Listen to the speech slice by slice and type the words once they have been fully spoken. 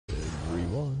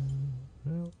everyone.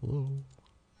 Hello.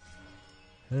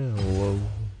 Hello.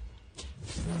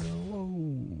 Hello.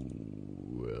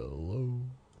 Hello.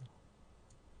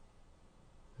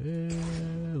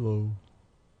 Hello.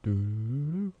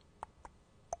 Doo-doo-doo.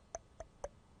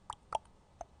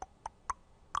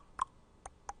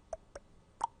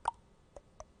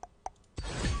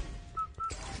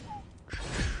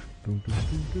 Doo, doo,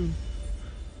 doo, doo.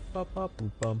 Ba, ba,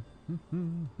 boom, bum.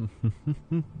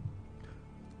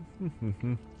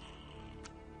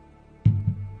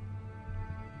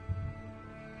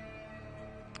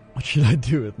 What should I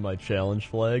do with my challenge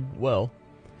flag? Well,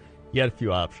 you got a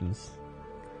few options.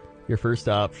 Your first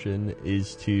option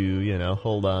is to,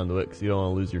 hold on to it because you don't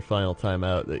want to lose your final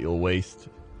timeout that you'll waste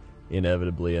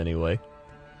inevitably anyway.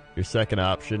 Your second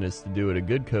option is to do what a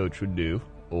good coach would do,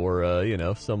 or,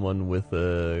 someone with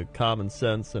common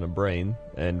sense and a brain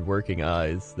and working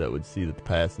eyes that would see that the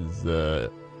pass is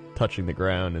touching the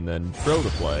ground and then throw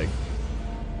the flag.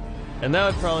 And that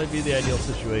would probably be the ideal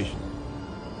situation.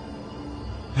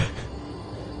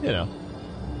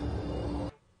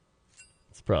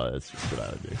 That's just what I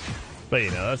would do. But,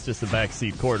 that's just a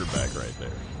backseat quarterback right there.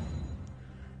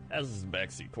 That's just a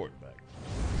backseat quarterback.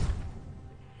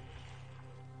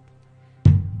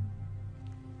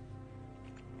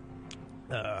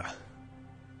 I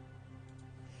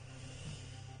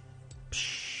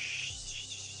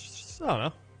don't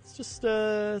know. It's just,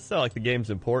 it's not like the game's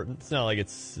important. It's not like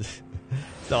it's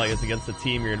against a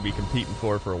team you're going to be competing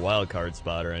for a wild card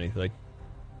spot or anything.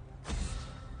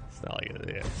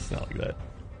 It's not like that.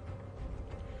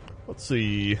 Let's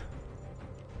see.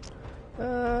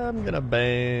 I'm gonna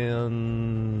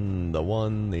ban the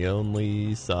one, the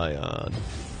only Scion.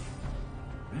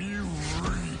 You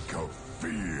reek of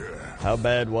fear. How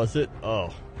bad was it?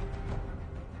 Oh.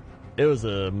 It was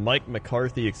a Mike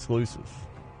McCarthy exclusive.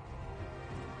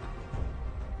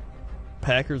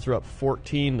 Packers were up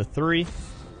 14-3.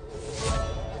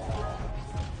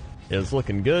 It was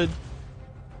looking good.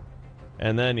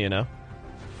 And then,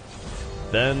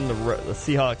 then the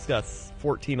Seahawks got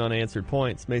 14 unanswered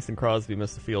points. Mason Crosby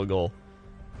missed a field goal.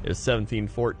 It was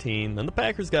 17-14. Then the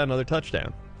Packers got another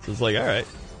touchdown. So it's like, all right,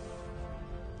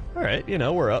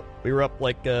 we're up. We were up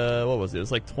like, what was it? It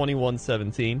was like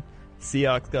 21-17.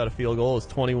 Seahawks got a field goal. It was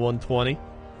 21-20.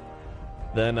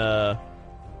 Then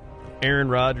Aaron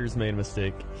Rodgers made a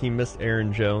mistake. He missed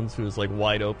Aaron Jones, who was like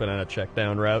wide open on a check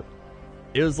down route.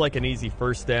 It was like an easy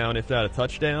first down, if not a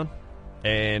touchdown,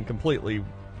 and completely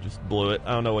just blew it.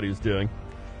 I don't know what he was doing.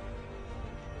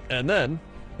 And then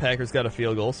Packers got a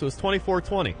field goal, so it was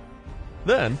 24-20.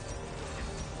 Then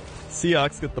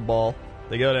Seahawks get the ball.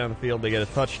 They go down the field. They get a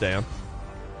touchdown.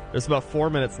 There's about 4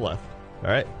 minutes left. All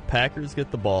right, Packers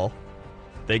get the ball.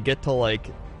 They get to where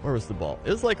was the ball? It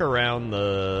was like around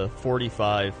the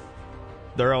 45,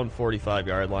 their own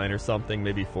 45-yard line or something,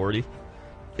 maybe 40.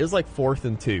 It was like 4th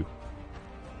and 2.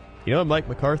 You know what Mike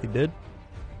McCarthy did?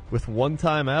 With one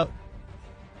timeout,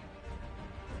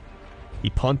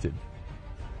 he punted.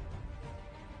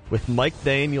 With Mike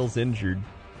Daniels injured,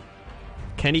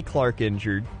 Kenny Clark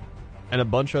injured, and a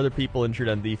bunch of other people injured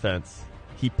on defense,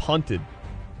 he punted.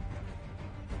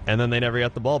 And then they never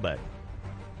got the ball back.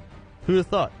 Who'd have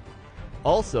thought?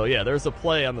 Also, there was a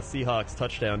play on the Seahawks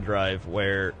touchdown drive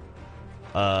where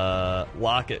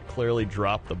Lockett clearly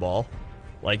dropped the ball.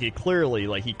 He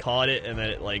caught it and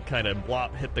then it kind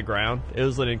of hit the ground. It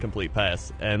was an incomplete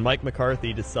pass. And Mike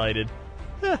McCarthy decided,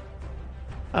 I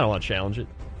don't want to challenge it.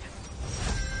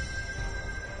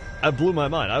 I blew my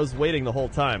mind. I was waiting the whole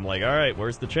time. All right,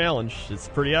 where's the challenge? It's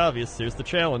pretty obvious. Here's the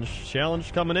challenge.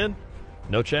 Challenge coming in?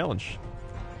 No challenge.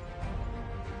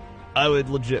 I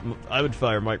would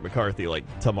fire Mike McCarthy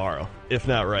tomorrow, if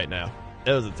not right now.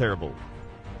 It was a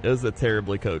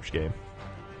terribly coached game.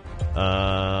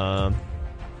 I'm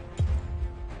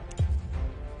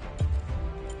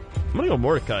gonna go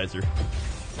Mordekaiser.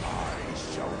 I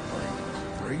shall bring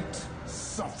great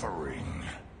suffering.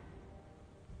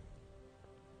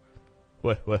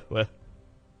 What?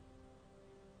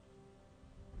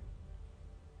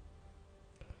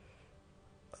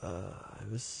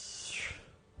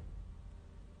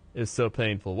 It was so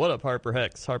painful. What up, Harper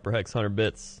Hex? Harper Hex, 100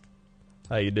 bits.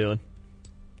 How you doing?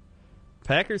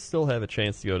 Packers still have a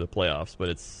chance to go to the playoffs, but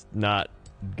it's not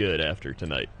good after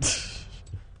tonight.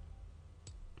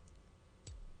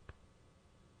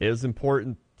 It was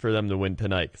important for them to win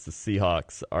tonight because the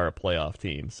Seahawks are a playoff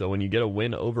team. So when you get a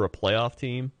win over a playoff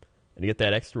team and you get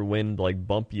that extra win to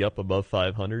bump you up above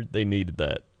 500, they needed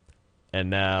that. And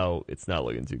now it's not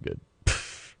looking too good.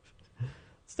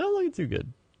 It's not looking too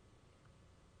good.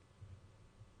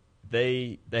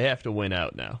 They have to win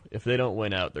out now. If they don't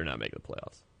win out, they're not making the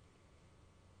playoffs.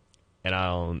 And I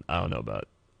don't know about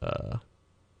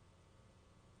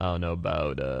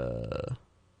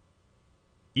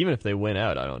even if they win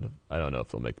out, I don't know if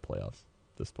they'll make the playoffs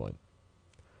at this point.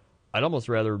 I'd almost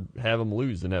rather have them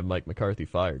lose than have Mike McCarthy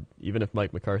fired. Even if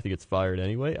Mike McCarthy gets fired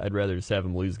anyway, I'd rather just have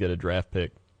him lose, get a draft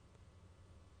pick.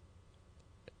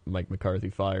 Mike McCarthy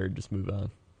fired, just move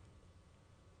on.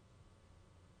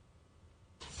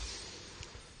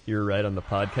 You're right on the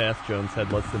podcast. Jones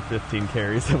had less than 15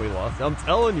 carries and we lost. I'm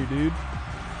telling you, dude.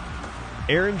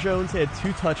 Aaron Jones had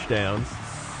 2 touchdowns,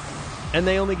 and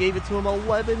they only gave it to him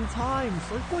 11 times.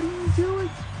 Like, what are you doing?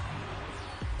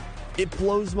 It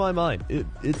blows my mind.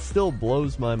 It still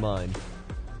blows my mind.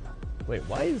 Wait,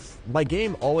 why is my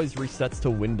game always resets to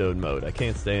windowed mode? I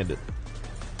can't stand it.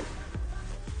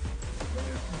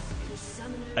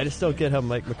 I just don't get how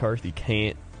Mike McCarthy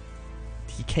can't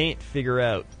figure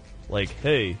out, like,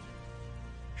 hey,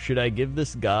 should I give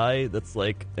this guy that's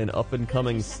like an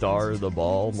up-and-coming star the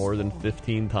ball more than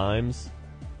 15 times?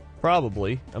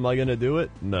 Probably. Am I going to do it?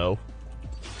 No.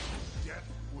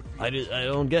 I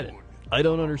don't get it. I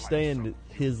don't understand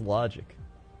his logic.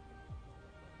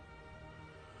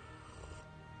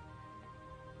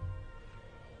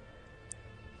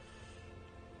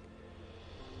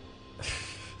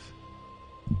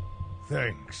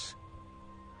 Thanks.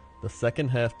 The second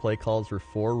half play calls for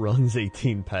 4 runs,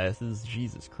 18 passes.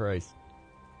 Jesus Christ.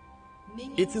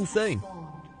 It's insane.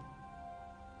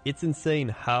 It's insane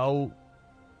how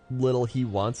little he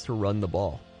wants to run the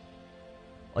ball.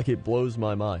 Like, it blows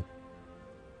my mind.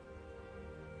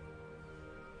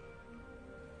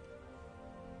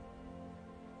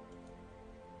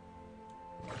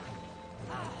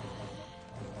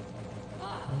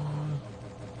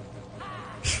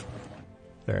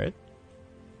 Alright.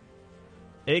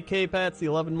 AK Patsy,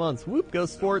 11 months. Whoop, go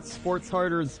sports. Sports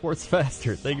harder and sports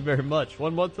faster. Thank you very much.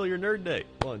 1 month till your nerd day.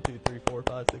 1, 2, 3, 4,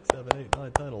 5, 6, 7, 8,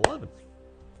 9, 10, 11.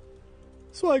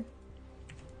 Swag.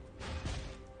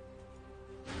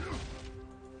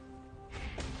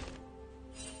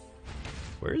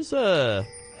 Where's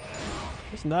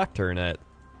Nocturne at?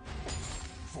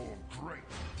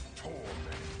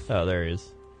 Oh, there he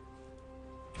is.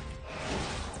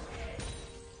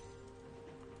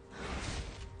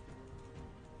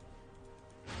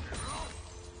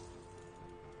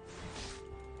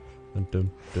 Dun,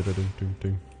 dun, dun, dun, dun,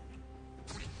 dun.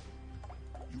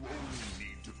 You only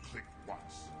need to click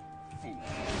once. Fool.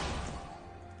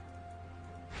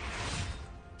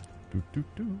 Do, do,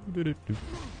 do, do, do, do.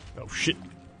 Oh shit.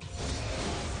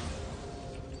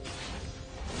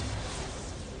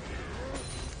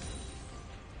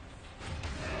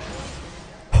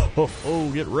 Oh,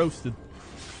 get roasted.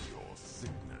 Your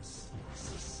sickness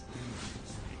sustains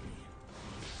me.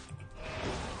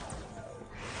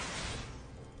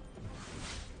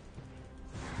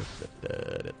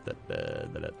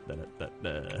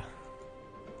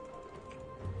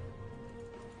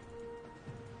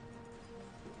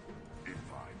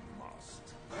 If I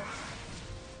must.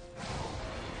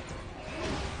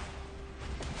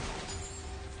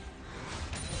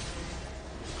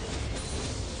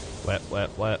 Wet, wet,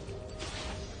 wet.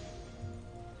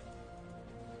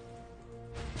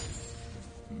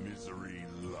 Misery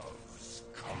loves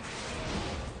comfort.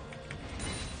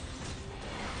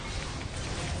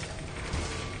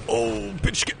 Oh,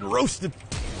 bitch getting roasted.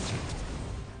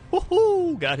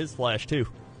 Woohoo! Got his flash too.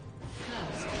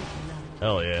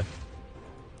 Hell yeah.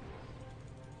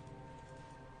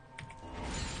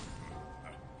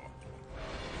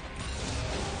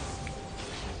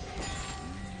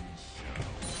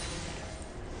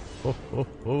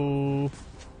 Oh.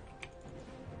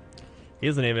 He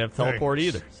doesn't even have teleport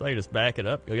either, so you just back it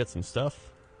up, go get some stuff.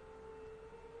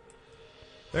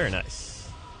 Very nice.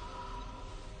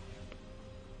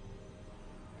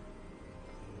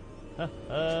 An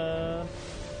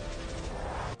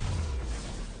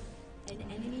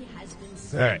enemy has been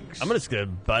slain. Thanks. I'm just gonna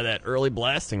buy that early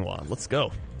blasting wand. Let's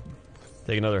go.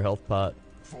 Take another health pot.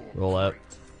 Roll out.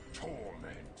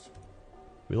 Torment.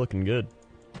 We looking good.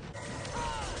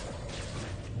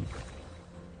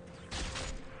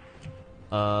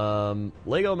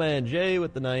 Lego Man J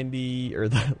with the 90 or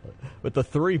with the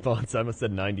 3 months. I almost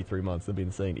said 93 months. That'd be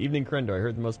insane. Evening Crendor. I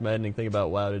heard the most maddening thing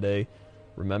about WoW today.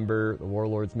 Remember the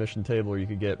Warlord's mission table where you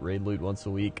could get raid loot once a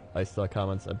week? I saw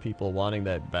comments on people wanting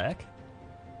that back.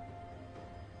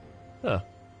 Huh.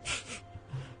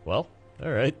 Well,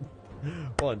 alright.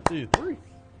 1, 2, 3.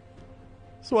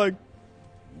 Swag.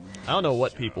 I don't know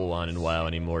what people want in WoW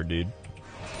anymore, dude.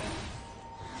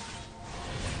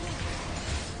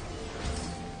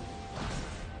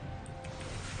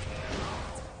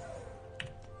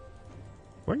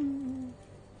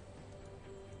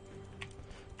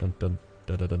 Dun dun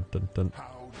dun dun dun dun dun.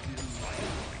 How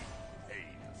delightfully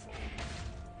painful.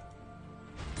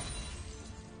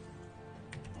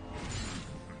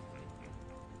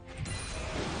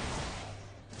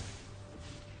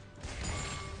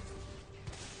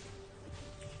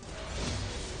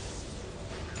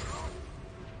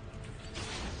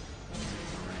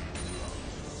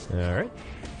 All right.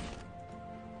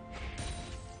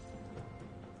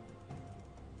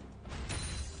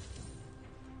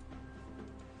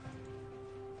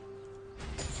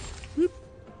 Whoop.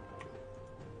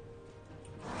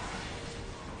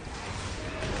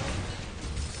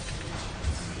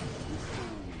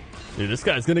 Dude, this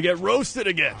guy's gonna get roasted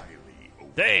again.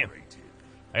 Damn.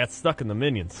 I got stuck in the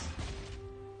minions.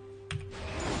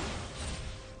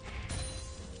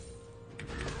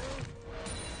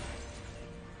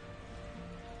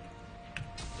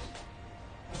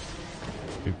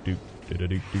 Doop, doop, doop,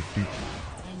 doop, doop, doop.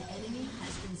 An enemy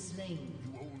has been slain.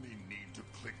 You only need to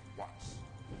click once,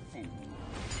 fool.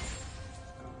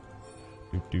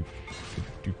 Doop, doop, doop,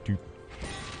 doop, doop.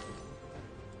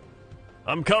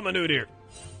 I'm coming, Udyr.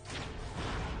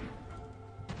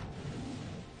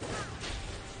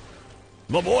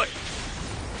 My boy.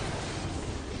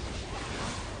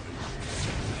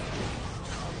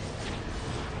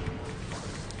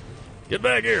 Get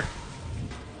back here.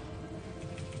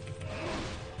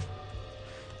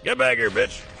 Get back here,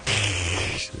 bitch.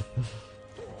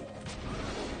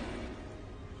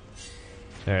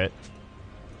 All right.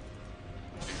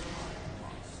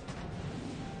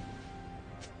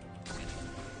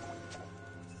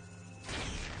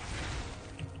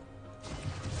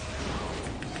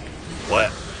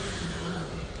 What?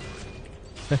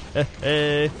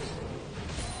 Hey.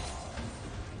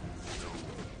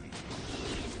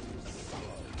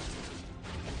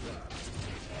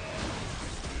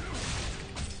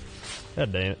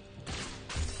 God damn it.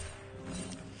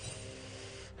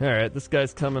 Alright, this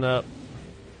guy's coming up.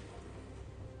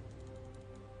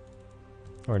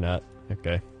 Or not.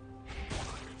 Okay.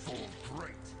 For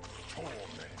great torment.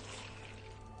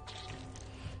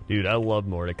 Dude, I love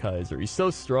Mordekaiser. He's so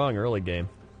strong early game.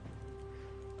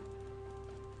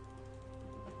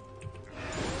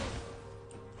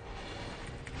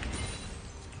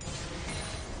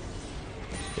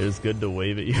 It was good to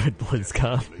wave at you at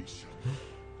BlizzCon.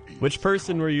 Which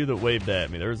person were you that waved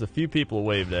at me? There was a few people who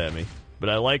waved at me, but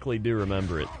I likely do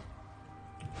remember it.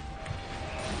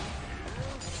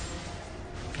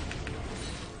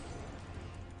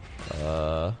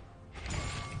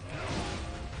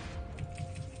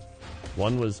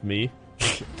 One was me.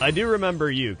 I do remember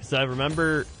you, because I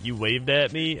remember you waved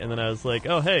at me, and then I was like,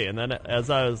 oh, hey. And then as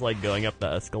I was, like, going up the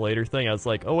escalator thing, I was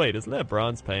like, oh, wait, isn't that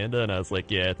Bronze Panda? And I was like,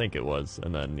 yeah, I think it was.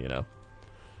 And then, you know,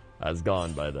 I was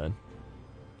gone by then.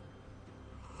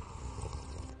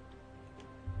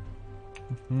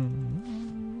 We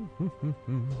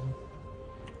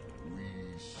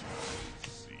shall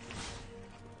see.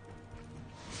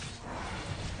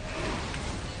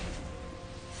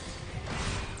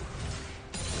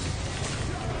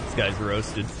 This guy's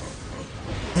roasted.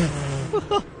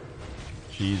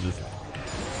 Jesus.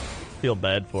 Feel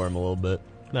bad for him a little bit.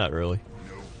 Not really.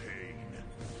 No pain,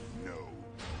 no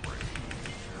pain.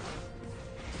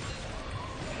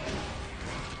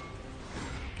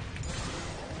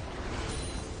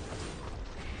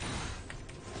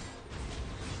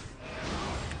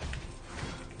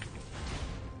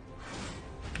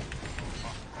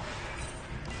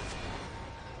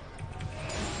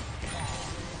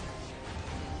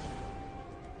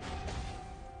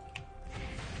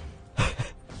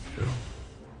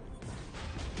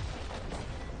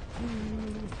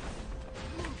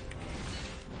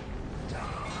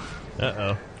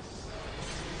 Uh-oh.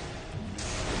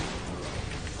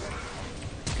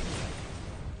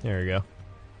 There we go.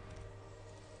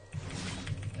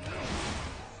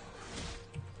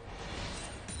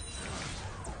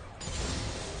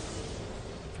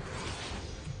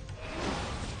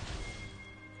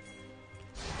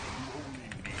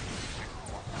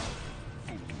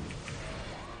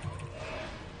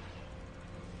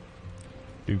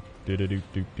 Doop, doop, doop,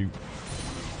 doop, doop.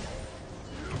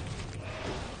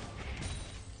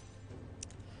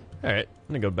 Alright, I'm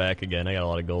gonna go back again. I got a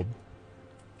lot of gold.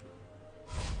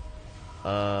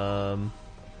 Alright.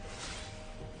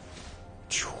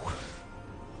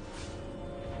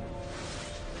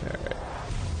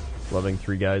 Loving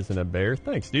 3 guys and a bear.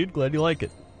 Thanks, dude. Glad you like it.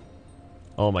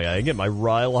 Oh my god, I get my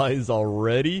Rylai's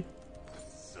already?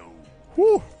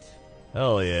 Whew!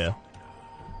 Hell yeah.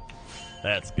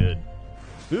 That's good.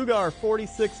 Boogar,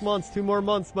 46 months, 2 more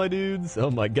months, my dudes. Oh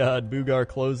my god, Boogar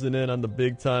closing in on the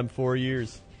big time 4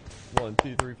 years. 1,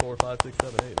 2, 3, 4, 5, 6,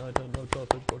 7, 8, 9, 10, 11, 12,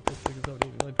 13, 14, 15, 16,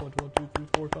 17, 18, 19, 20, 21, 2, 3,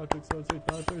 4, 5, 6, 7, 8,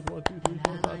 9, 10, 1, 2, 3,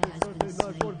 4, 5, 6, 7, 8,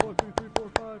 9, 40, 41, 2, 3, 4,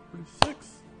 5, 46.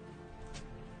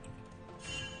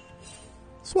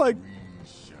 Swag.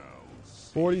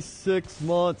 46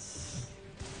 months.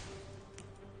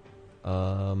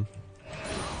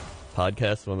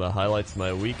 Podcast, one of the highlights of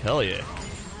my week. Hell yeah.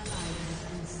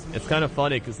 It's kind of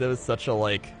funny because it was such a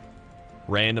like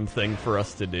random thing for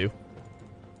us to do.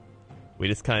 We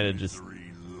just kind of just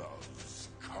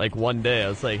like one day I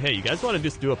was like, hey, you guys want to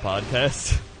just do a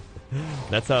podcast?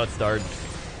 That's how it started.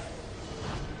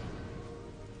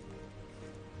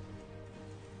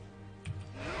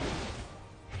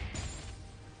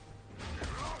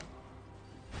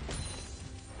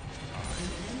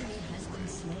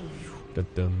 Dun,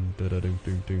 dun, dun, dun,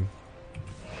 dun, dun.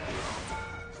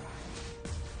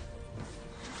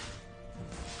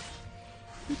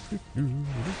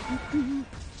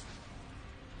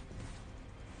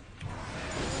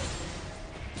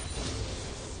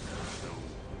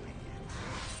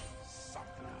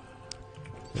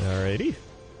 Alrighty.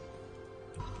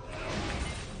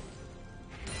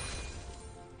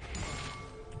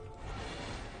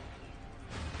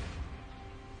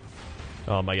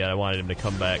 Oh my god, I wanted him to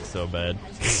come back so bad.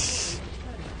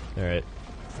 Alright.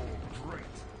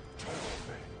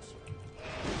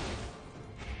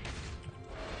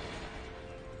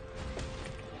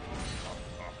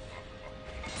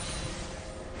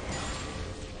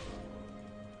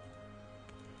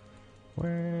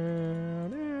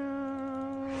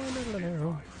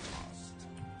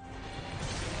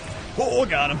 Oh,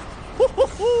 got him.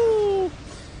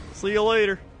 See you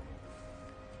later.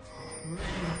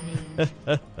 An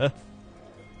ally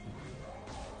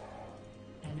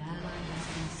has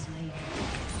been slain.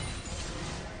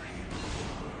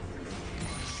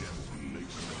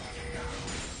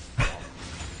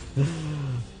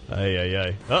 Ay, ay,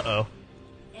 ay. Uh-oh.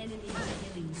 Enemy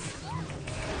killing spree.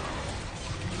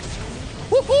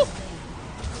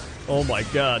 Oh my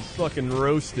god, fucking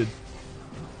roasted.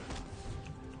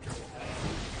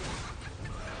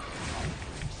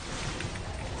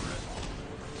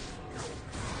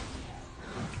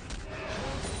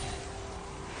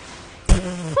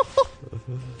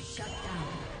 Shut down.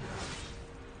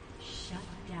 Shut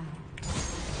down.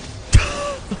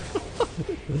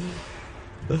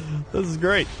 This is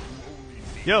great.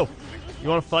 Yo, you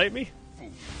want to fight me?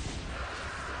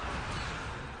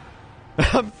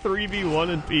 I'm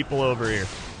 3v1ing people over here.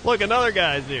 Look, another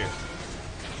guy's here.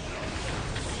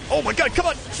 Oh my god, come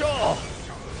on! Oh.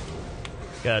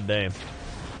 God damn.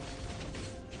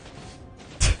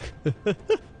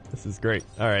 This is great.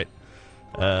 Alright.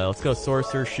 Let's go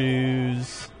Sorcerer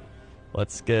Shoes.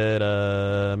 Let's get,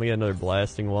 let me get another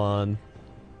Blasting Wand.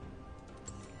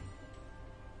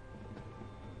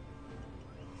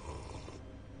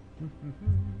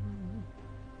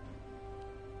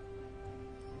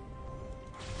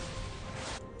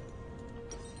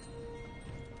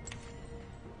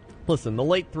 Listen, the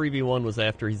late 3v1 was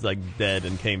after he's like dead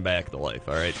and came back to life,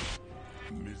 alright?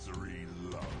 Misery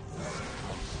loves.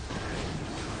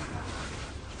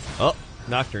 Oh,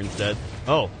 Nocturne's dead.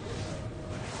 Oh.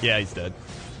 Yeah, he's dead.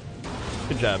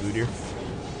 Good job, Udyr.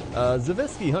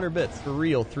 Zavisky, 100 bits. For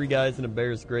real, 3 guys and a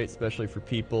bear is great, especially for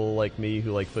people like me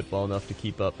who like football enough to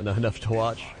keep up and not enough to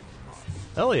watch.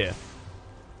 Hell yeah.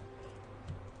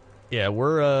 Yeah,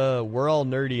 we're all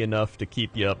nerdy enough to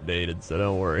keep you updated, so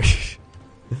don't worry.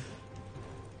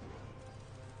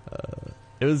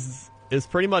 It was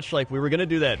pretty much like we were gonna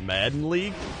do that Madden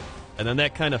League, and then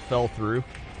that kind of fell through.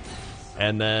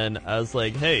 And then I was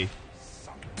like, hey,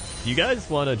 do you guys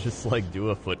want to just like do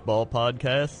a football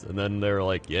podcast? And then they were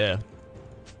like, yeah,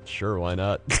 sure, why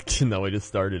not? And then we just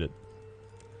started it.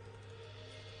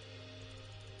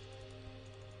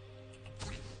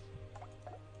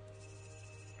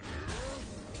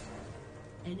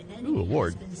 An Ooh, enemy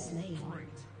award. has been slain.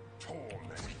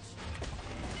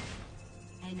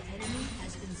 An enemy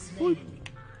has been slain.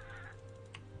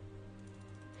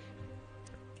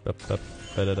 Dup, dup,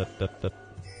 da-da-da-da-da.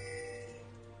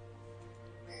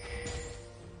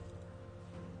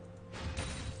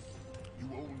 You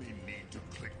only need to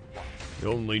click once. You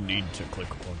only need to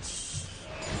click once.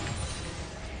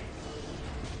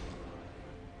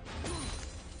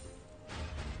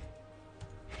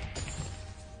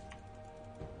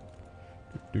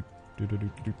 Do, do, do, do,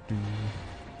 do, do.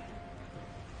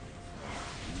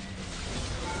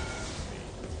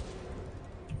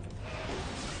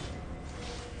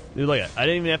 Dude, look, I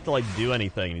didn't even have to like do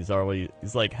anything. He's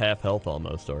like half health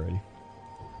almost already.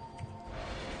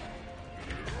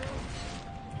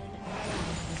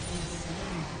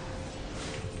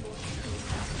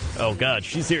 Oh god,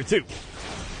 she's here too.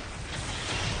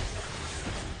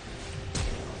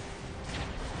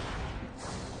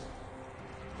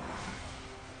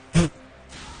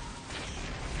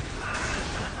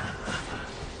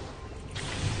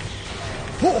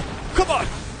 Oh, come on!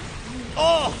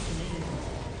 Oh!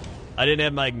 I didn't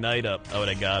have my ignite up. I would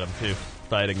have got him too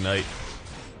if I had ignite.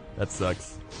 That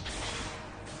sucks.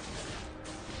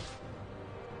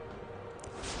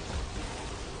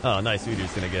 Oh, nice.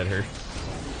 Udu's gonna get her.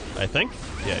 I think?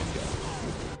 Yeah, he's got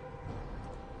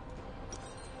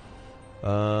her.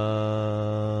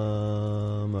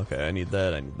 Okay, I need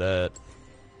that. I need that.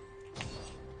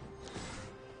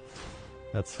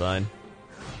 That's fine.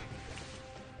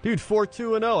 Dude,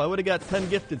 4-2-0. I would have got 10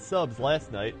 gifted subs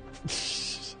last night.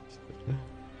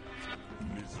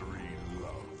 Misery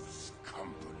loves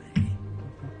company.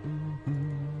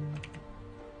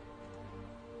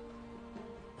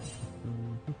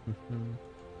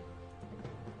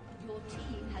 Your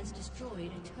team has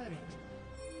destroyed a turret.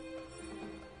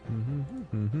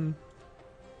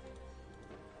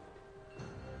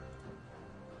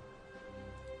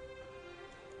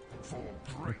 For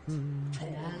great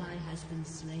An ally has been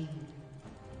slain.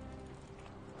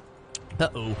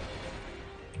 Uh-oh.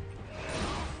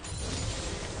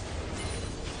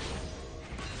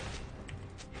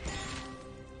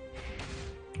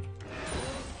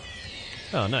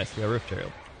 Oh, nice. We got Rift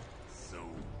Herald. so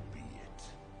be it.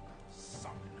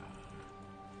 Summoner.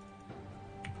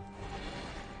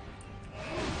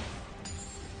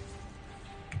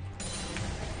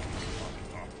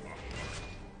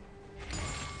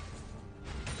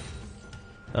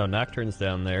 Oh, Nocturne's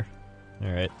down there.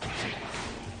 Alright.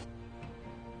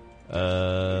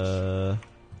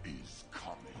 Is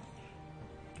coming.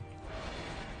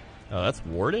 Oh, that's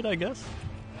warded, I guess?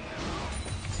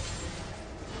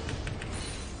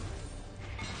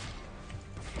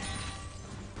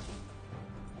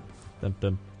 Dun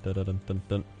dun dun dun dun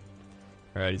dun.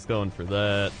 Alright, he's going for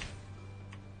that.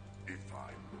 If I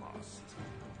must.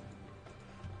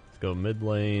 Let's go mid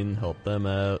lane, help them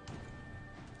out.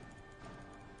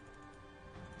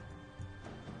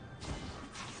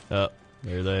 Oh,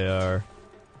 there they are.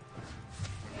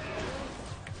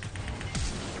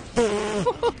 Need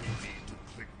to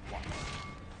click one.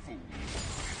 Fool.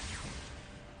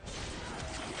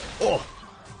 Oh!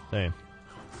 Damn.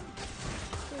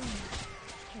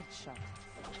 Headshot.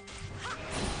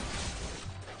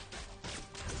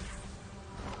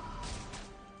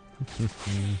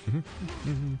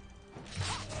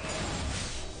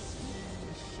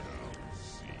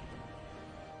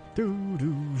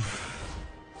 Doo-doo.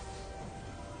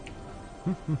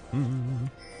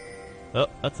 Oh,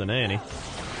 that's an Annie.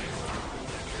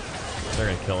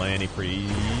 They're gonna kill Annie pretty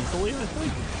easily, I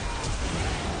think.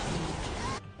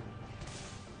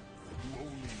 You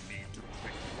only need to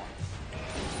click once.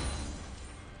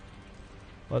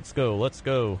 Let's go, let's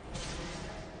go.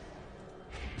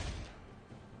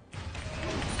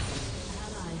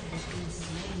 Ally has been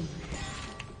slain.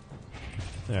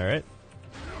 Alright.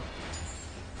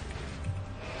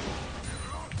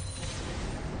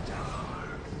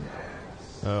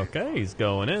 Okay, he's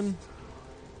going in.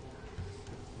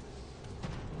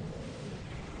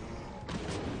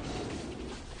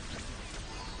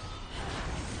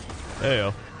 There you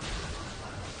go.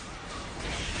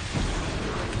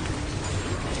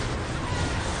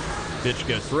 Bitch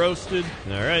gets roasted.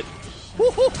 Alright.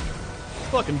 Woohoo!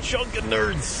 Fucking chunking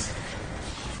nerds.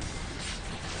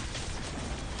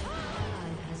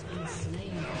 Ally has been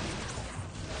slain.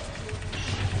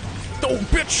 Oh,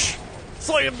 bitch!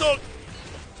 Slam dunk!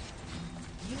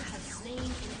 You have slain an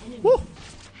enemy. Woo!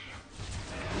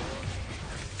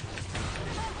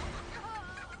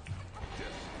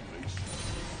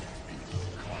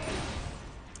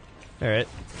 Alright.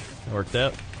 That worked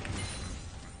out.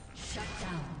 Shut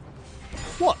down.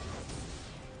 What?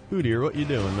 Hootier, what you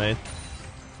doing, man?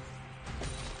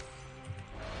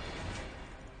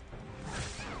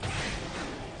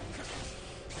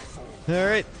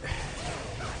 Alright.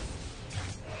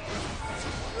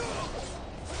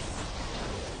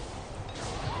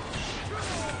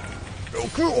 Oh,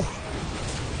 cool.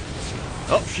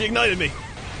 Oh, she ignited me.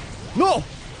 No!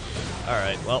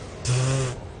 Alright, well.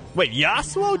 Wait,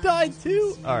 Yasuo died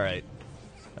too? Alright.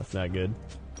 That's not good.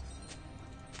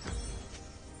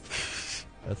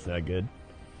 That's not good.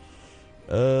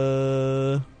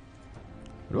 What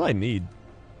do I need?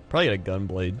 Probably a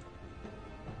gunblade.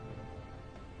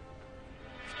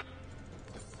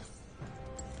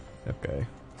 Okay.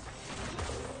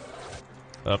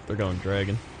 Up, they're going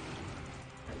dragon.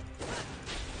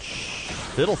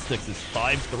 Fiddlesticks is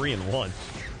 5-3-1.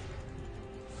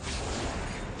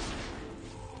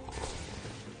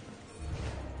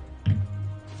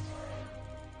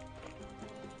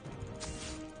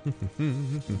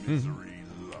 Misery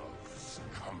loves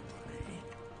company.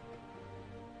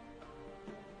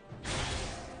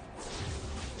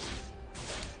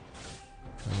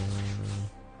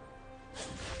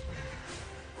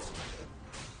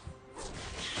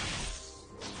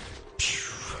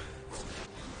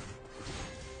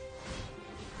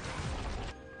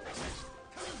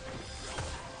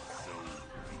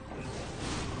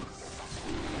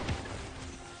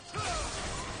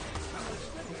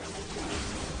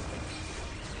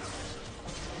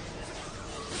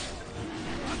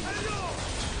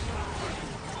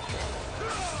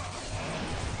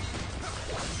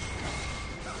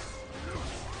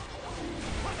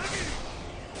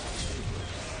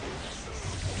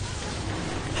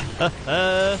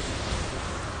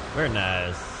 Very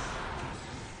nice.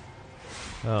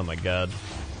 Oh my god.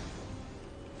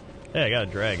 Hey, I got a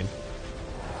dragon.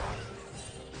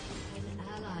 An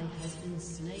ally has been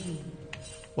slain.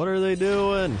 What are they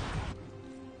doing?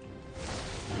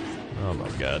 Oh my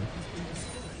god.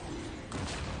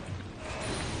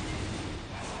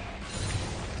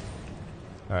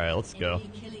 Alright, let's go.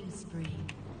 Enemy killing spree.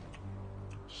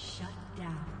 Shut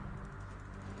down.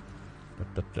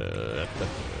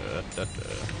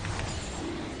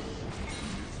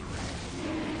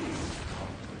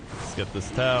 Let's get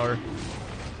this tower.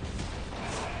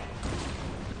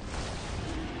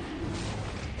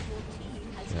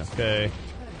 Okay.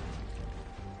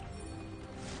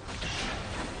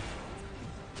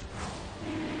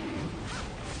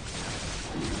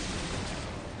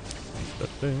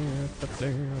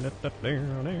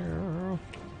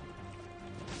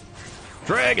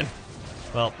 Dragon!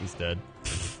 Well, he's dead.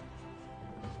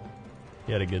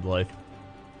 He had a good life.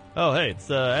 Oh, hey, it's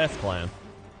Ass Clan.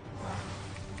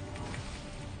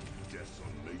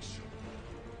 Desolation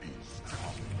is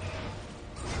coming.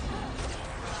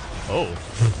 Oh.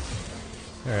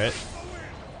 Alright.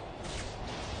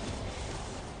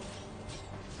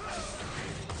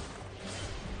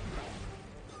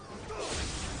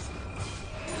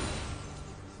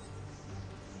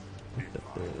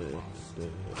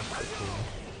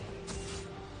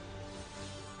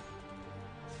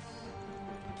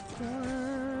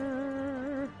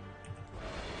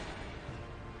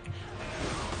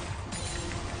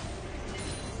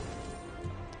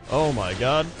 Oh my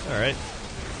god. Alright.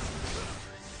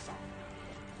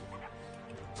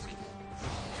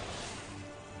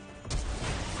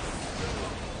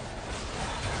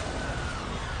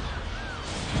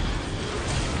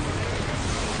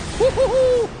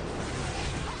 Woo-hoo-hoo!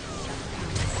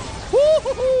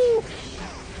 Woo-hoo-hoo!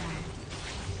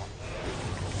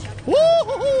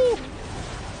 Woo-hoo-hoo!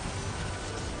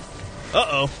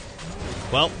 Uh-oh.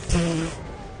 Well,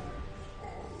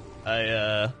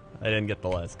 I didn't get the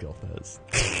last kill.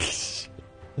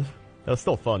 That was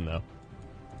still fun, though.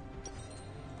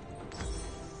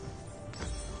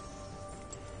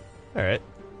 Alright.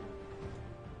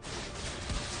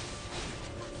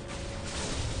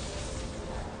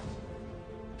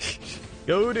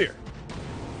 Go dear.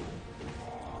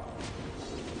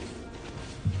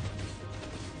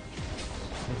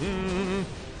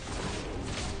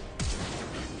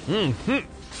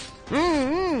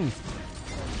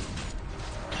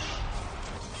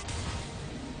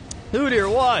 Who dear,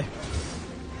 why?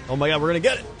 Oh my god, we're gonna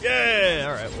get it! Yeah!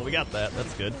 Alright, well we got that.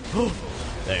 That's good. Damn.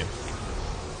 An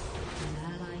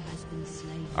ally has been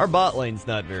slain. Our bot lane's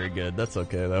not very good. That's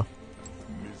okay, though.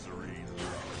 Misery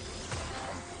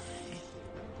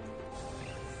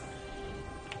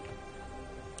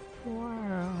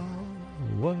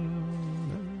loves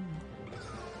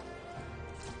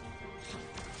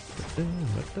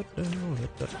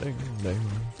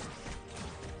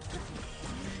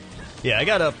Yeah, I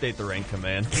gotta update the rank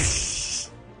command.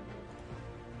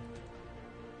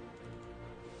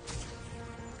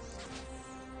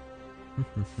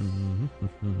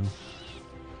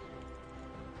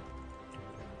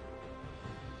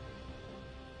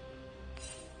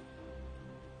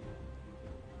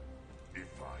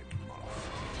 if I must.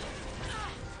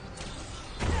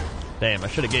 Damn, I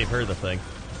should have gave her the thing.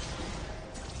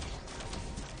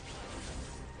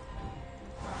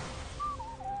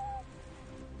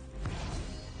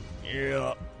 Yeah.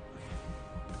 You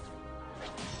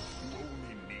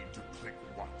only need to click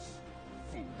once.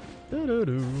 Fool.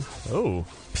 Doo-doo-doo. Oh.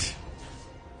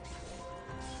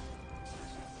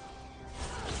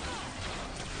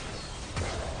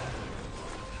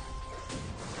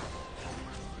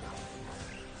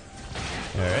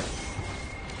 Alright.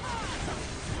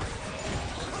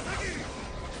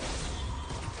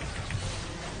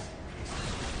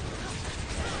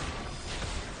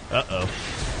 Uh-oh.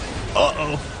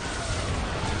 Uh-oh.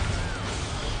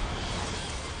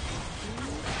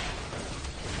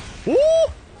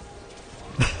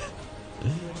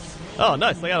 Oh,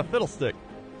 nice. I got a fiddlestick.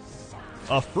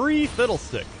 A free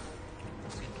fiddlestick.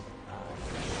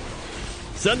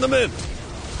 Send them in.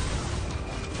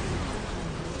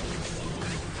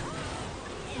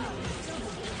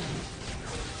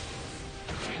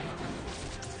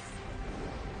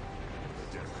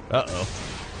 Uh-oh.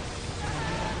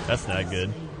 That's not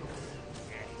good.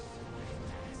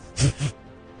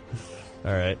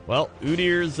 Alright, well,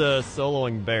 Udyr's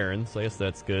soloing Baron, so I guess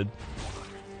that's good.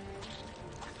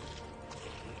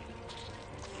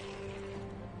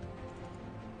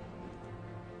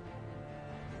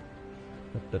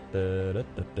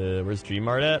 Where's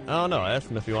Gmart at? Oh no, I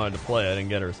asked him if he wanted to play, I didn't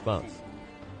get a response.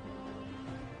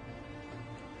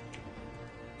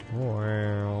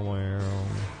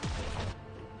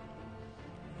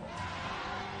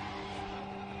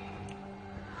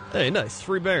 Hey, nice,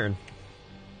 free Baron.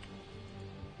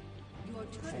 Your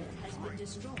turret has been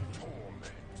destroyed.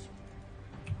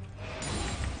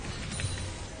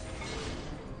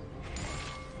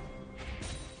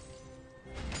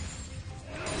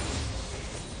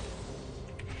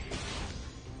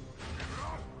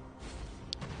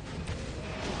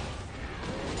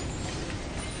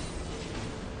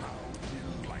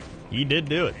 He did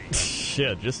do it.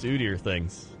 Yeah, just Udyr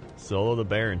things. Solo the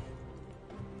Baron.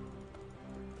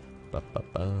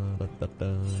 Uh-oh,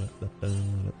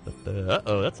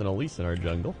 that's an Elise in our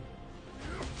jungle.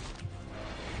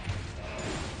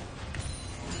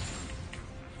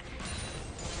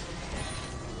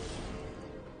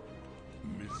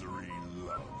 Misery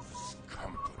loves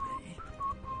company.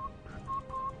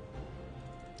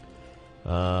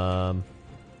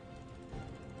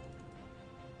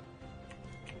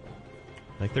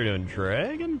 I think they're doing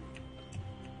Dragon?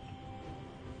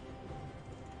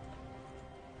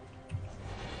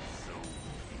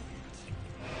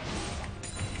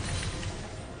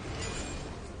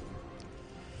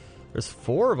 There's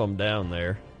 4 of them down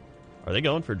there. Are they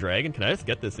going for Dragon? Can I just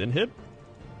get this inhib?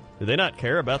 Do they not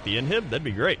care about the inhib? That'd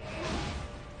be great.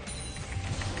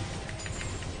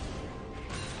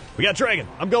 We got Dragon.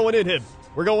 I'm going inhib.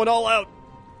 We're going all out.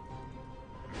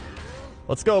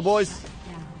 Let's go, boys.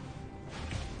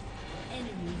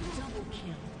 Enemy double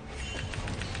kill.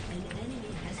 An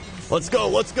enemy has been Let's go.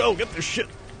 Let's go. Get this shit.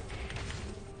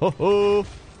 Ho ho.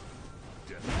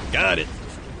 Got it.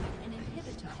 an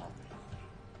inhibitor.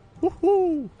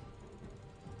 Woohoo.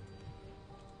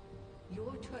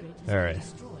 Your turret has All been right.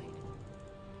 destroyed.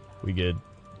 We good.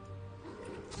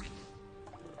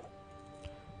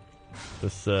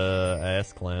 This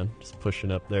ass clown just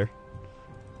pushing up there.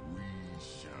 We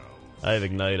shall I have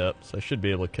Ignite up, so I should be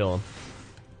able to kill him.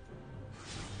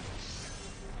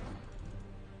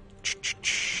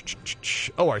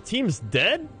 Oh, our team's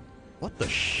dead? What the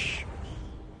sh...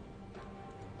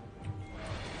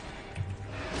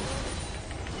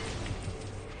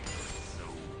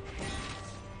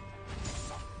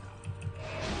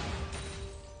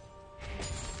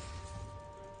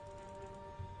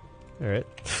 Alright.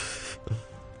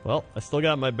 Well, I still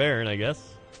got my Baron, I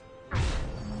guess.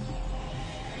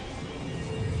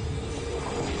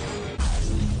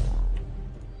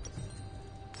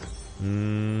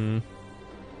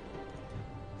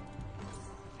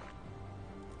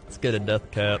 Let's get a death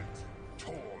cap.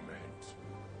 torment.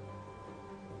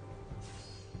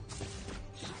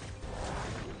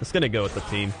 Just gonna go with the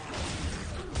team.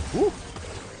 Woo!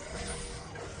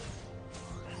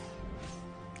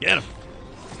 Get him!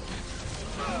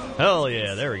 Hell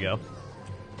yeah, there we go.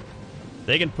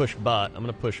 They can push bot. I'm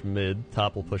gonna push mid.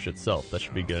 Top will push itself. That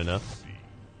should be good enough.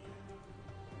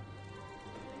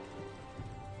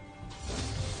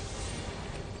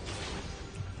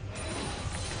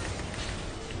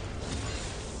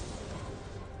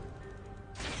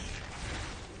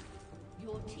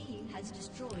 Your team has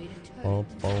destroyed a Bum,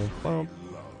 turret. bum, bum.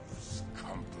 Loves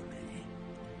company.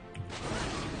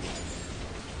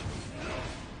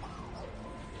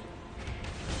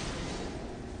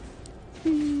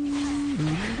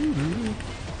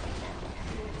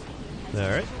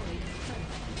 Alright.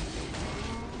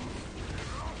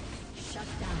 Shut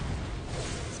down.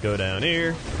 Let's go down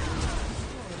here.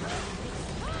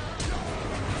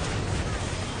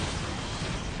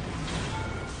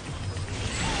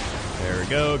 There we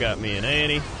go. Got me and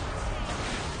Annie.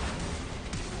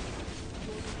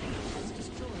 Has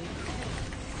destroyed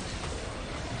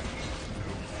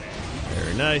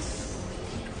Very nice.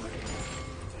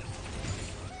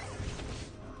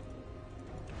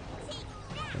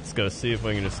 Let's go see if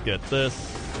we can just get this.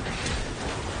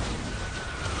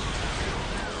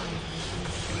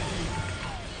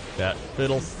 Got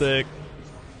Fiddlestick.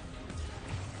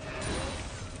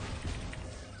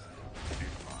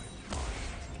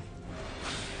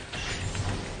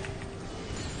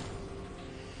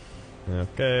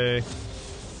 Okay.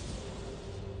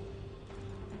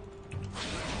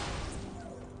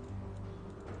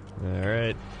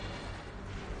 Alright.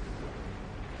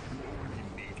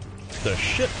 The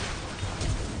shit?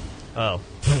 Oh.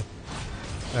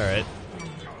 Alright.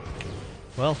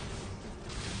 Well.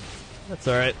 That's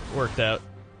alright. Worked out.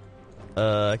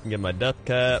 I can get my death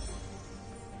cap.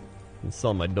 And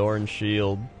sell my Doran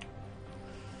shield.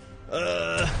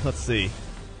 Let's see.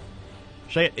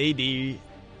 Should I get AD?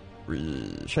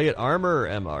 Should I get armor or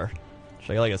MR?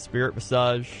 Should I get like a spirit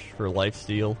massage for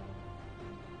lifesteal?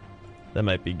 That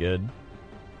might be good.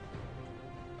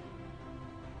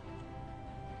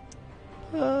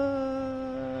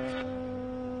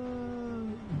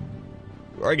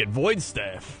 Or I get Void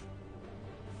Staff.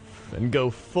 And go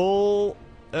full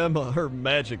MR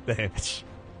magic damage.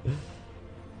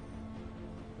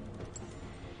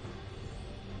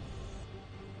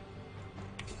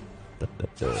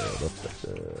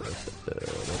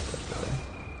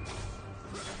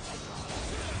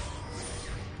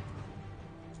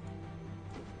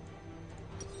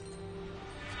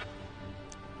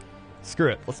 Screw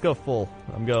it. Let's go full.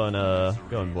 I'm going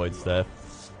Void Staff.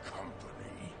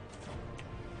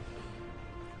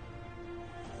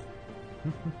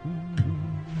 An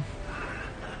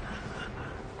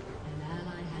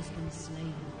ally has been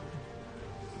slain.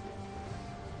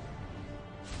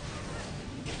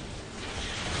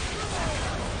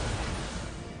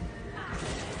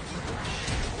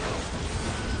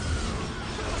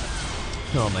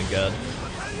 Oh my god.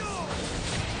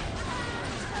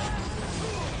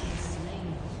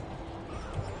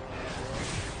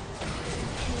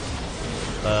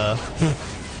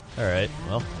 Alright,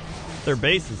 well. Their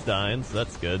base is dying, so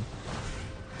that's good.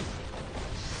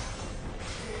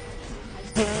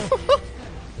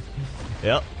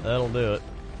 Yep, that'll do it.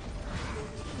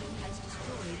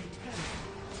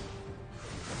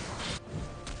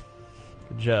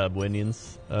 Good job,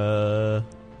 Winions.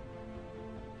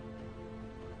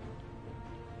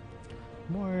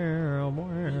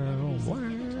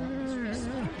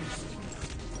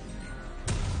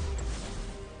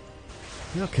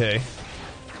 Okay.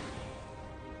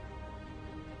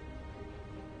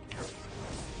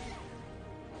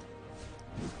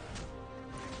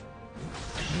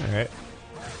 Alright.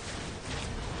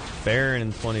 Baron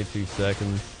in 22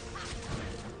 seconds.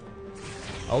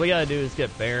 All we gotta do is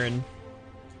get Baron.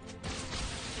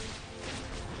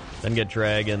 Then get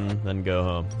Dragon, then go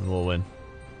home, and we'll win.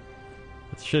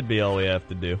 That should be all we have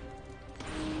to do.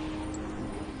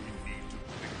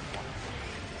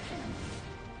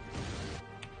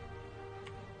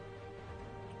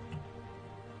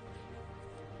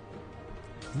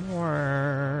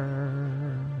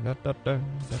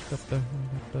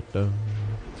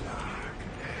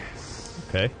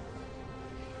 Okay.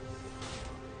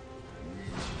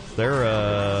 Is there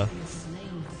oh!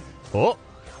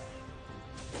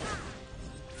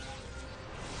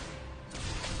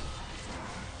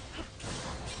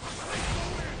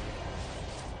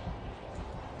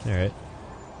 Alright.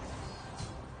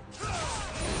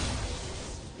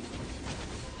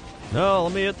 No,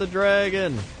 let me hit the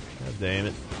dragon! God damn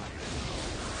it.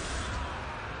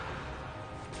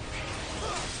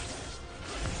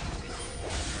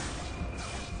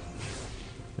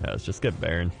 Yeah, let's just get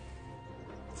Baron.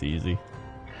 It's easy.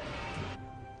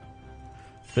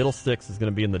 Fiddlesticks is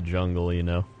gonna be in the jungle, you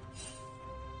know.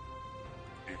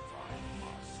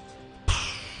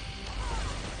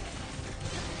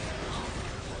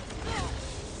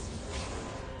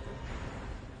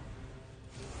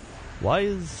 Why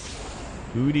is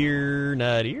Udyr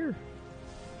not here?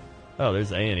 Oh,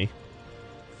 there's Annie.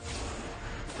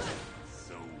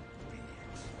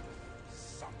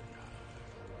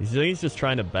 He's just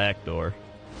trying to backdoor.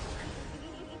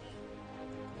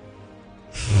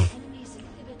 Enemy's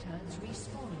inhibitors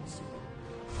respawn soon.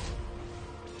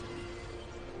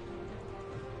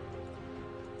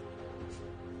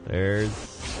 There's...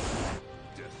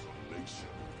 Desolation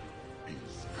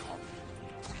is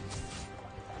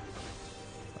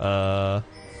coming.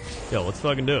 Yo, let's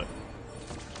fucking do it.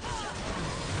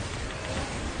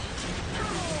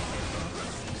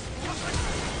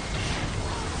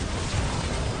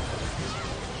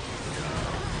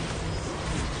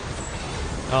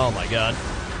 Oh my god.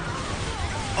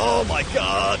 Oh my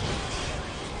god!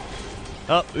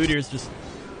 Oh, Udyr's just...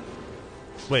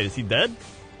 Wait, is he dead?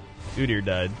 Udyr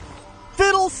died.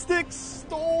 Fiddlesticks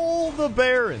stole the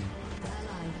Baron!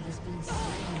 Ally has been slain.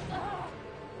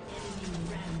 Enemy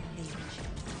rampage.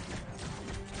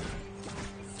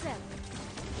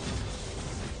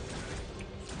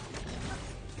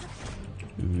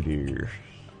 Udyr.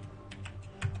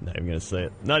 Not even gonna say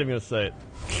it. Not even gonna say it.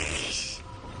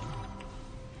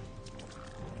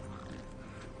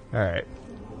 Alright.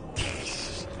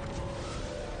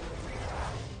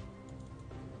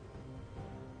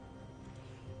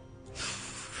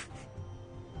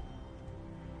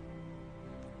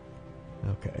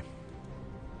 Okay.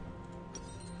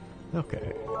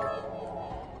 Okay.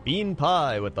 Bean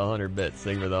pie with the 100 bits.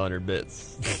 Sing for the 100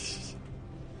 bits.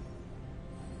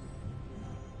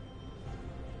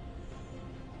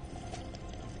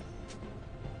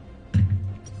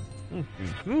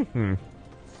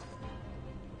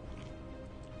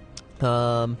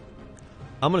 I'm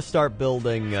gonna start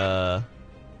building. I'm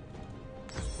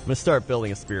gonna start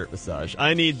building a spirit massage.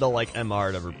 I need the like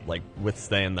MR to like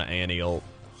withstand the Annie ult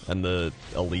and the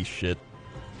Elise shit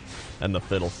and the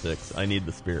fiddlesticks. I need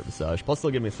the spirit massage. Plus,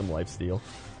 they'll give me some lifesteal.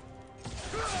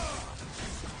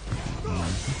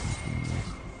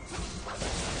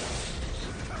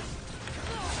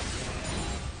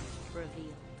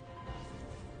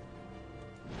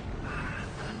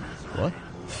 What?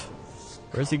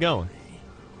 Where's he going?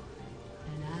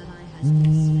 An ally has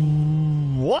been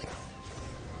slain. What?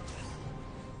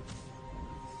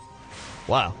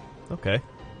 Wow. Okay.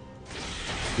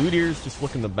 Udyr's just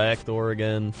looking the back door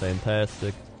again.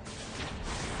 Fantastic.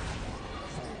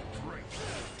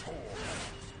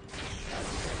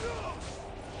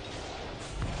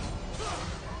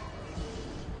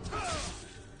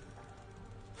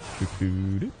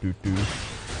 Do-do-do-do-do.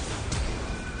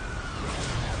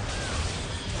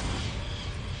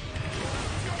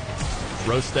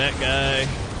 Roast that guy.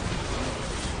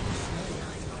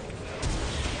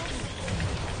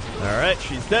 Alright,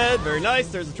 she's dead. Very nice.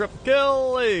 There's a triple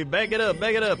kill. Hey, back it up,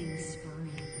 back it up.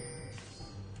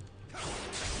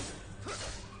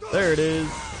 There it is.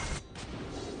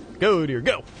 Go, dear,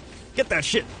 go. Get that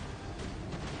shit.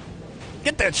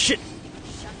 Get that shit.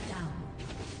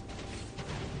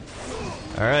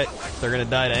 Alright, they're gonna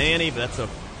die to Annie, but that's a...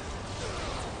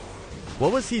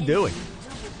 What was he doing?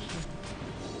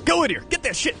 Go in here. Get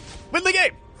that shit. Win the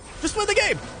game. Just win the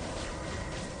game.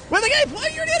 Win the game. Why are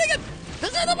you getting it?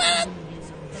 This is the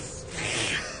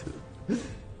win.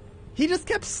 He just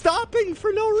kept stopping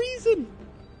for no reason.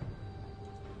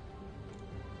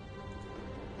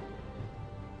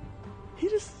 He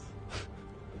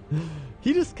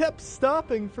just kept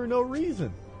stopping for no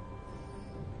reason.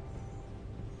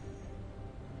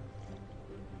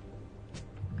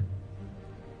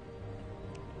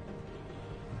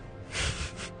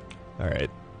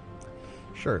 Alright.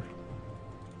 Sure.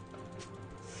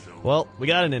 Well, we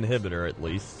got an inhibitor at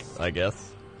least, I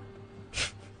guess.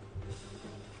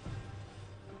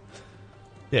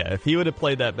 Yeah, if he would have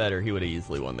played that better, he would have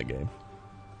easily won the game.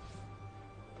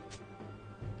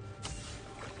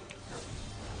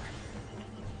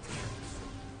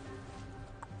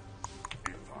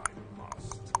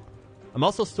 I'm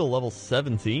also still level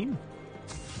 17?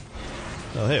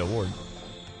 Oh, hey, award.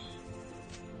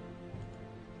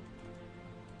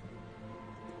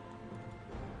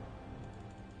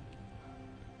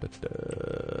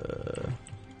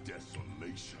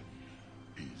 Desolation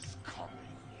is coming.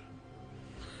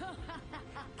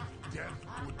 Death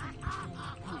would be too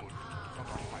good for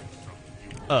the likes of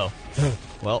you. Oh.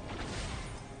 Well.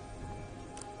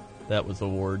 That was a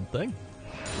ward thing.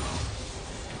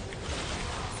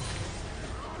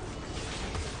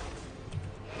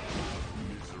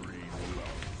 Misery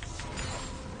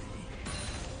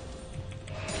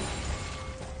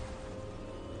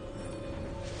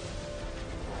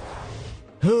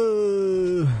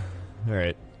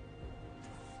Alright.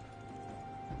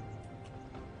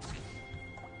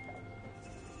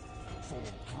 for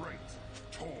great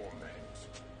torment.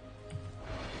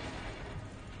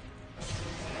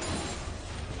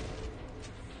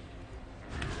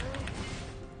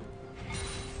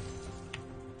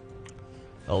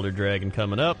 Elder Dragon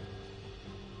coming up.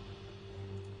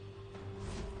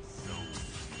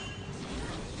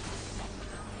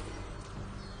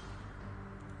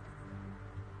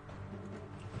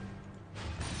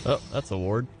 Oh, that's a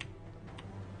ward.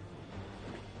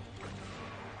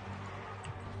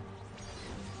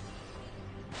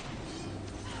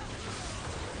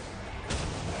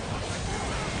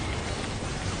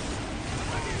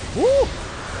 Woo!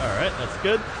 Alright, that's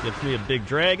good. Gives me a big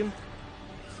dragon.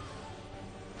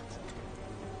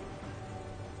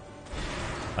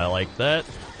 I like that.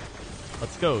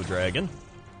 Let's go, dragon.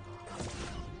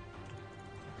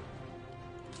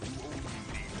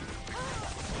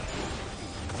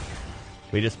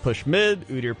 We just push mid,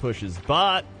 Udyr pushes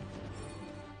bot.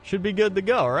 Should be good to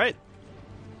go, right?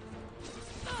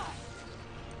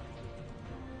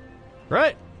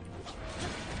 Right?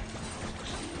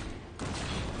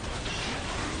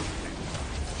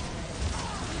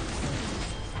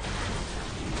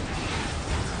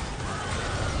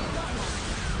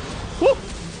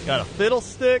 Got a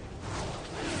fiddlestick.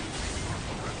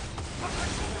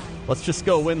 Let's just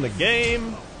go win the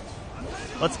game.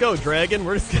 Let's go, Dragon.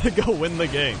 We're just gonna go win the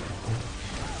game.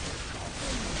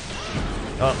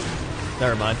 Oh,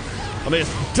 never mind. Let me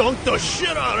just dunk the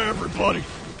shit out of everybody.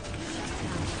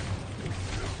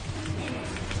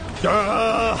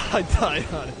 I died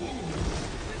on it.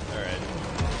 Alright.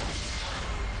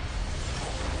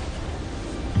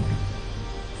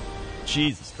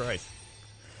 Jesus Christ.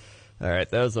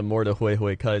 Alright, that was a Morta Hui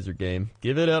Hui Kaiser game.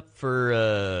 Give it up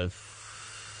for,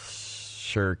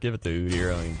 sure, give it to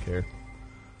Udyr, I don't even care.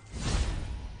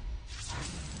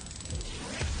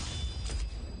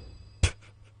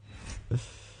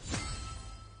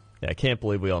 Yeah, I can't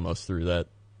believe we almost threw that.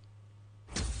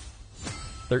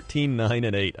 13, 9,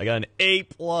 and 8. I got an A+.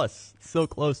 So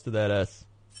close to that S.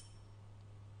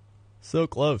 So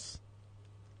close.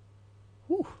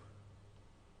 Whew.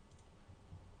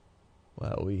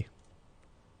 Wowee.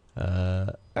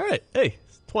 Alright, hey,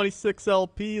 26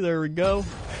 LP, there we go.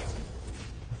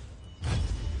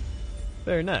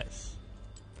 Very nice.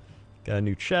 Got a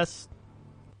new chest.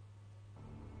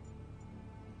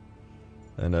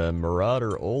 And a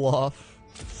Marauder Olaf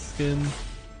skin.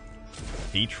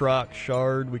 Aatrox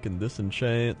shard we can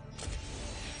disenchant.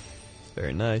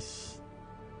 Very nice.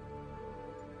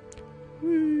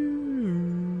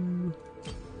 Woo.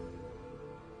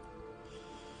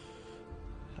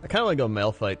 I kind of want to go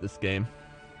Malphite this game.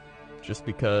 Just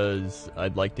because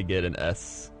I'd like to get an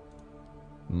S-,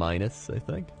 I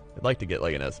think. I'd like to get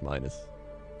like an S-.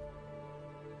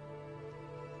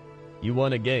 You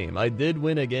won a game. I did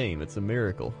win a game. It's a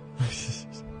miracle.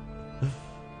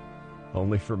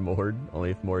 Only for Mord. Only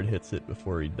if Mord hits it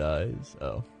before he dies.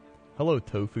 Oh. Hello,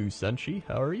 Tofu Senshi.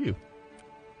 How are you?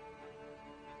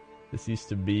 This used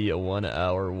to be a 1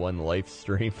 hour, 1 life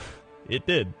stream. It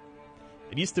did.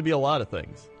 It used to be a lot of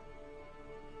things.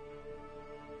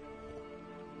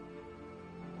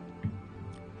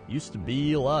 Used to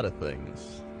be a lot of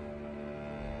things.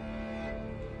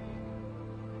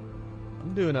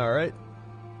 I'm doing alright.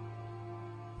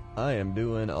 I am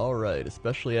doing alright,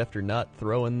 especially after not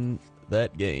throwing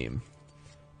that game.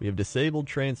 We have disabled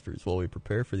transfers while we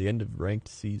prepare for the end of ranked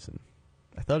season.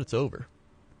 I thought it's over.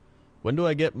 When do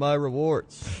I get my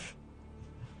rewards?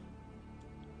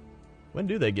 When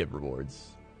do they give rewards?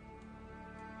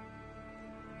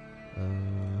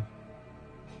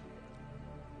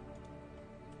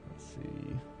 Let's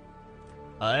see.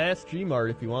 I asked Gmart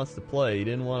if he wants to play. He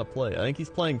didn't want to play. I think he's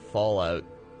playing Fallout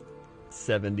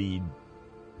 70...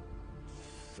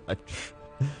 I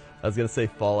was going to say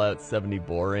Fallout 70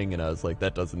 boring, and I was like,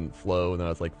 that doesn't flow. And then I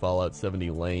was like, Fallout 70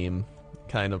 lame.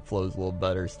 Kind of flows a little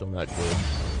better, still not good.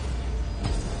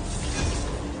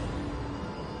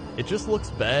 It just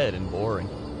looks bad and boring.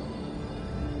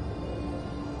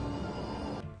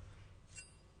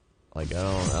 Like, I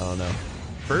don't know.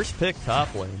 First pick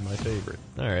top lane, my favorite.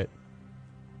 Alright.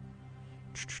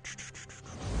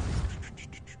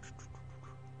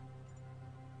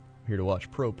 Here to watch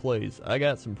pro plays. I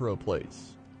got some pro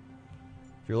plays.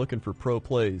 If you're looking for pro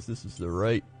plays, this is the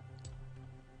right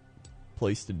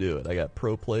place to do it. I got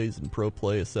pro plays and pro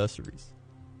play accessories.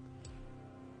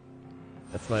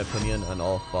 That's my opinion on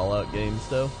all Fallout games,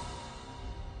 though.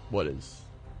 What is?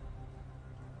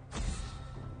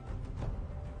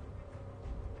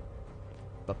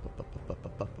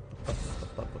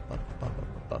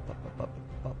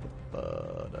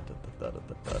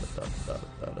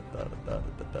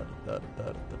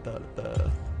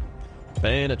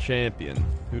 Ban a champion.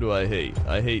 Who do I hate?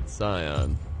 I hate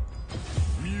Scion.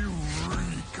 You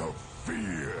reek of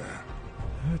fear.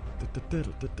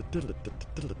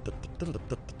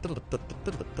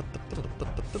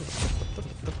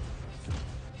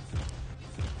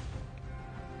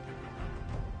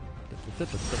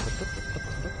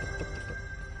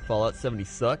 Fallout 70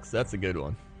 sucks? That's a good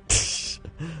one.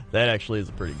 That actually is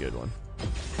a pretty good one.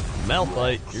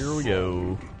 Malphite, here we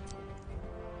go.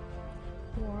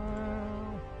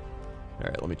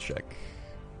 Alright, let me check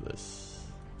this.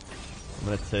 I'm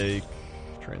gonna take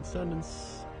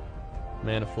Transcendence,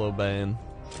 Mana Flow Ban,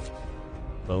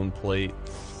 Bone Plate,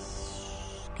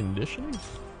 Conditioning?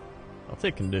 I'll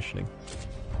take Conditioning.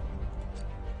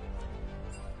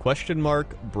 Question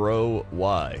mark, bro,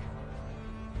 why?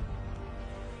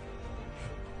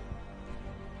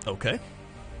 Okay.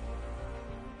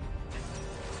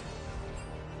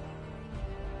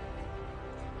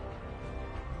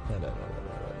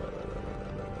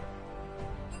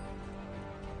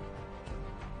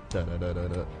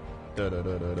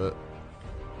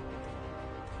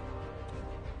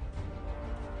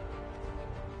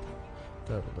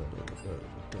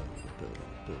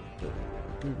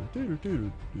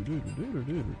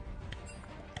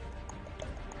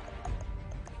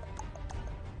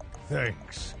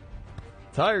 Thanks.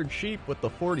 Tired Sheep with the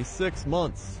 46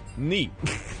 months. Neat.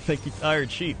 Thank you, Tired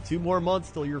Sheep. 2 more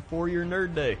months till your 4-year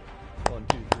nerd day. 1,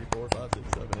 2, 3, 4, 5,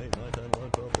 6, 7, 8, 9, 10,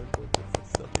 11, 12, 13, 14, 15,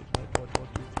 16, 17, 18,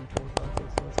 19, 20,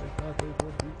 21, 22,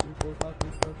 23, 24, 25, 26, 27, 28, 29, 30, 31, 32, 33, 34, 35, 36,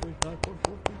 37, 38, 39, 40, 41, 42, 43,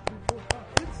 44,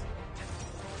 45.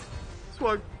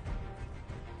 Swag.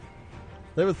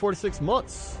 They with 46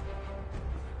 months.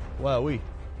 Wowee.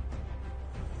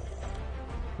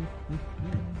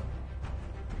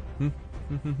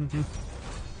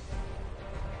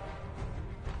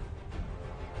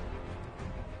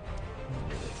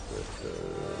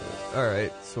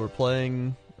 Alright, so we're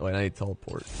playing... Oh, wait, I need to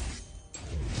teleport.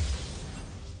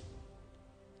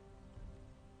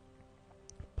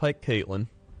 Pike Caitlyn.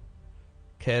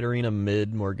 Katarina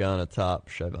mid, Morgana top,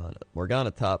 Shyvana.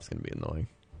 Morgana top's gonna be annoying.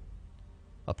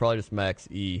 I'll probably just max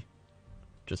E.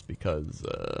 Just because,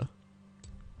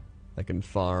 I can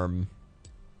farm...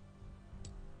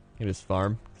 I can just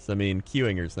farm. Because, I mean,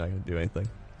 Q-Inger's not gonna do anything.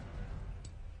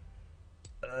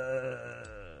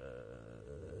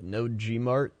 No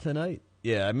Gmart tonight?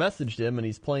 Yeah, I messaged him and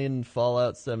he's playing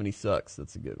Fallout 70 Sucks.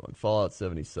 That's a good one. Fallout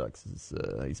 70 Sucks.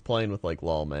 He's playing with like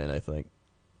Lawman, I think.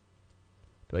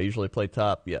 Do I usually play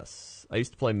top? Yes. I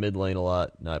used to play mid lane a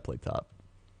lot. Now I play top.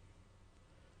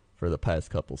 For the past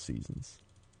couple seasons.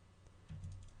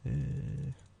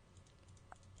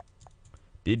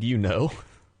 Did you know?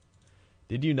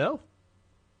 Did you know?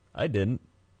 I didn't.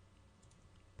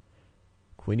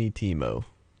 Quinny Timo.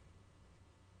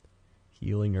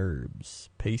 Healing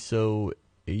Herbs. Peso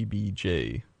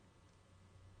ABJ.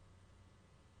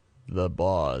 The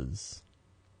Boz.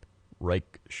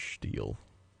 Reichsteel.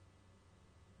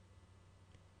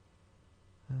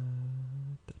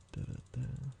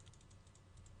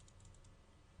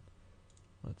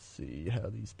 Let's see how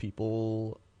these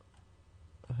people...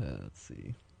 let's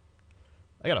see.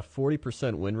 I got a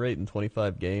 40% win rate in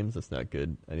 25 games. That's not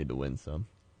good. I need to win some.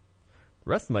 The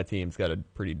rest of my team's got a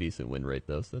pretty decent win rate,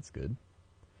 though, so that's good.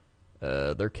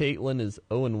 Their Caitlyn is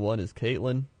 0-1 is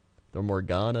Caitlyn. Their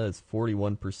Morgana is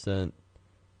 41%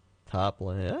 top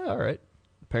lane. All right.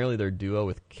 Apparently their duo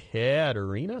with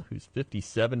Katarina, who's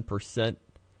 57%.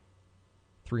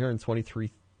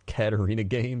 323 Katarina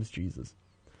games. Jesus.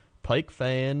 Pike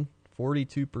fan,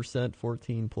 42%,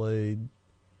 14 played.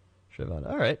 Shyvana.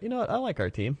 All right. You know what? I like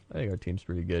our team. I think our team's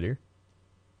pretty good here.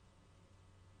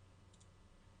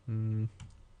 I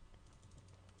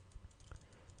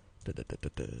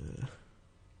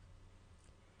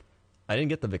didn't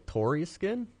get the Victoria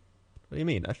skin? What do you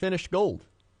mean? I finished gold.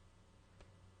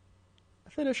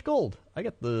 I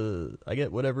get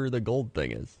whatever the gold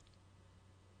thing is.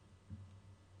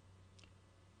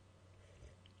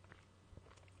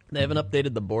 They haven't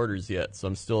updated the borders yet, so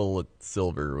I'm still at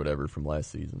silver or whatever from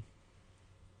last season.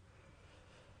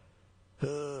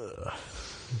 Okay.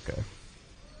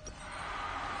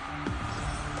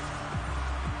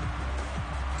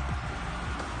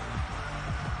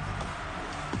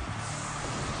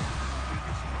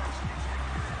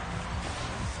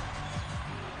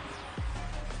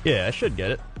 Yeah, I should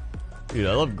get it. Dude,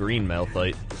 I love green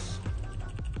Malphite.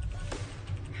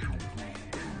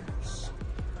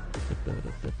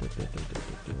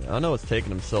 I don't know what's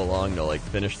taking him so long to, like,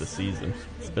 finish the season.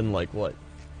 It's been, like, what?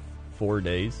 4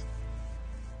 days?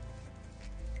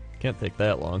 Can't take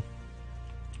that long.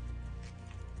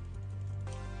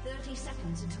 30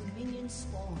 seconds until minions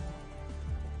spawn.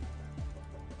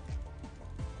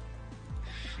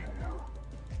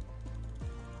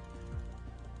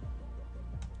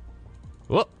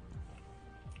 Whoa!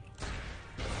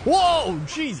 Whoa!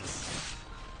 Jesus!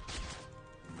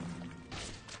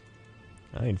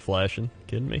 I ain't flashing.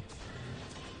 Kidding me?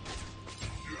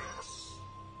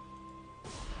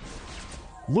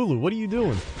 Lulu, what are you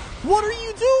doing? What are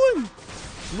you doing?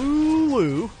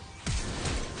 Lulu.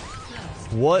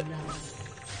 What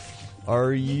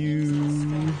are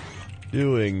you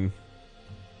doing?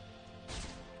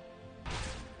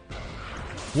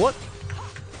 What?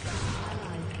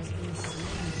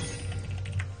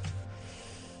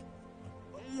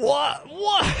 What?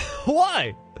 What?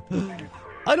 Why?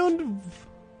 I don't...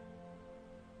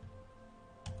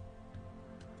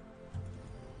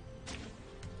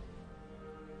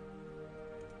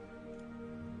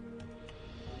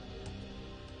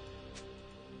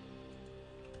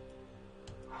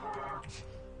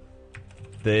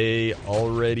 They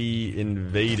already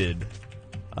invaded.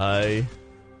 I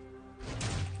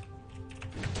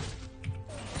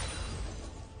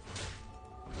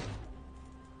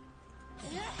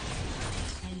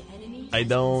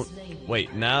don't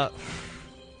Wait, now...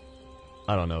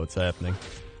 I don't know what's happening.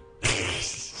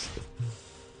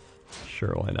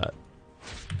 Sure, why not?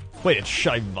 Wait, it's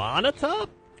Shyvana top?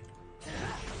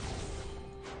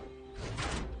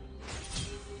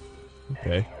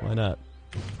 Okay, why not?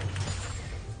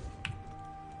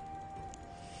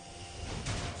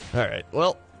 Alright,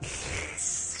 well...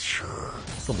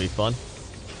 This'll be fun.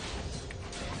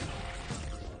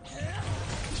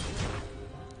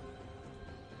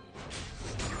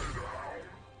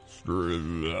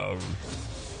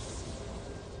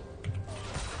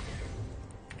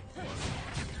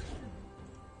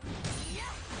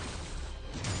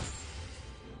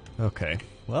 Okay,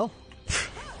 well...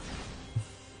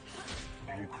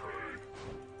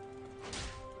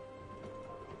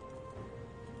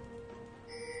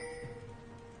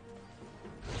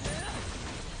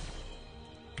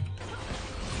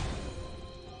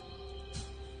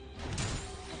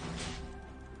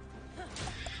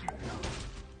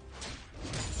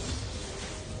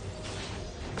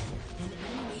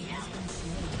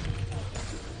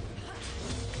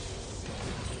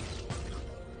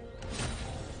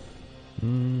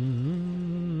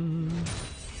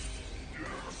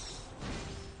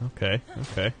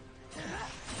 Okay.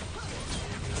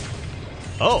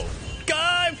 Oh!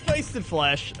 God, wasted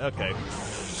flash. Okay.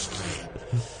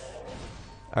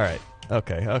 Alright.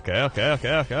 Okay,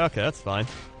 that's fine.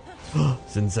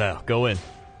 Xin Zhao, go in.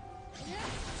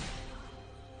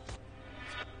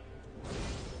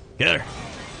 Get her.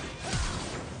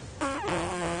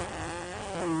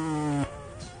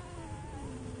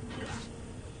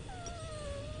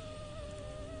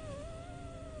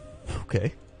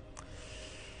 Okay.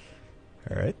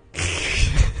 Alright.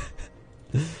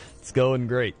 It's going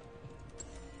great.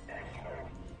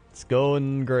 It's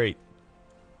going great.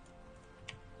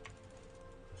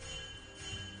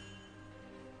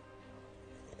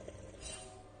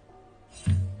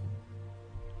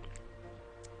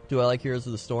 Do I like Heroes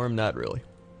of the Storm? Not really.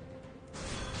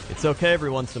 It's okay every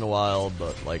once in a while,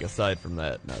 but like aside from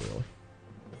that, not really.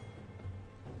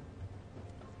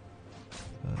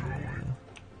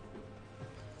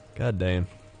 God damn.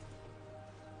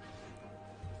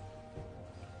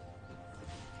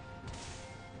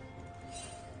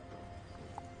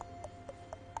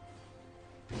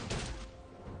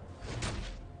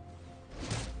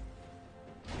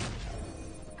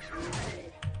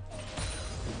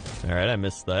 Alright, I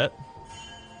missed that.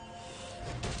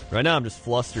 Right now I'm just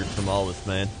flustered from all this,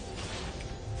 man.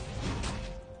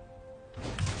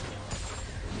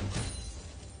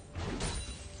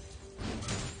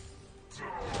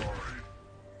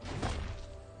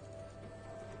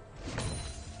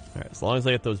 Alright, as long as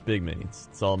I get those big minions,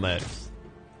 it's all that matters.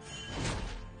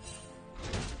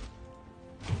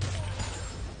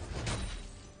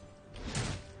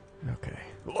 Okay.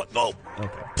 What? No!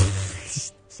 Okay.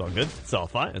 It's all good. It's all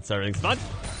fine. Everything's fine.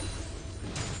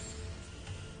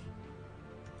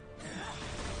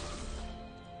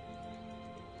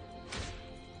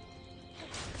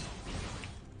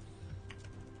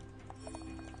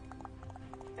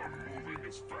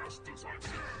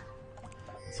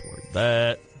 Let's ward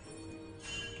that.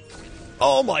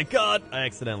 Oh my god! I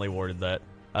accidentally warded that.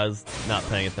 I was not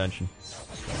paying attention.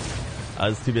 I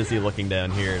was too busy looking down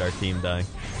here at our team dying.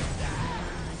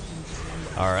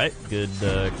 Alright, good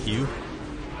Q.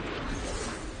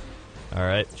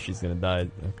 Alright, she's gonna die.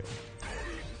 Okay.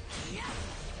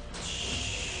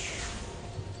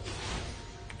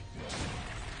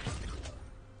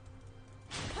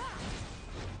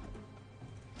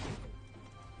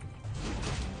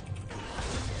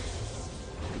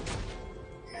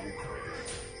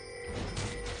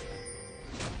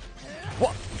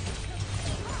 What?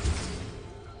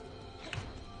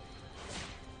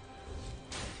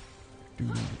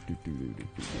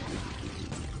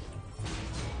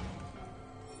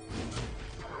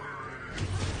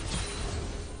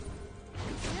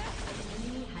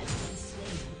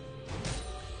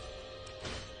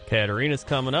 Katarina's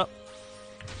coming up.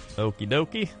 Okie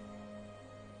dokie.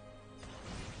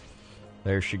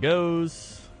 There she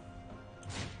goes.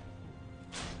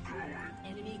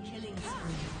 Enemy killing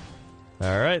spree.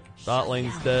 Alright, bot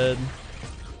lane's dead. An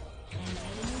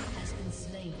enemy has been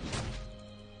slain.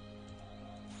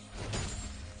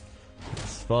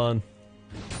 It's fun.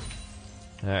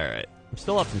 Alright. I'm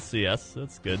still up in CS,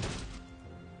 that's good.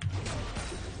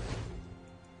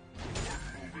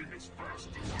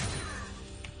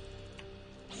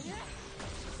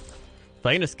 If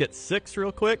I can just get 6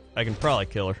 real quick, I can probably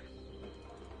kill her.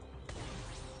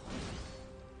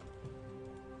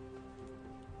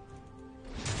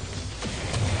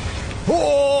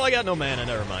 Oh, I got no mana,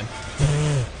 never mind.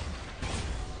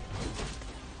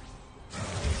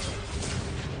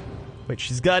 Wait,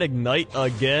 she's got Ignite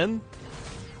again?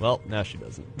 Well, now she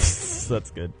doesn't. That's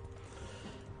good.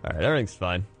 Alright, everything's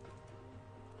fine.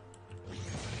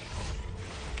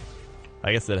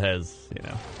 I guess it has, you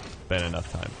know, been enough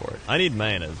time for it. I need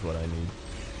mana is what I need.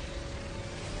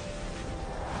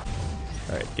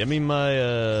 Alright, give me my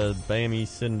Bammy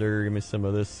Cinder, give me some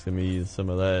of this, give me some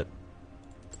of that.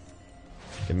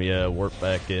 Give me a warp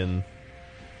back in.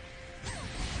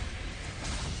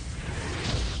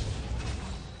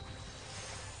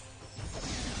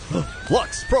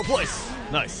 Lux, pro place!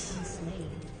 Nice.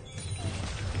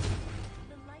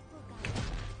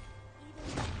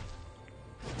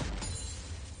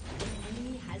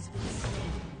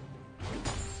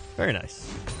 Very nice.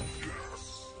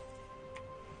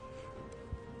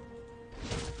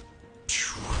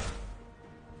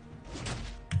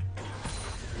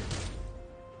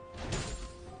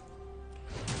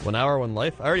 One hour, one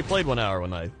life? I already played 1 hour,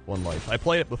 one life. I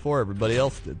played it before everybody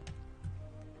else did.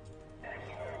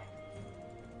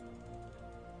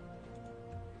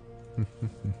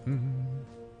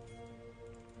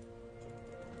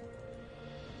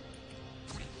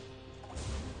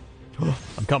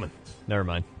 I'm coming. Never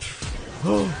mind.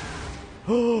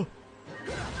 Oh,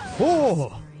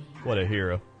 what a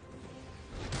hero.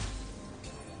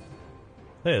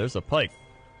 Hey, there's a pike.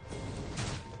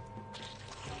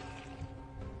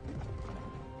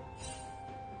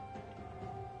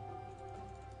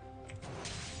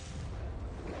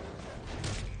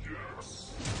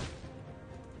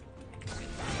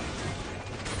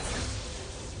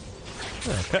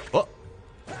 Okay. Oh.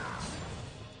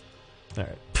 All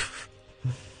right.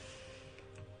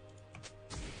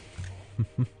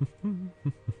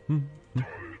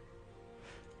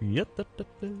 Yeah.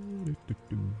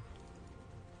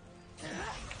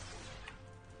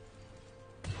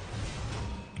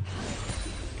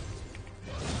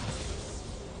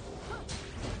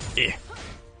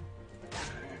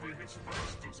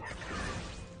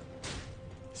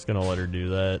 Just gonna let her do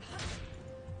that.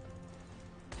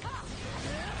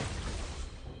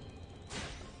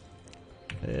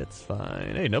 It's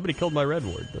fine. Hey, nobody killed my red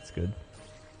ward. That's good.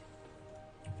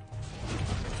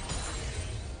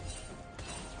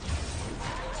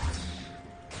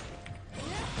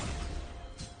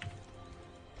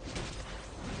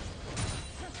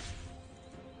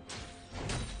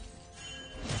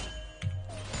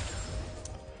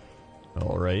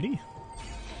 Alrighty.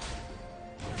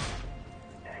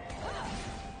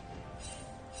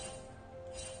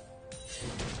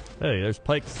 Hey, there's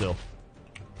Pike still.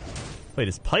 Wait,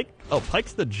 is Pike? Oh,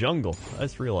 Pike's the jungle. I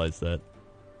just realized that.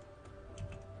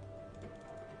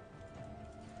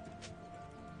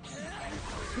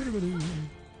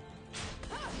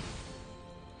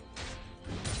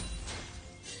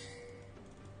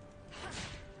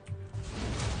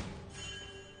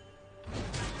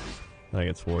 I think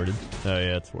it's warded. Oh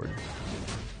yeah, it's warded.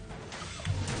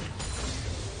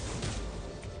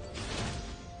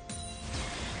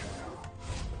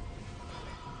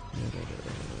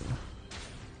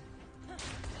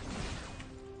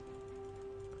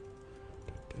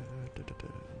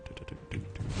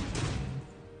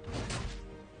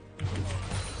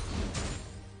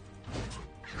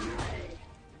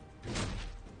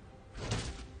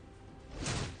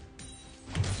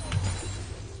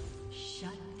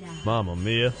 Mamma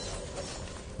mia.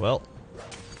 Well.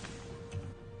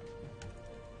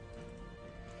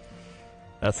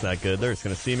 That's not good. They're just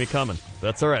gonna see me coming.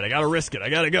 That's alright. I gotta risk it. I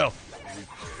gotta go.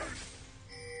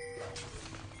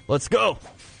 Let's go.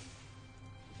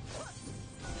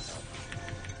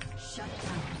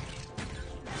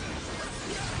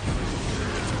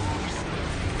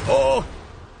 Oh!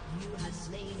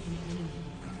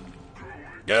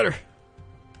 Get her.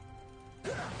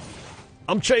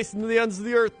 I'm chasing to the ends of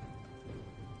the earth.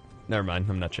 Never mind,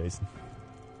 I'm not chasing.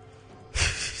 I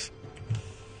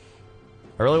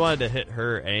really wanted to hit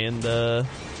her and the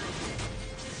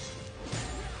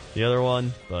other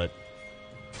one, but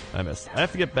I missed. I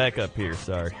have to get back up here,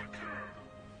 sorry.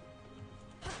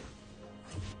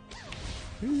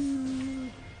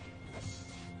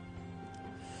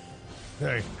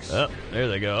 Hey. Oh, there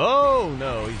they go. Oh,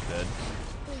 no, he's dead.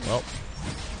 Well.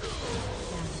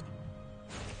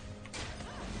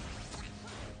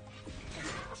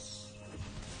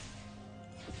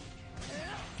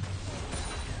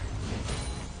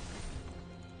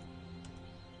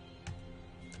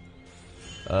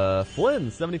 Flynn,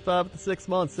 75 with the 6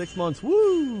 months. 6 months.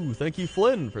 Woo! Thank you,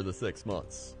 Flynn, for the 6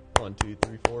 months. 1, 2,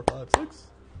 3, 4, 5, 6.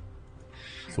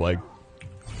 Swag.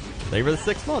 Thank you for the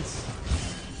 6 months.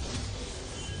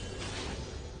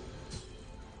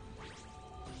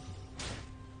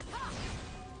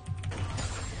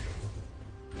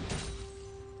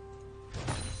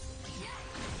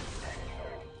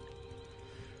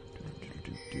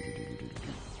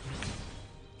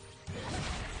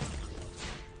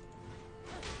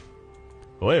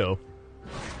 Whoa.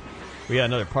 We got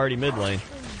another party mid lane.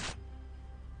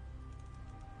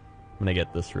 I'm gonna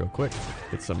get this real quick.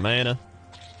 Get some mana.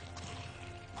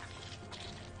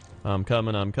 I'm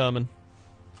coming, I'm coming.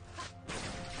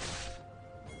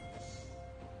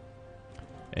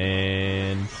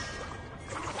 And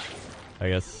I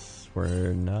guess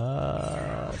we're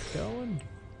not going.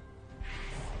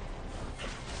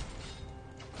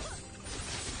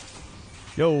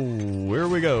 Yo, here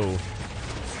we go.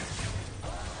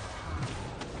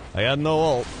 I got no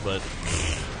ult, but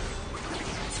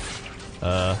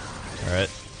alright.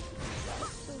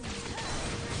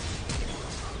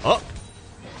 Oh!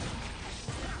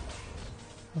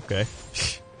 Okay.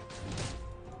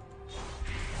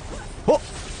 Oh!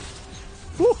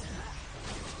 Woo!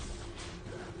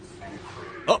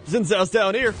 Oh, Xin Zhao's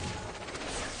down here.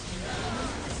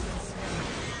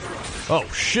 Oh,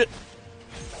 shit.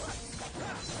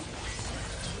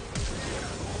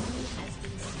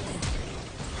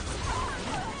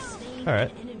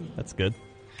 Alright, that's good.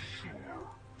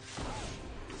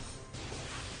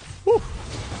 Woo!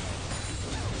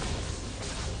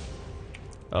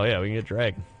 Oh yeah, we can get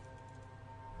dragon.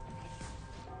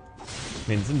 I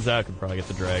mean, Xin Zhao could probably get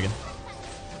the dragon.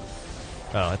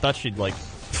 Oh, I thought she'd, like,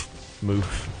 move.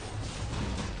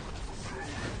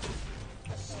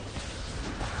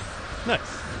 Nice.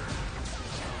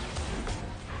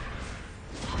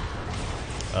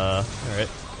 Alright.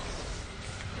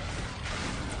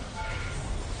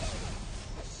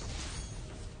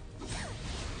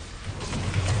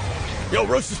 Yo,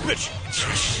 roast this bitch!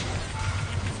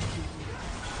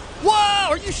 Wow,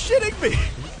 are you shitting me?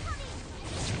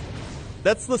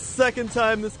 That's the second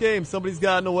time this game somebody's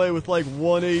gotten away with like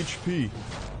 1 HP.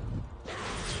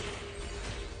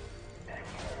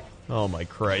 Oh my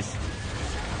Christ.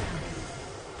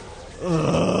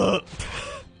 Ugh.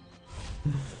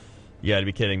 You gotta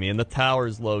be kidding me. And the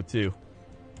tower's low too.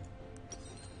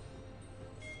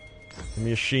 Give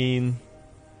me a sheen.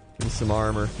 Give me some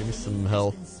armor. Give me some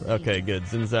health. Okay, good.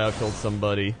 Xin Zhao killed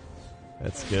somebody.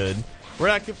 That's good. We're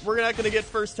not gonna get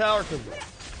first tower because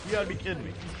you gotta be kidding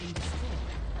me.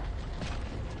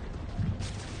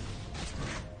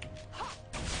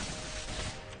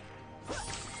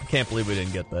 I can't believe we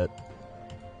didn't get that.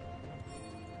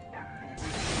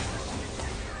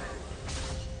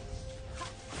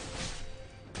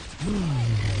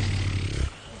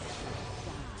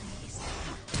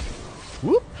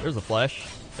 Whoop! There's a flash.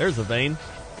 There's a Vayne.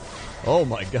 Oh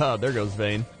my god, there goes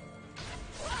Vayne.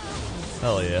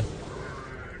 Hell yeah.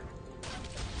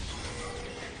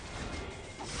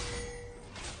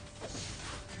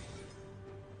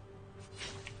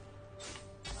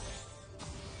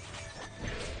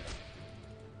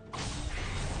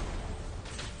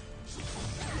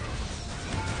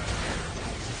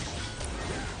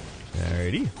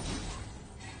 Alrighty.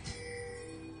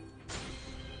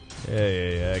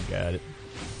 Yeah, I got it.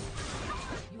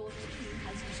 Your team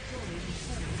has destroyed the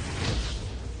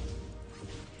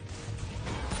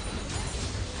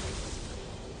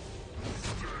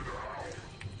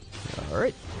turret.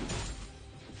 Alright.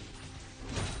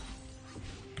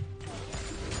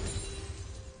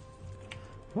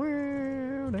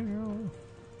 Where now?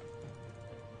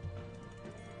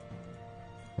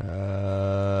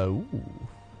 Ooh.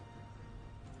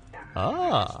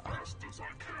 Ah.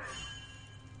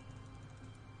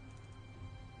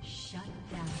 Shut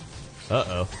down.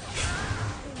 Uh-oh.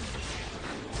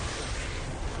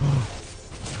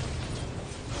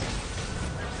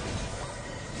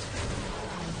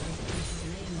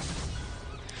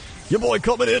 Your boy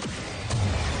coming in.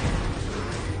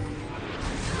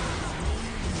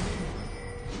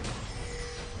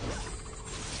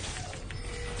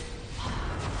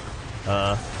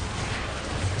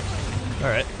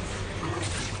 Alright.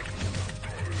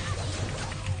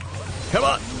 Come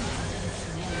on!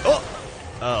 Oh!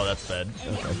 Oh, that's bad.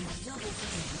 Okay.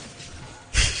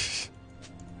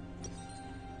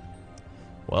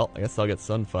 Well, I guess I'll get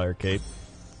Sunfire Cape.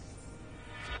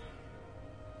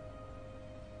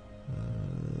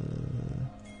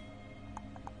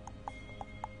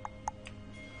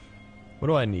 What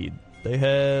do I need? They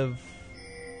have...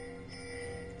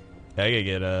 Yeah, I gotta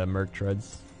get Merc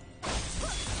Treads.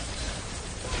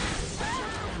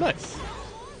 Nice.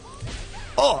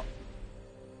 Oh!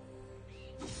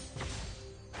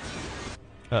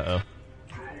 Uh-oh.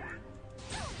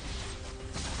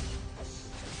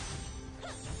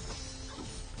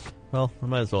 Well, I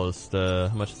might as well just, how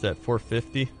much is that?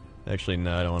 450? Actually,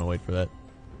 no, I don't want to wait for that.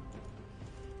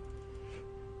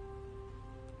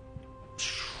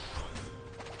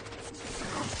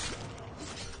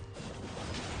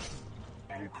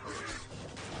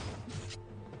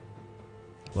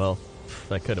 Well,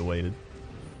 I could have waited.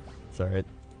 It's alright.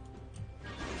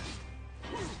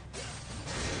 An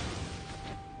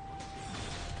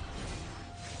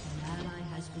ally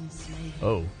has been slain.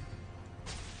 Oh.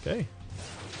 Okay.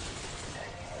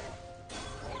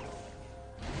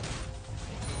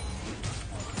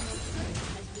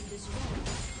 Has been destroyed.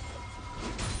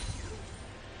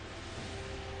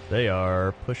 They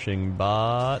are pushing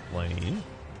bot lane.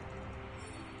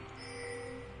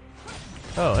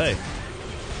 Oh, hey.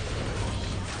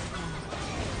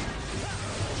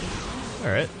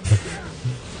 Alright.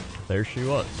 There she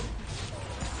was.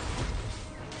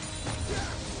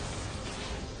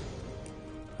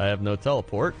 I have no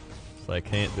teleport, so I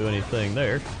can't do anything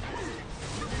there. Team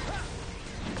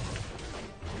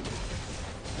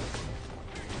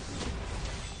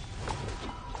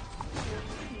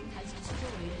has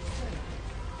destroyed a turret.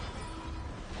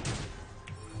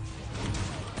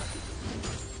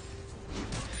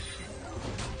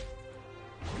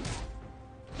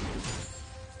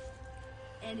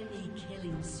 Enemy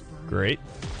killing spree. Great.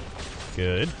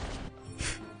 Good.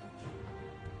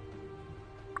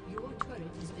 Your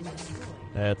turret has been destroyed.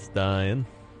 That's dying.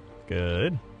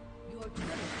 Good. Your turret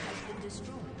has been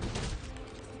destroyed.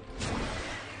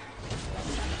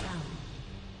 Shut down.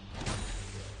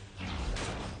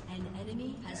 An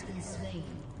enemy has been slain.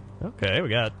 Okay, we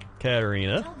got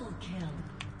Katarina. Double kill.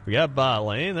 We got bot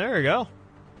lane. There we go.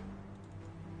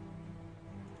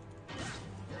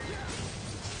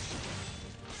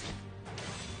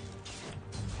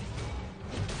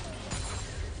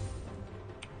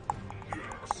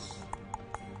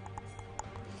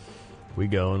 We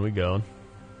going, we going.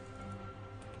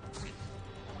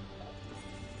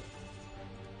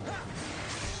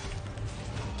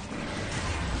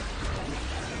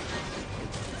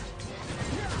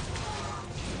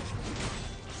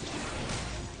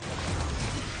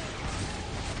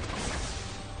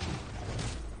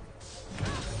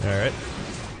 All right.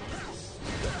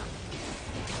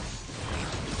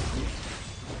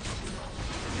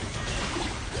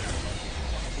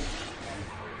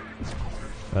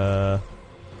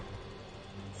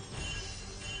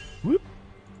 Whoop.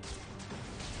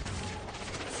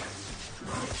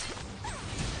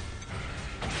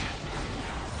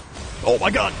 Oh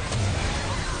my god.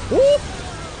 Whoop.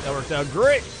 That worked out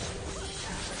great.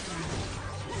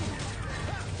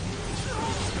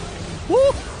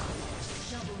 Whoop.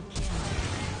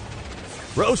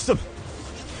 Roast him.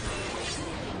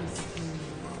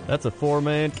 That's a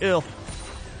 4-man kill.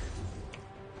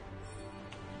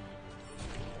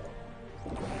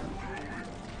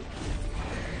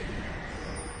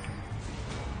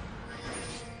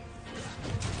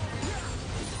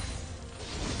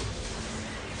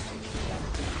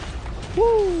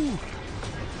 Woo!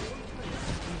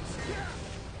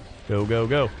 Go, go,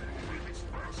 go.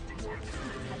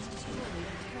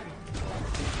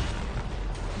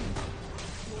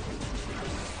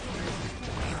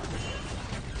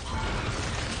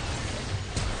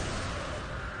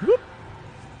 Whoop.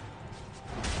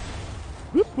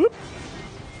 Whoop, whoop.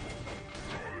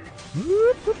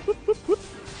 Whoop, whoop, whoop, whoop, whoop.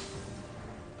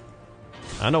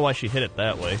 I don't know why she hit it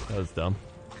that way. That was dumb.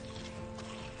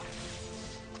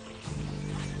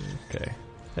 Okay.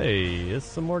 Hey, it's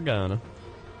some Morgana.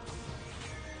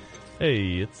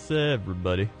 Hey, it's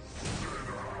everybody.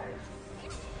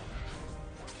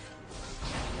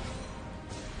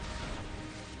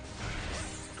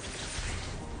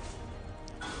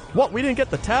 What? We didn't get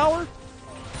the tower?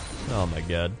 Oh my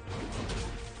god.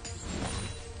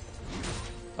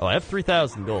 Oh, I have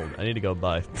 3,000 gold. I need to go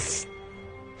buy.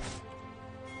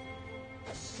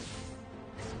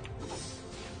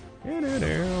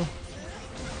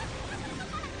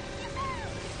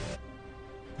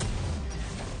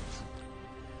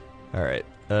 Alright.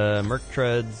 Merc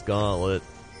Treads, Gauntlet,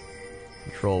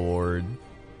 Control Ward.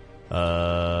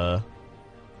 I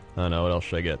don't know, what else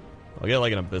should I get? I'll get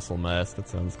like an Abyssal Mask, that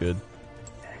sounds good.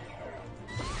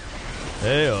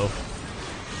 Heyo.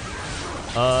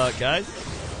 Guys?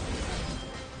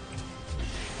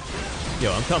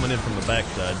 Yo, I'm coming in from the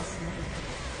backside.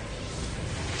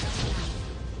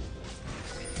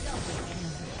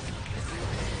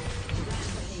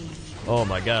 Oh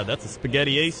my god, that's a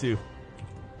spaghetti Asu.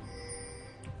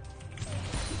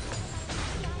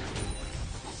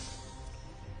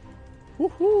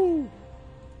 Woohoo!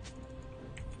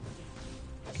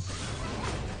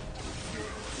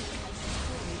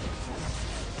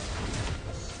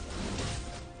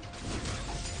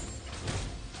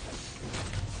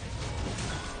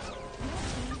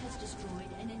 Has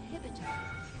destroyed an inhibitor.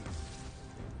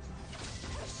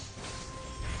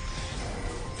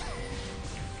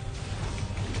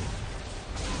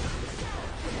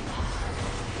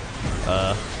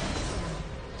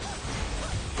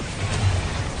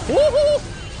 Woohoo!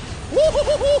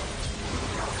 Woohoo!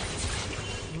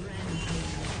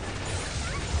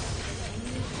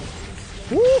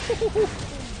 Woohoo!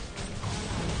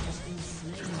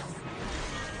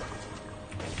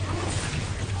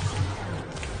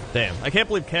 Damn, I can't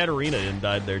believe Katarina didn't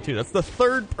die there too. That's the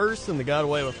third person that got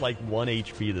away with like 1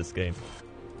 HP this game.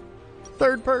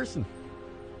 Third person.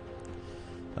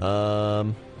 An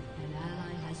ally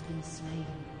has been slain.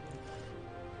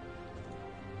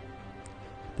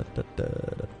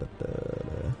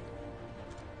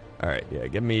 Alright, yeah,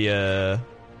 give me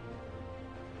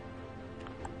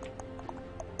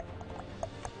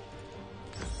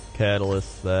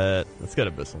Catalyst, let's get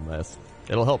Abyssal Mass.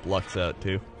 It'll help Lux out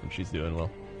too, when she's doing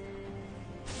well.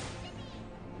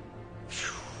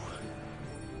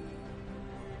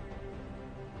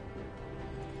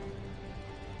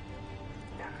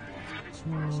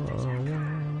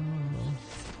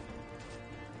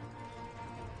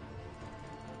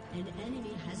 An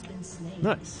enemy has been slain.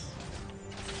 Nice.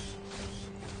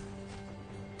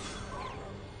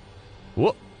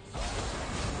 Whoop.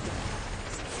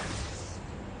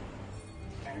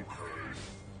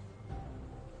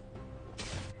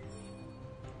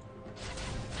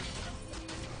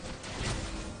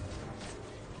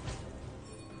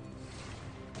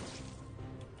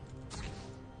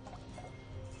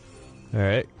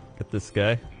 Alright, get this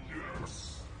guy.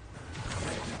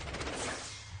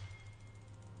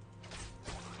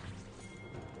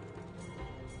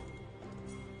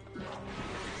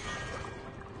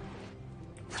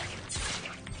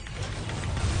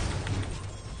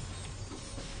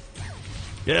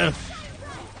 Yeah.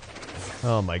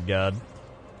 Oh my god.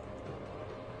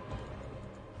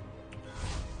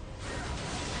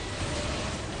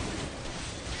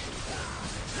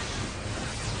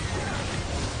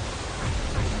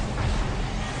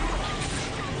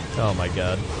 Oh my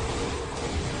god.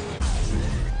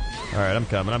 Alright, I'm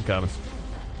coming, I'm coming.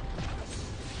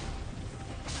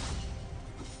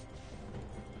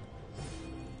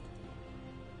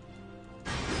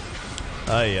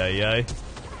 Ay, ay, ay.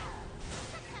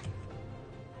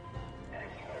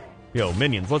 Yo,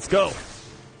 minions, let's go!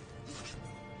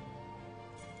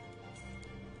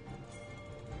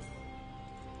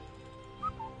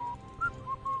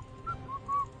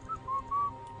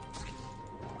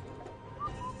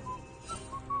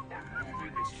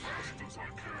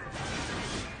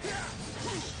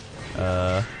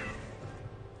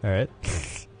 Alright.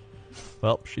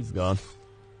 Well, she's gone.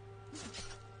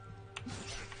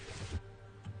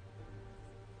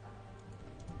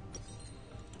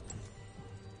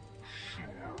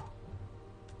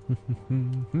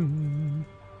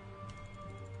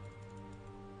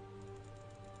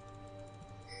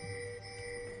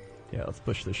 Yeah, let's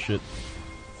push this shit.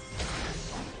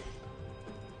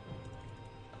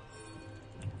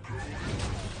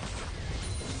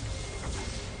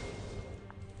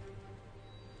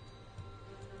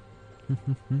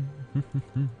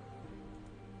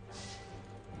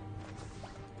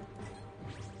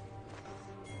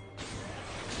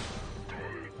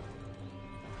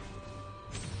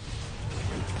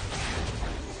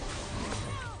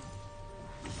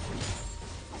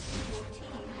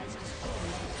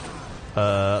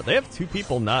 They have two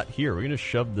people not here. We're gonna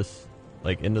shove this,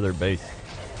 like, into their base.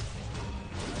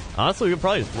 Honestly, we could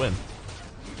probably just win.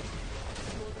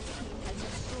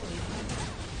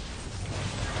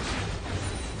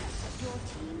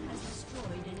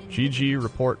 GG,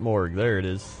 report morgue. There it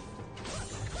is.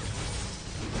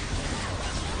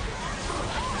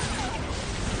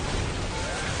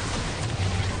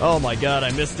 Oh my god,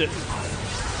 I missed it.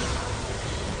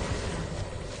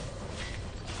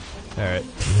 Alright.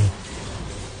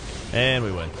 And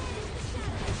we win.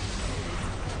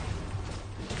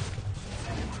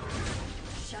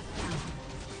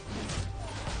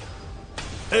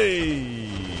 Hey!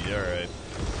 Alright.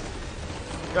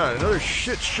 God, another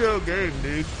shit show game,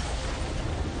 dude.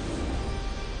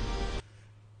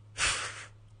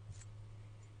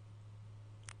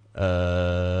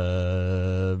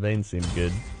 Vayne seemed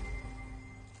good.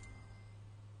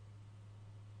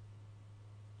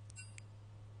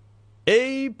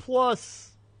 A+.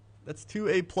 That's 2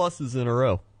 A+ in a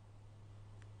row.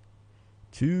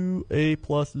 2 A+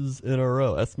 in a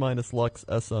row. S- Lux,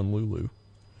 S on Lulu.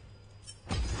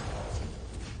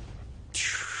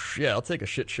 Yeah, I'll take a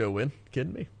shit show win.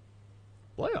 Kidding me?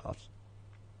 Playoffs.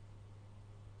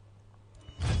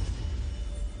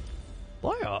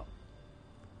 Playoff.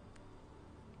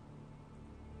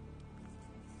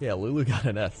 Yeah, Lulu got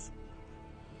an S.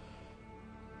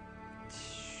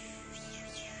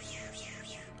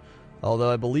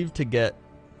 Although I believe to get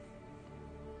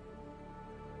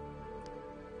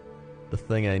the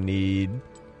thing I need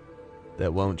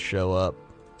that won't show up.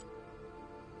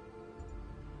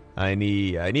 I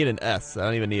need an S. I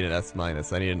don't even need an S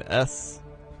minus. I need an S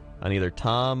on either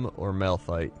Tom or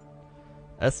Malphite.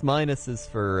 S minus is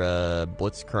for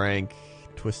Blitzcrank,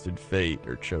 Twisted Fate,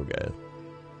 or Cho'Gath.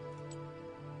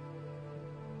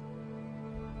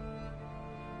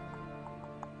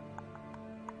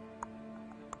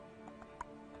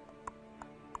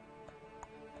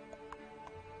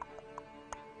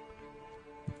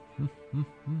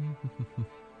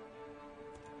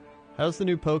 How's the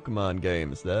new Pokemon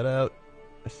game? Is that out?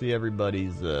 I see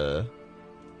everybody's, seems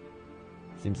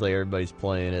like everybody's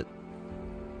playing it.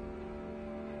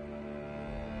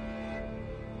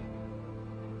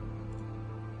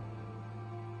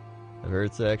 I've heard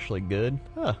it's actually good.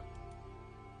 Huh.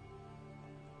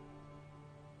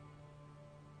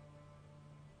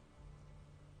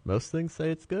 Most things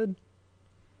say it's good.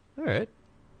 Alright.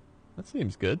 That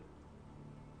seems good.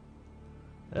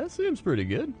 That seems pretty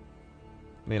good.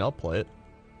 I mean, I'll play it.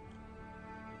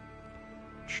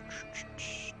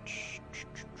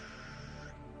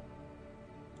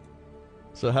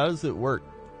 So how does it work?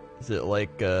 Is it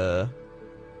like, so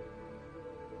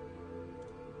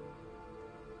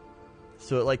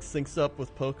it like syncs up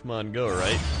with Pokemon Go,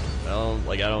 right?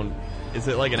 Is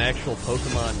it like an actual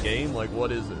Pokemon game? Like,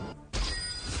 what is it?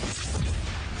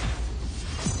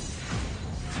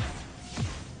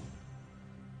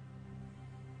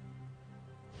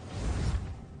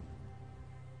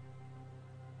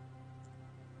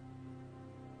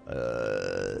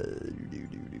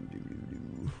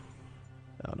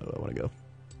 I don't know where I want to go.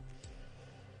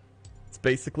 It's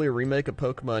basically a remake of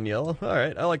Pokemon Yellow.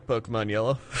 Alright, I like Pokemon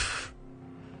Yellow.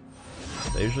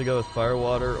 They usually go with Fire,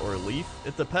 Water, or Leaf.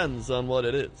 It depends on what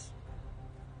it is.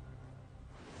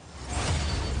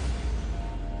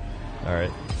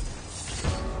 Alright.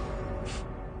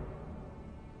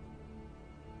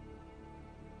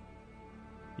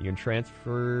 You can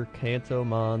transfer Kanto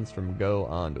Mons from Go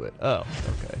onto it. Oh,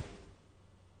 okay.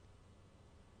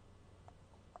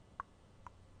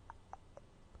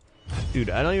 Dude,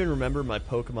 I don't even remember my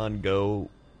Pokemon Go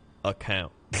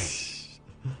account.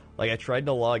 Like, I tried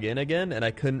to log in again, and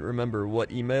I couldn't remember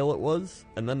what email it was.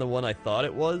 And then the one I thought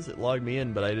it logged me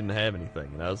in, but I didn't have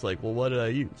anything. And I was like, well, what did I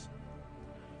use?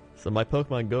 So my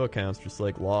Pokemon Go account's just,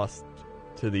 like, lost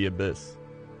to the abyss.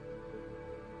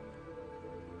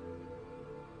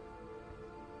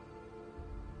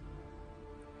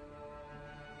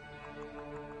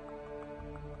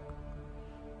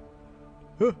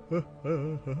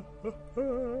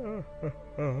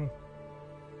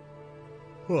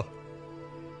 Huh.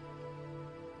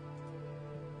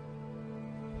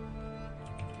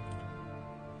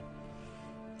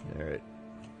 All right.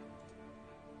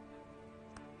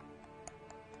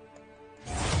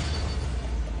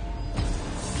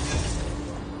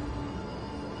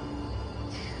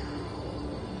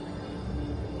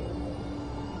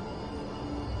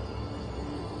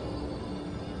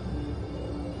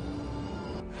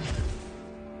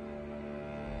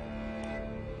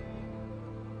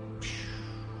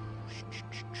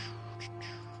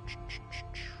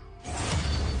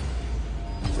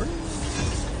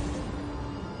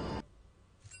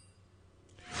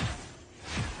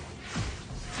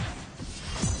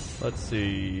 Let's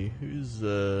see, who's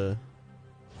Ooh,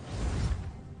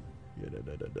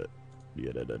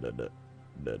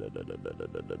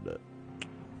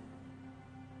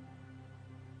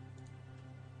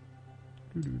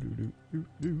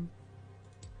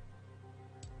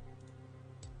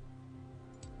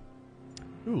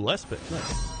 Lespit,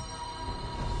 nice.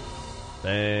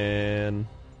 And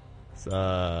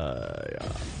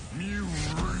yeah. You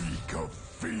reek of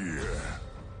fear.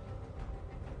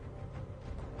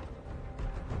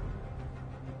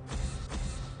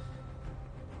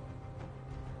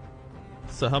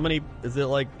 So how many, is it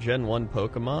like Gen 1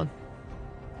 Pokemon?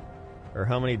 Or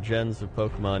how many gens of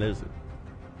Pokemon is it?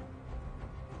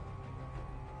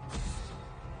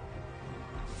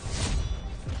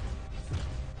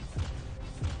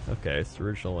 Okay, it's the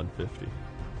original 150.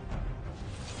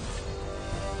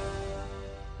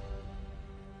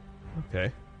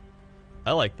 Okay.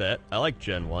 I like that. I like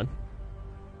Gen 1.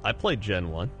 I played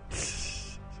Gen 1.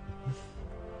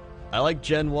 I like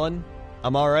Gen 1.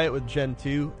 I'm alright with Gen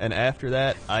 2, and after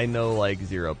that, I know like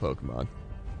 0 Pokemon.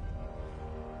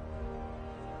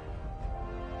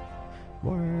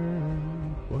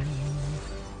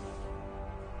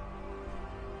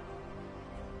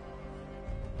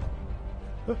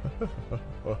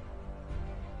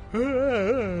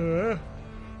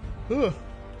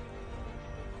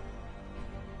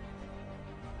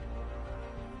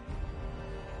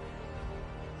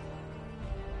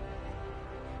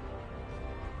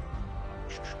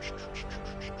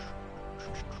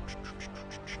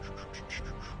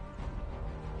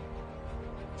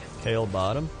 Kale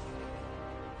bottom.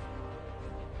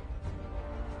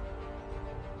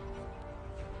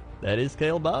 That is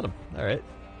Kale bottom. All right.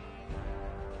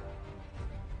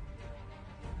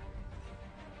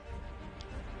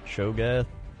 Shogath.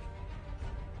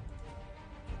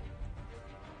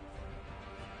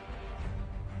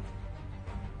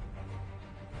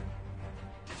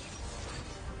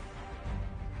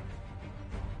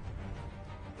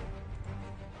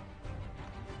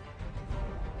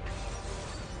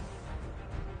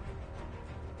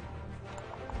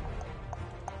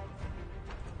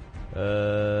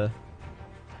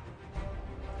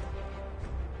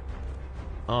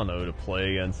 I don't know, to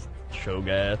play against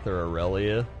Shogath or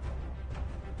Aurelia.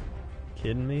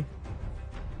 Kidding me?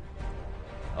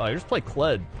 Oh, I just play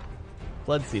Kled.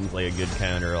 Kled seems like a good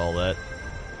counter, all that.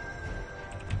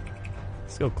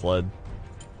 Let's go Kled.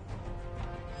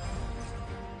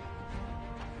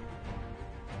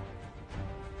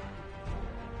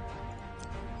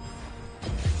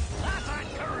 I find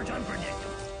courage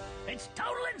unpredictable. It's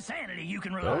total insanity you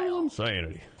can rely Total on.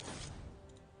 insanity.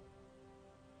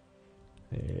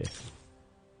 Yeah.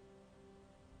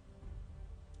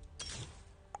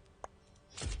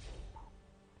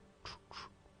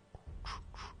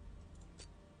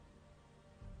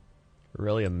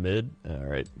 Really a mid?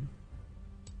 Alright.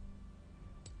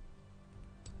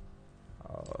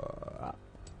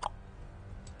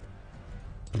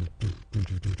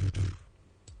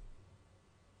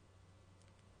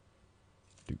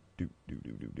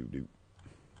 Do.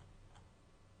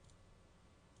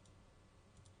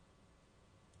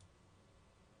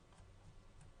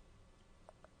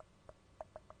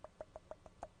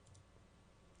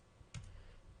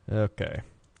 Okay.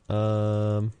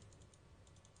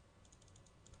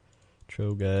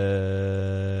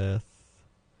 Cho'Gath.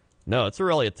 No, it's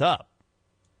Aurelia top.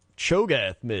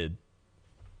 Cho'Gath mid.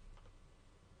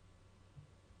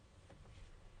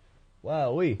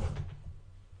 Wow-wee.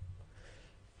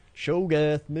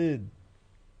 Cho'Gath mid.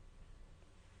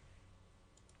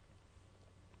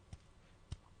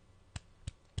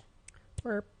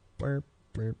 Burp, burp,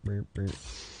 burp, burp, burp.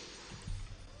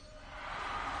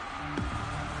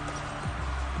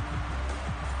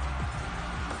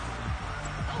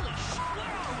 Holy shit,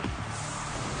 where are we?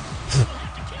 We'll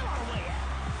have to kill our way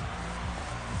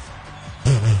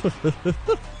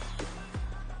out.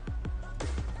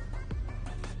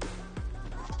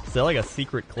 Is that like a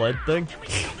secret Kled thing? Can we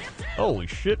kill them too? Holy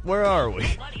shit, where are we?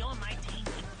 Buddy on my team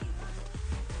with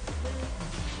you.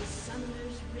 The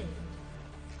Summoner's Rift.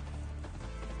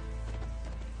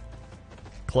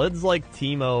 Kled's like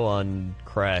Teemo on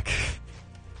crack.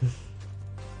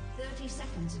 30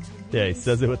 seconds until Yeah, he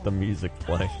says it with the music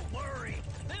playing. Don't worry.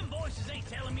 Them voices ain't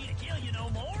telling me to kill you no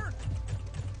more.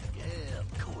 Yeah,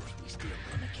 of course we still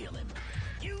gonna kill him.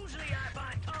 Usually I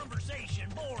find conversation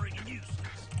boring and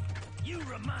useless. You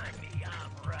remind me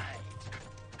I'm right.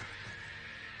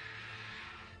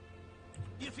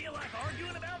 You feel like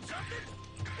arguing about something?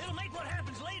 It'll make what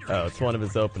happens later. Oh, it's one of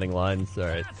his opening lines.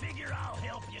 Alright. I figure I'll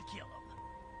help you kill him.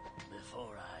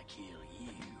 Before I kill you.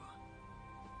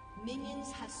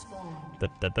 Minions have spawned.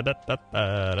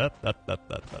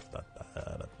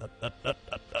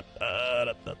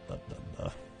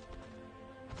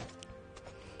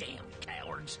 Damn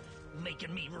cowards.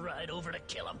 Making me ride over to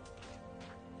kill him.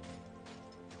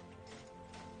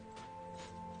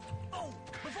 Oh,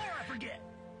 before I forget,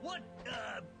 what,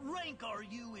 rank are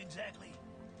you exactly?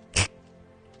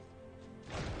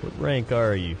 What rank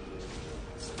are you?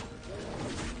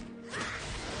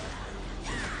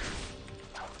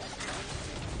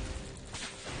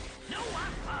 No,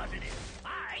 I'm positive.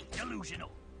 I ain't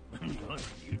delusional.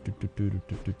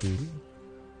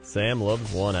 Sam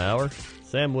loves 1 hour?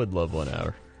 Sam would love 1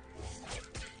 hour.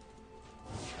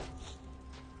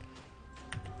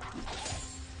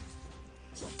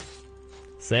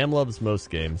 Sam loves most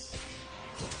games.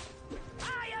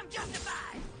 I am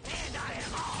justified, and I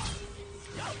am armed.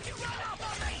 Don't you run off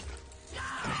on me! No!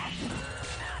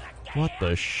 Not again! What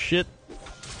the shit?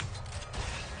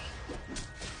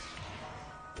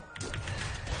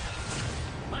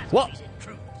 Let's What? face it,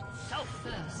 truth. So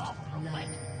First off the blood. plate.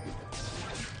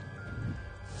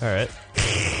 Alright.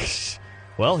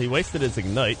 Well, he wasted his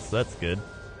ignite, so that's good.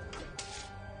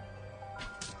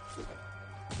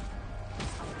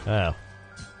 Wow.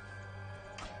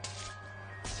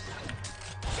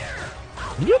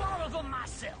 I'll Yep. kill all of them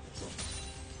myself.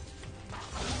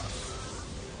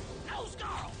 No,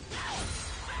 Scarl! No!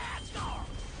 Bad Scarl!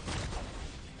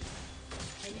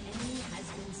 An enemy has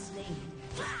been slain.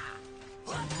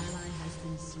 An ally has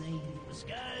been slain. The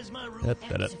sky's my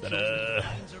Da-da-da-da-da.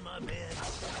 Mines are my bed.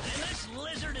 And this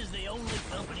lizard is the only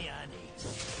company I need.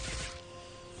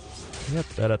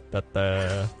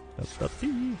 Da-da-da-da-da.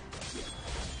 Da-da-dee.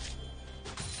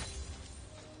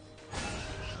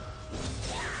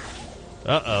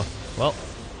 Uh-oh. Well.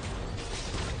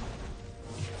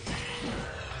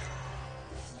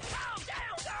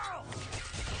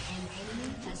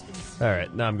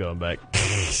 Alright, now I'm going back.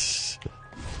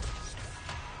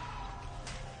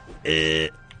 I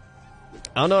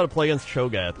don't know how to play against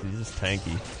Cho'Gath because he's just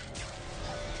tanky.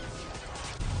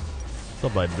 What's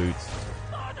up, my boots?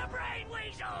 For the brain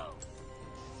weasel!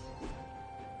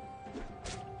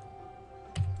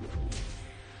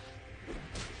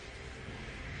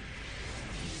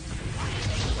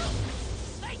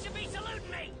 They should be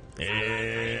saluting me!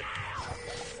 Eh.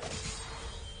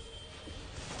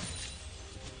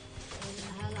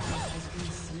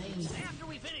 After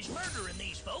we finish murdering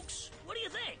these folks, what do you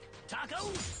think?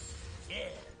 Tacos? Yeah,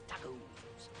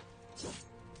 tacos.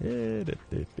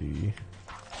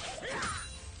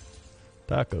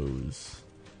 Tacos.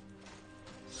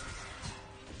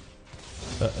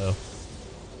 Uh-oh.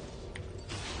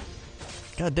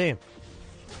 God damn.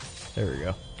 There we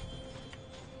go.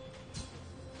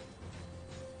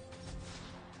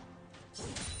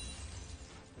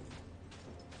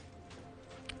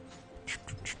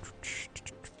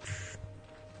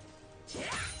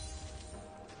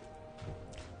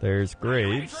 There's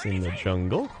graves in the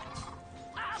jungle.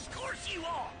 Of course you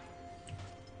are!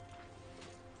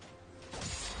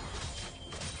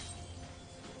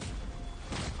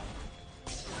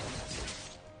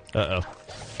 Uh-oh.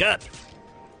 God!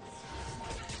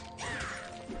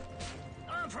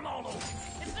 I'm from all over.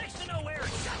 It's next to nowhere.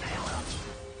 Shut the hell up!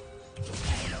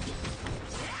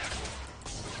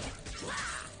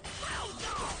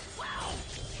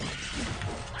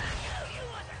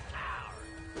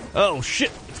 Oh,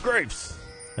 shit! It's grapes!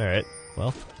 Alright,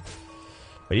 well.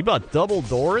 Wait, you bought double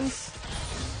Dorans?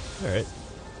 Alright.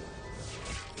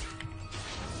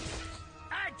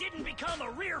 I didn't become a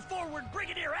rear-forward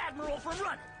brigadier admiral from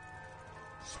running.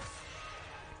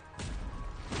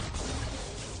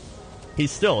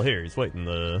 He's still here. He's waiting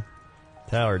the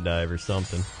tower dive or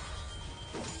something.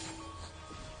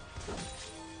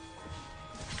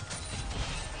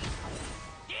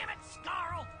 Damn it,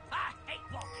 Scarl! I hate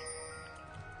walking.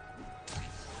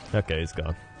 Okay, he's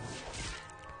gone.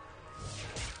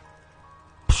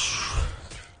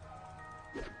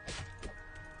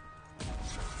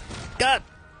 God!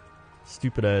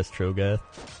 Stupid ass Cho'Gath.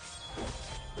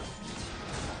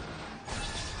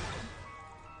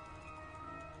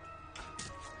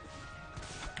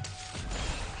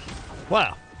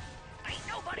 Wow. Ain't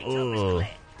nobody Ugh. told me to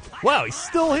let. Wow, he's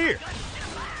still here. Got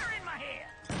fire in my head.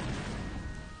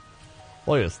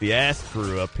 Look at this, the ass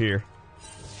crew up here.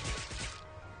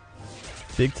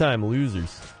 Big time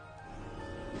losers.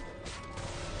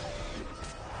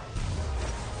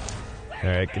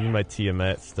 Alright, give me my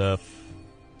Tiamat stuff.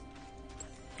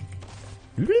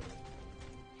 Whoop.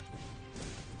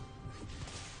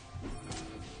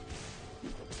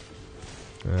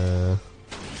 Uh-oh.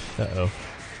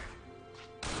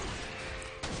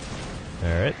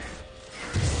 Alright.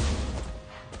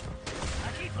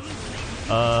 I keep hallucinating.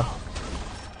 Nah,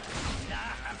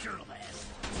 I'm sure it'll pass.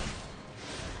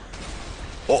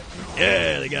 Oh,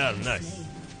 yeah, they got him. Nice.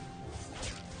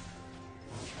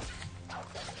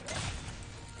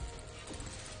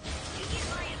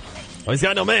 Oh, he's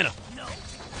got no mana. No. 'Cause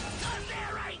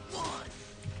there ain't one.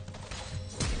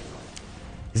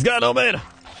 He's got no mana.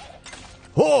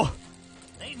 Oh,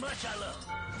 Ain't much I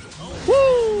love.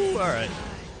 woo! All right,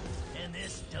 And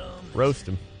this dumb roast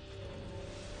him.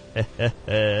 Get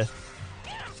him,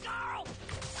 Scarl!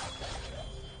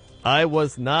 I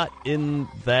was not in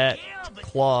that Yeah, but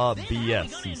claw then how you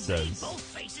BS. gonna He invade says. both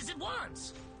faces at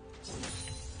once?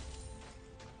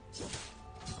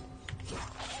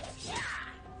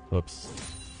 Whoops.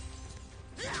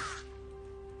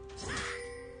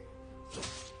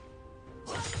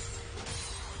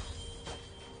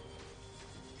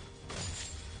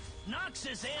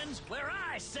 Noxus ends where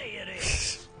I say it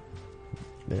is.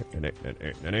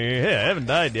 Hey, I haven't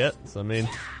died yet, so I mean,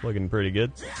 looking pretty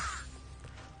good.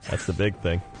 That's the big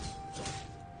thing.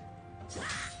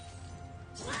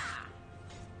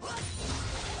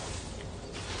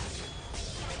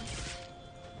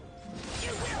 You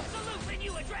will salute when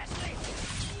you address me.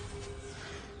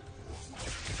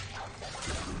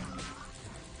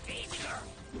 Easy, girl.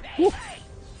 Hey, hey.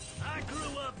 I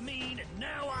grew up mean, and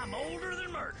now I'm older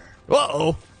than murder.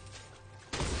 Uh-oh.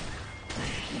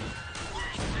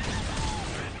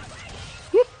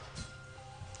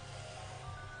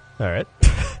 All right.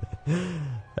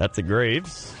 That's a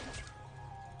Graves.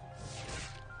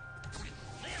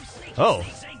 Oh.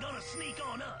 This ain't gonna sneak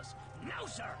on us. No,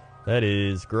 sir. That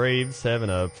is Graves having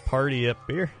a party up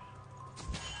here.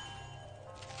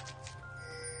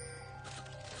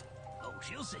 Oh,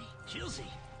 she'll see. She'll see.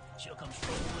 She'll come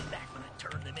strolling back when I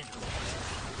turn them into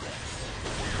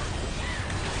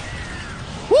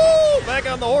Woo!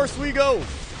 Back on the horse we go.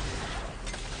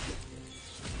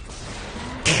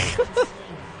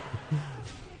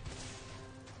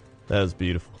 That was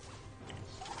beautiful.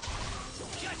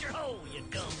 Shut your hole, you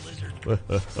dumb lizard.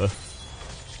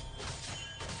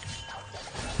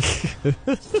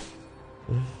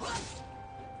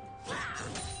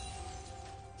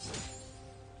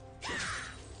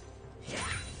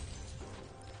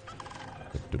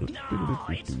 No,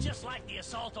 it's just like the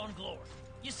assault on Glory.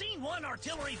 You seen one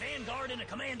artillery vanguard in a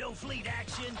commando fleet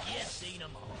action? You seen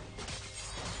them all.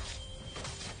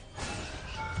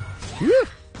 Woo!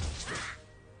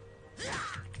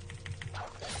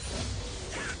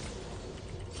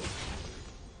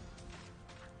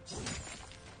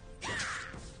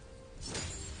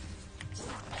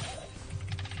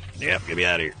 Yep, get me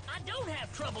out of here. I don't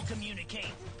have trouble communicating.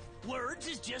 Words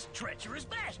is just treacherous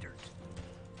bastards.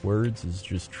 Words is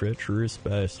just treacherous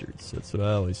bastards. That's what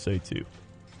I always say too.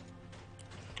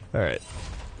 Alright.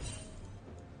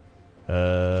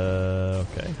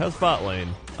 Okay. How's bot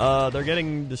lane? They're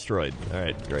getting destroyed.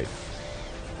 Alright, great.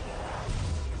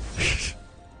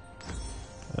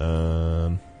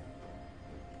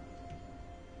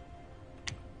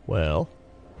 Well.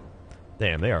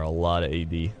 Damn, they are a lot of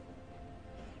AD.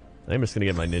 I'm just gonna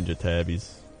get my ninja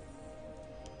tabbies.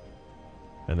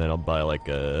 And then I'll buy like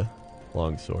a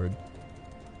longsword.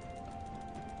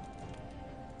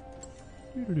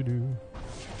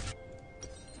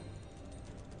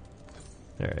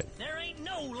 Alright. There ain't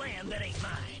no land that ain't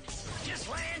mine. Just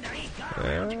land I ain't got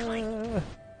around to claim.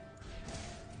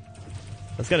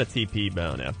 That's got a TP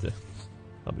bound after.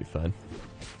 I'll be fine.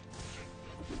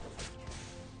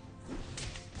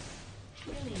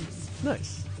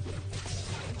 Nice.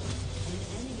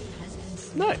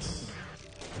 Nice.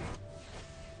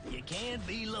 You can't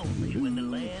be lonely when the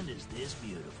land is this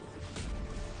beautiful.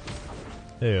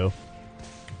 Heyo.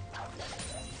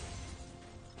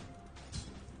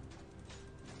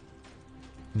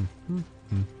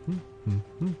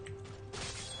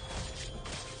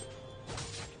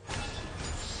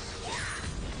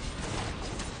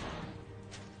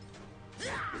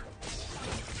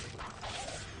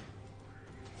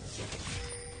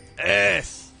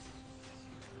 Yes.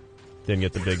 Didn't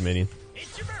get the big minion.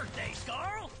 It's your birthday,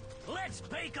 Scarl. Let's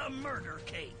bake a murder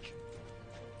cake.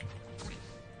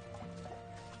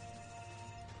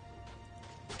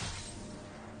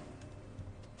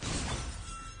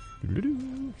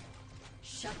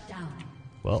 Shut down.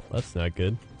 Well, that's not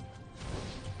good.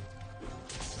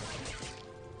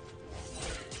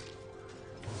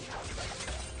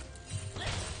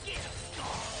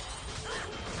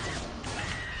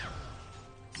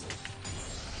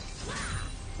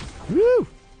 Woo!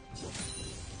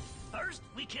 First,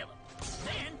 we kill them.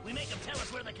 Then, we make them tell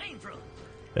us where they came from.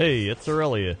 Hey, it's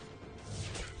Aurelia.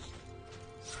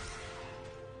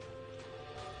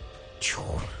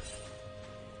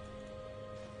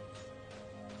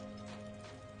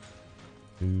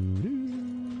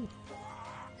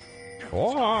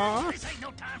 Oh, This ain't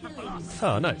no time for philosophy.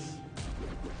 oh, nice.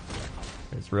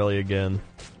 There's Aurelia again.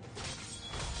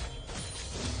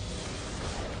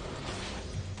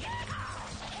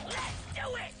 Let's do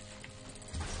it!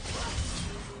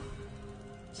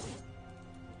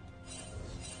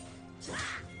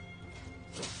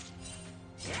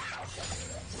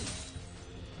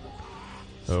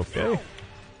 Okay.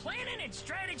 Planning and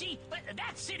strategy,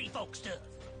 that's city folk stuff.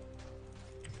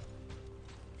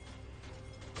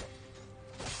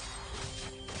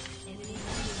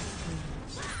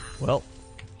 Well,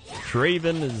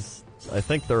 Draven is, I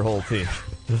think, their whole team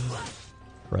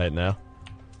right now.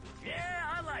 Yeah,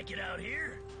 I like it out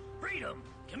here. Freedom,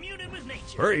 communing with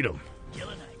nature. Freedom. Kill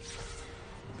a night.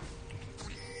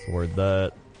 Sword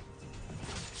that.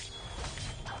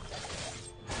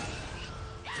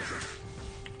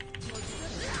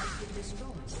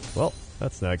 Well,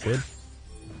 that's not good.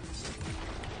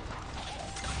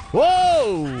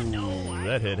 Whoa!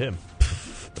 That hit him.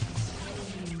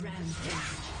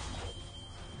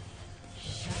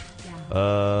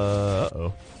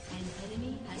 Uh-oh. An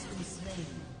enemy has been slain.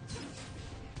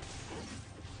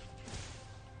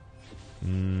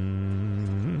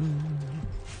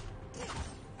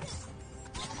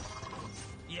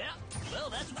 Yeah, well,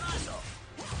 that's what I saw.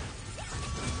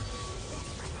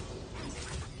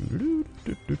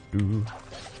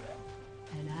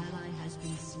 An ally has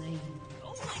been slain.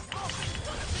 Only coffee's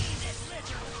gonna be this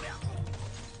lizard belt.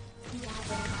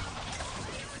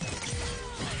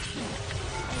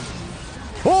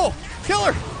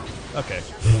 kill her! Okay.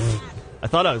 I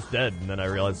thought I was dead, and then I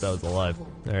realized I was alive.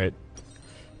 Alright.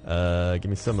 Give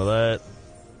me some of that.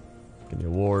 Give me a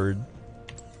ward.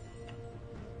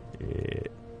 Yeah.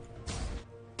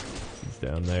 He's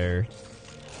down there.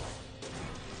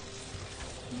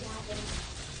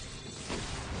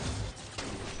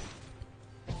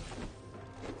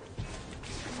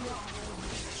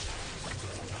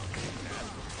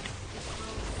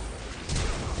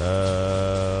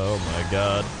 Oh my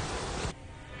god.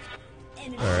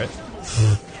 Alright.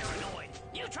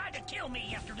 You tried to kill me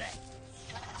yesterday.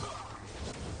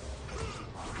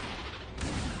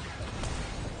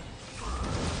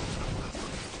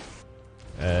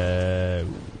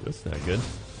 That's not good.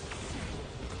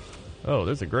 Oh,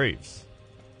 there's a Graves.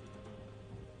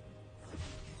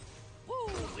 Woo,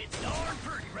 it's darn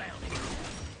pretty round here.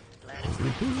 Glad it's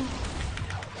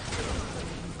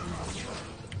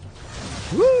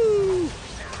Woo!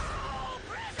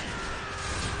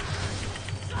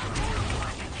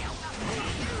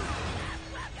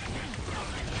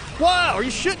 Wow, are you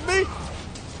shitting me?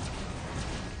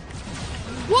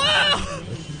 Wow!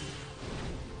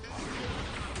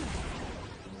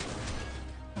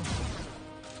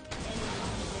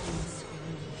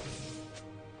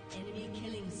 Enemy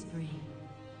killing spree.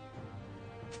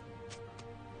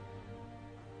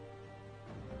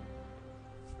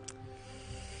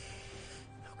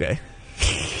 Okay.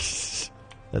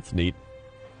 That's neat.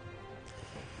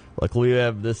 Luckily we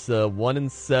have this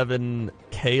 1-in-7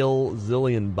 Kale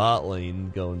Zillion bot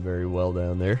lane going very well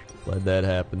down there. Glad that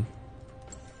happened.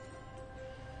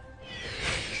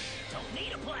 Don't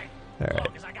need a plan. All right. As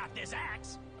long as I got this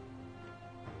axe.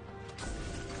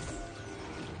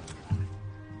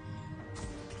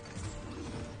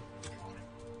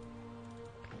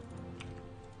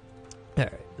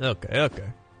 Alright,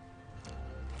 okay.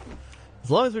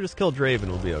 As long as we just kill Draven,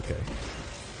 we'll be okay.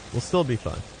 We'll still be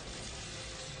fine.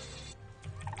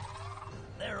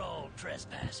 They're all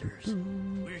trespassers.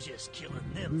 We're just killing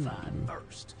them 5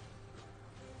 first.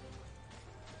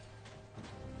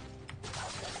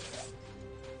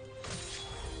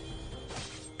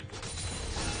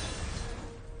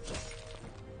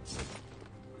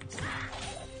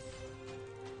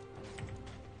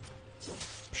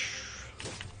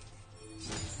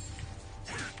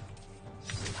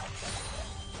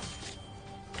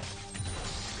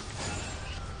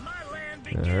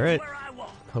 Alright.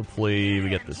 Hopefully we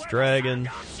get this dragon.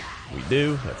 We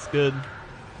do. That's good.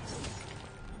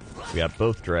 We got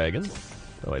both dragons.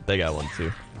 Oh wait, they got one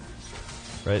too.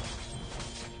 Right?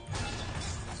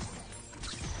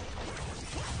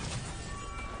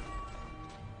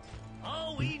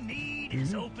 All we need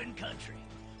is open country.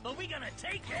 But we're gonna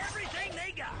take everything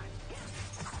they got.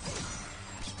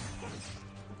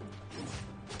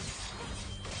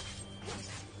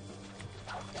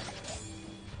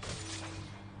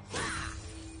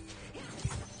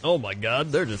 Oh my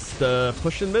god, they're just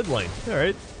pushing mid lane.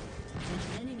 Alright.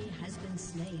 An enemy has been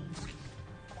slain.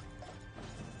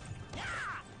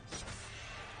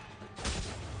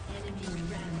 Enemy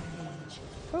rampage.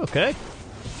 Okay.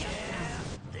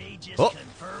 They just Oh.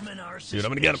 confirming our Dude, I'm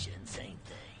gonna get him. suspicions, ain't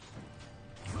they?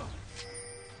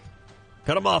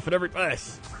 Cut him off at every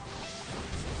pass.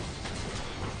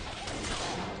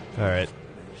 Alright.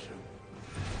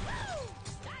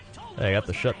 Hey, I got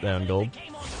the shutdown gold.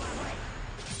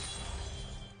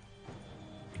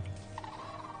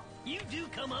 You do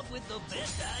come up with the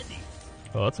best idea.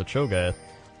 Oh, that's a Cho'Gath.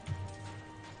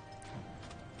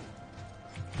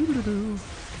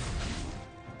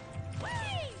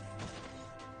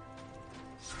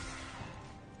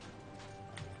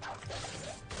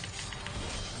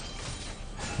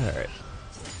 Alright.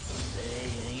 They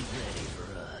ain't ready for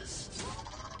us.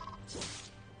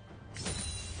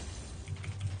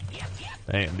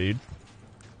 Damn, dude.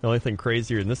 The only thing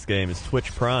crazier in this game is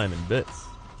Twitch Prime and bits.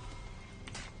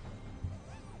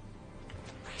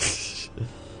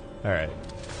 Alright.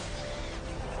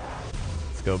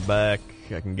 Let's go back.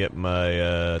 I can get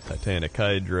my Titanic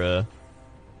Hydra.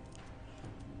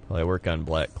 Probably work on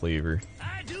Black Cleaver.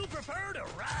 I do prefer to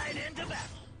ride into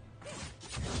battle.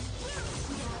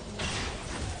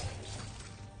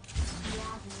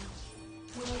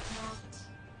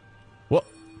 Whoa!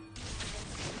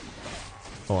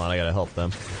 Hold on, I gotta help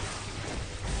them.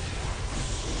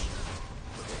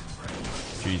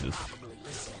 Jesus.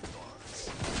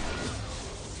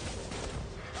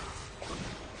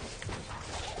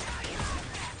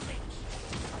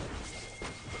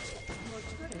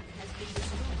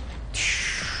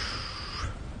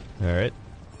 Alright.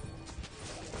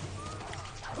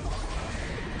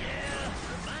 Yeah,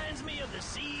 reminds me of the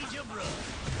siege of Rome.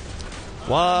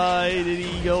 Why did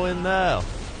he go in now?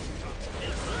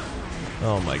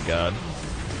 Oh my god.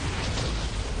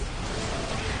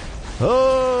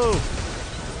 Oh!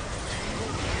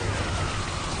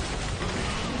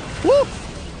 Woo!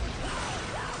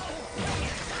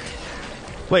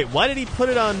 Wait, why did he put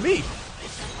it on me?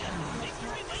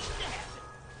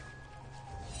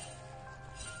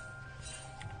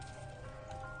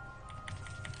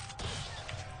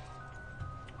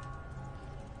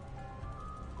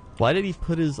 Why did he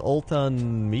put his ult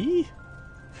on me?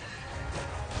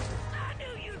 I knew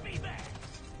you'd be back.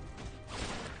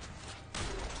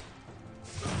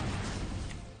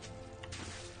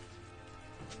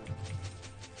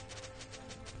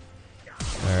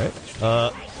 Alright.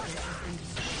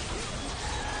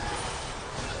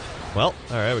 Well,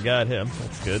 alright, we got him.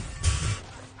 That's good.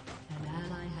 An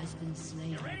ally has been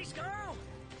slain. You ready, Scarl?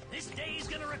 This day's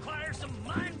gonna require some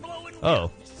mind-blowing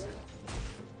Oh.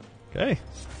 Okay.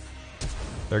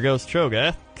 There goes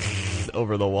Cho'Gath.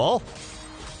 Over the wall.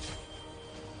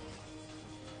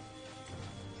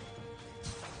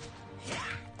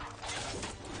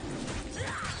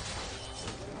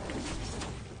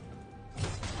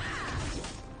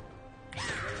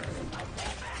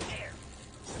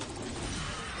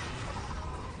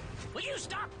 Will you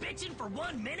stop bitching for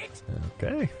 1 minute?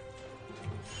 Okay.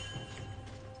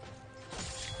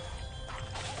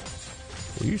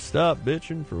 Will you stop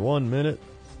bitching for 1 minute?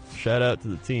 Shout out to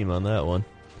the team on that one.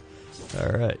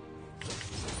 Alright.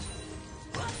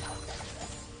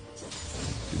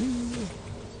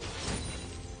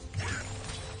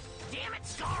 Damn it,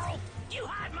 Scarl! You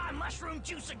hide my mushroom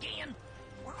juice again!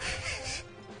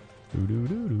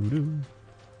 Doo-doo-doo-doo-doo.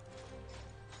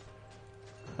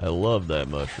 I love that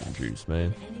mushroom juice,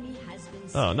 man. Enemy has been Oh,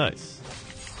 slain. nice.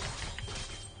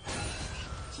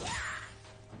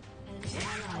 An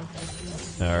ally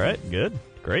has been Alright, good.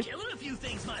 Great. Killing a few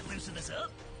things might loosen us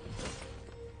up.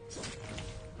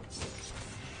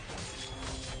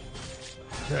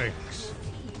 Thanks.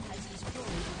 team has destroyed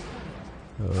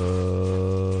a turret.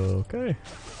 Okay.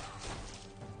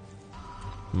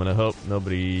 I'm gonna hope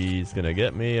nobody's gonna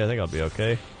get me. I think I'll be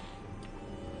okay.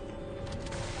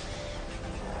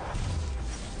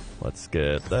 Let's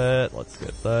get that. Let's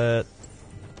get that.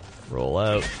 Roll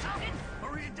out. Talking,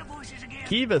 or is it the voices again?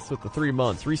 Kivas with the 3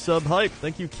 months. Resub hype.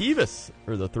 Thank you, Kivas,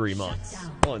 for the 3 months.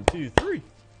 down. 1, 2, 3.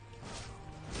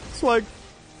 Swag.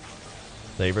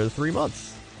 Thank you for the 3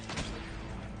 months.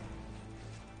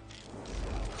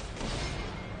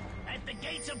 At the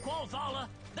gates of Quothala,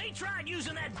 they tried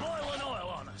using that boiling oil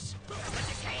on us. But you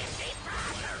can't deep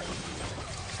fry her.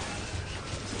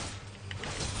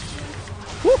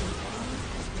 Woo!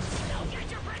 Now get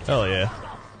your friends Hell yeah.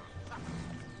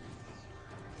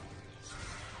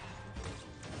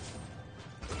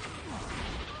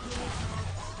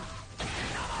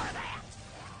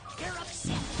 You're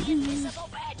upset the invisible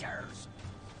badgers.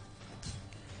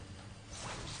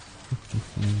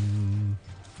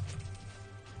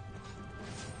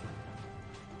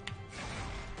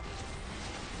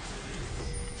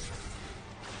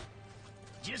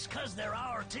 Just 'cause they're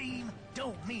our team,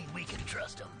 don't mean we can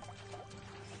trust them.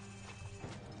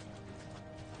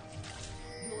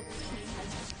 Your team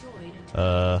has destroyed a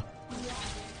turret.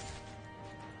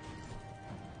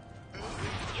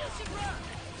 You should run.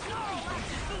 Snarl likes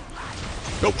his boot light.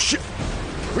 Oh shit!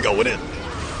 We going in.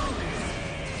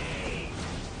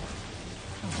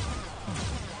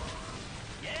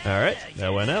 Alright,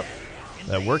 that went out.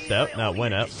 That worked out, not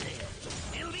went out.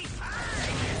 It'll be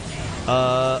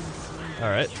fine.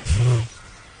 Alright.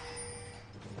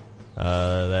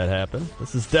 That happened.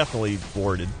 This is definitely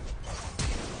boarded.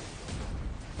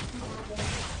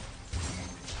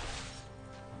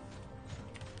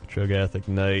 Cho'Gath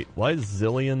Ignite. Why is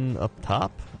Zillion up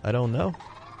top? I don't know.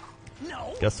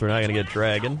 No. Guess we're not gonna get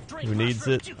Dragon. Who needs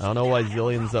it? I don't know why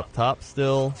Zillion's up top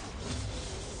still.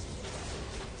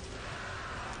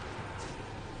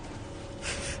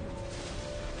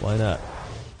 Why not?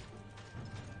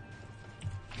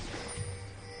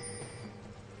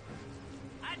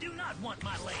 I do not want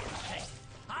my lands taken.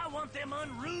 I want them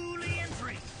unruly and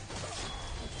free.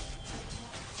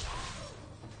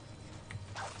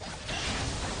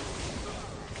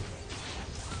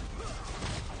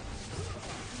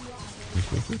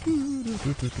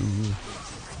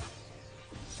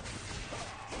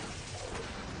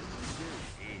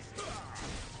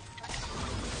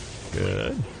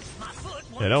 Good. My foot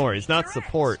Yeah, don't worry. He's not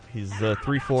support. He's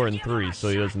 3, 4, and 3, so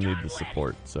he doesn't need the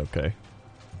support. It's okay.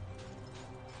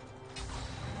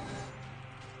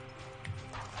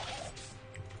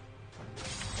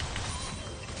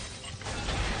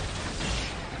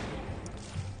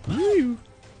 Woo!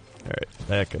 Alright,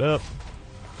 back it up.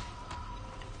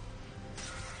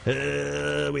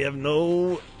 We have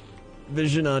no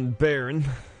vision on Baron.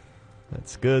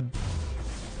 That's good.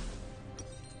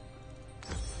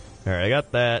 Alright, I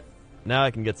got that. Now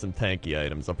I can get some tanky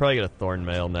items. I'll probably get a Thorn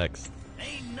Mail next.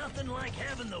 Ain't nothing like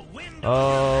having the wind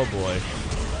Oh boy.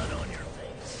 blood on your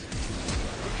face.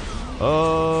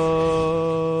 Oh,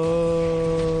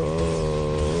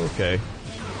 okay.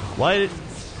 Why did...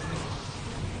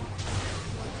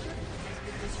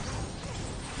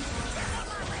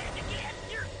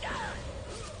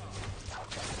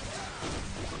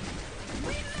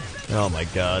 Oh my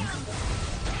god.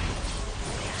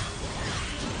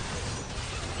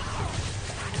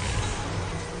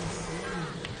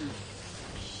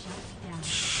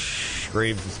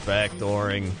 Graves is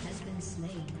backdooring.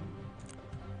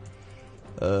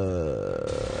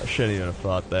 I shouldn't even have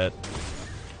thought that.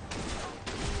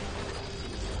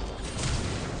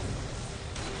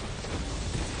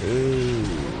 Ooh,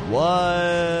 what?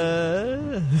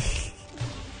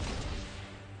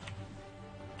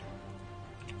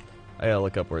 I gotta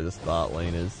look up where this bot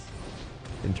lane is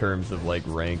in terms of like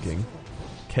ranking.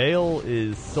 Kale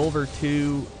is silver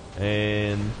 2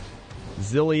 and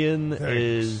Zillion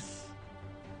is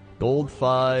gold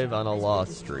 5 on a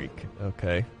loss streak.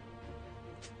 Okay.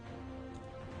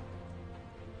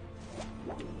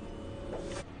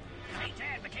 I hate to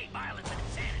advocate violence and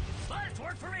insanity, but it's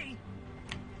worked for me.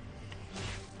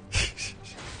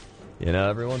 You know,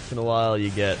 every once in a while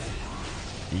you get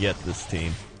this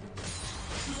team.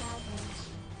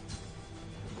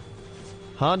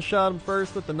 Han shot him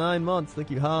first with the 9 months.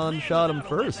 Thank you, Han. Shot him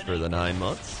first for the 9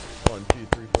 months. 1, 2,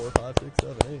 3, 4, 5, 6,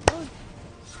 7, 8, 9.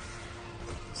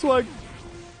 Swag.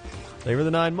 They were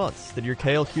the 9 months. Did your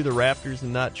Kale cue the Raptors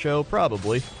and not show?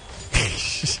 Probably.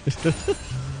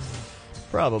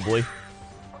 Probably.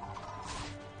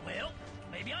 Well,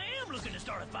 maybe I am looking to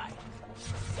start a fight.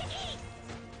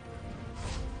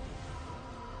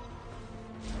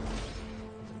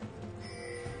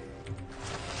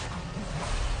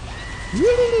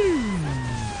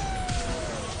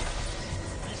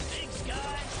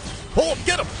 Pull him!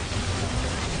 Get him!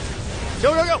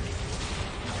 Go, go, go!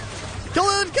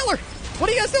 Kill her! What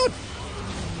are you guys doing?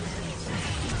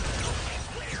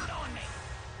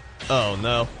 Oh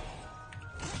no.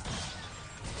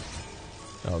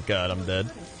 Oh god, I'm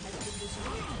dead.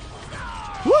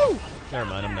 Woo! Never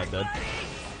mind, I'm not dead.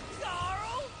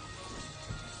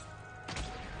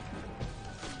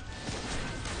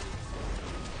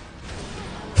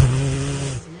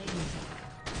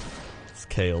 This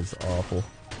Kale's awful.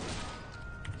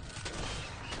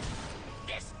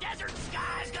 This desert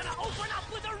sky is gonna open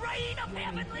up with a rain of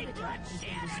heavenly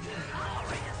bloodshed.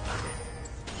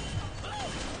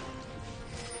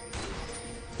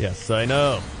 Yes, I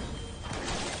know.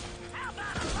 How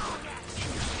about a long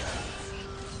action?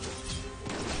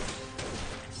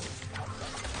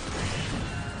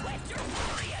 With your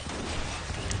warriors.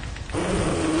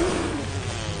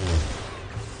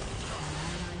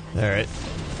 Alright.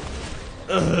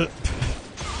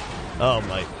 Oh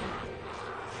my.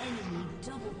 Enemy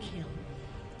double kill.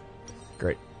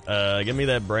 Great. Give me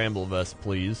that bramble vest,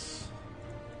 please.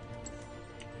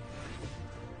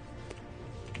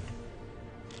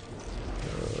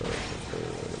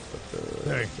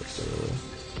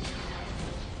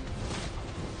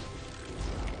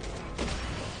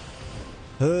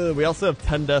 We also have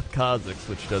 10 Death Kazakhs,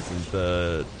 which doesn't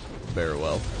bear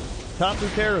well. Tapu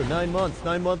Karu, 9 months.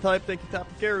 9 month hype. Thank you,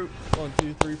 Tapu Karu. 1,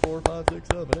 2, 3, 4, 5, 6,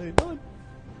 7, 8, 9.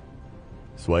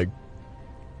 Swag.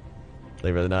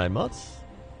 They were the 9 months.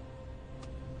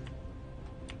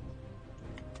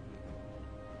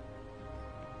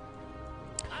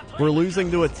 We're losing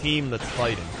to a team that's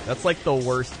fighting. That's like the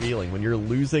worst feeling, when you're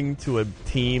losing to a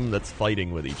team that's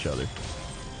fighting with each other.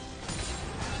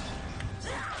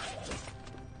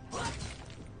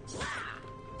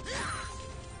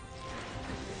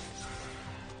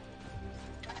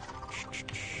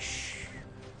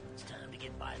 It's time to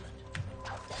get violent.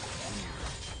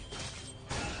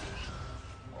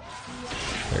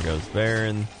 There goes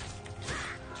Baron.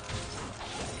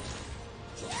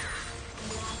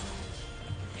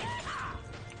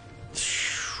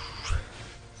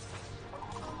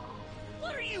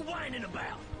 What are you whining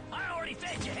about? I already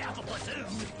fed you half a platoon.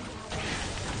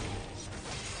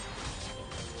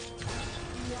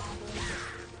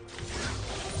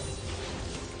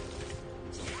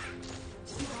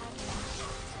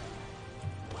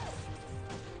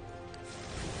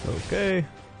 Okay.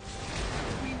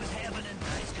 We was having a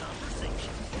nice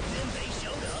conversation. Then they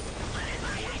showed up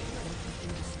uninvited.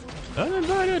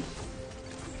 Uninvited.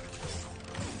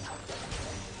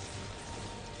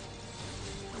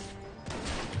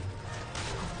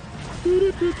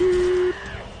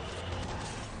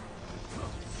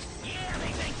 Yeah,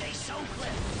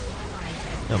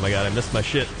 Oh my god, I missed my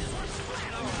shit.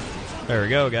 There we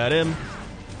go, got him.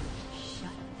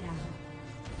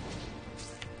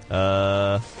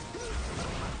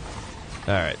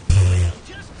 Alright.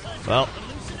 Well.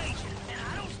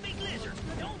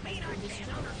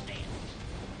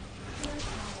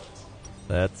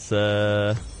 That's,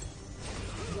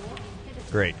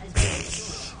 great.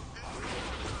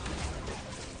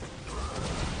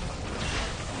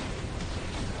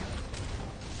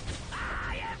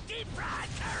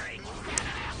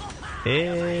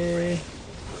 Hey.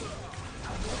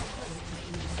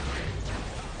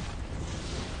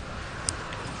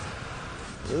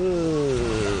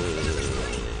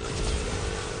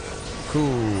 Cool.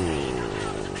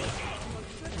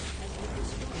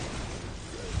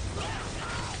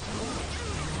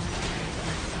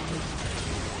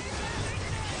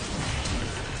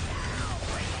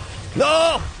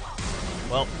 No!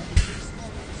 Well.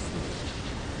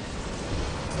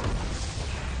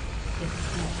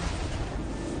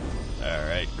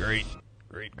 Alright, great.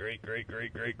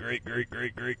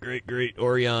 Great.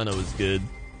 Oriana was good.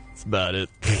 That's about it.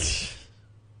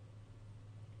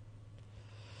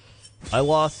 I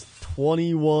lost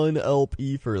 21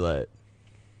 LP for that.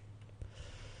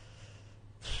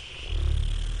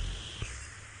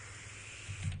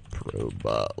 Pro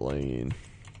bot lane.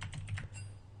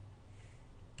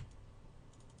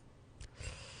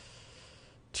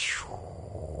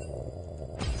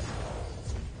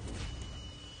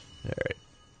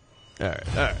 Alright.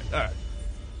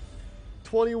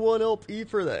 21 LP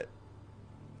for that.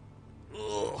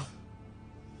 Ugh.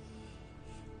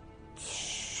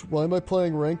 Why am I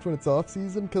playing ranked when it's off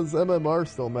season? Because MMR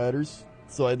still matters.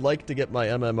 So I'd like to get my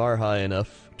MMR high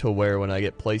enough to where when I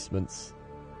get placements,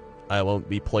 I won't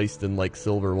be placed in like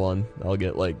silver 1. I'll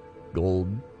get like gold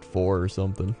 4 or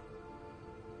something.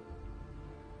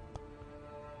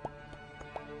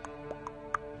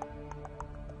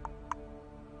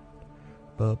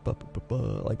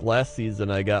 Like last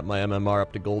season, I got my MMR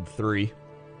up to gold 3.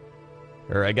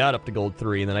 Or I got up to gold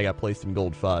 3, and then I got placed in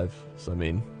gold 5. So, I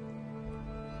mean,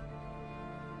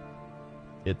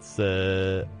 it's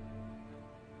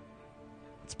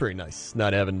pretty nice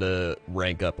not having to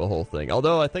rank up a whole thing.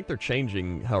 Although, I think they're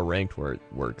changing how ranked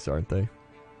works, aren't they?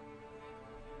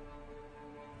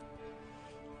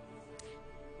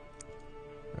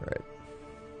 Alright.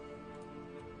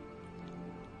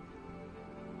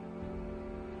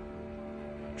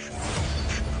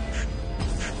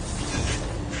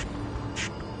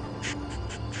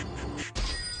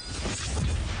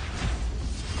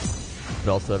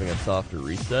 But also having a softer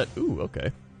reset. Ooh,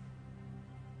 okay.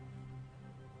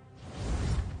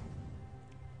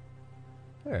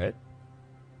 Alright.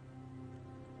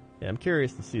 Yeah, I'm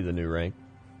curious to see the new rank.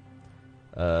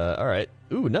 Alright.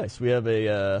 Ooh, nice. We have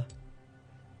a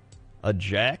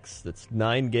Jax that's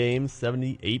 9 games,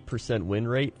 78% win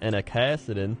rate, and a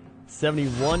Kassadin,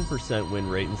 71% win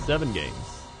rate in 7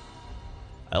 games.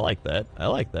 I like that.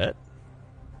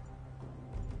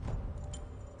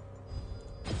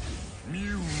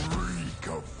 You reek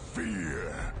of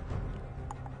fear.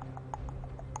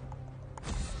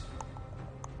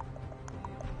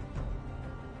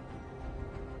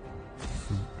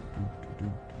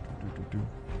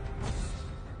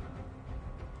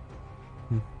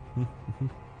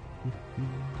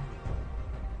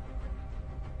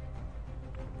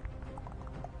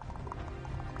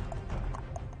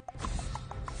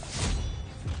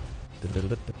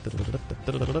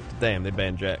 Damn, they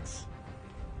banned Jax.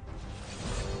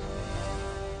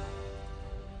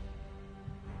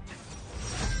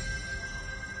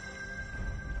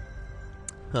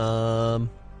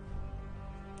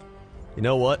 You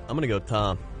know what? I'm gonna go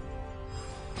Tom.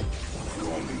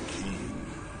 Call me king,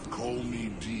 call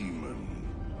me demon.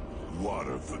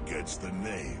 Water forgets the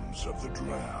names of the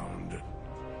drowned.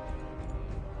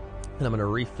 And I'm gonna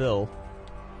refill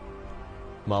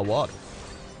my water.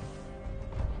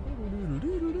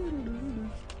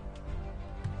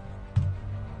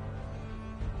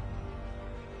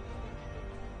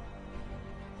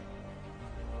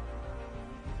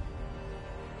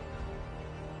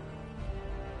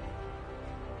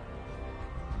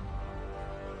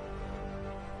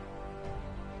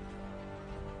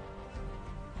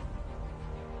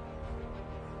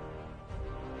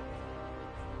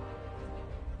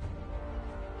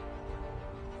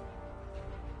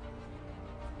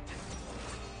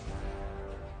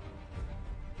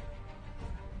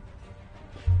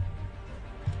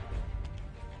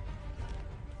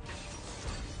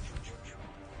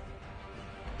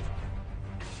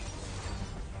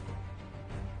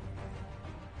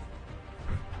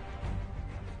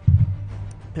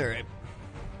 All right.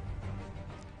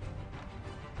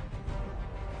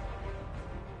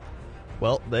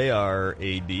 Well, they are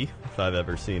AD, if I've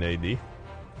ever seen AD.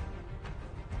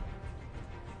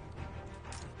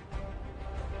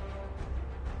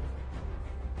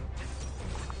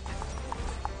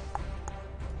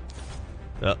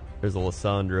 Oh, there's a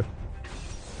Lysandra.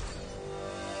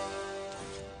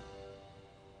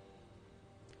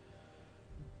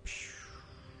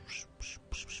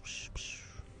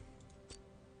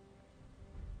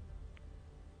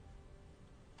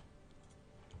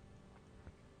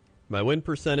 My win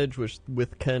percentage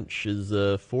with Kench is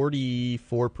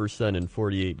 44% in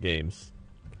 48 games,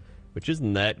 which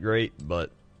isn't that great, but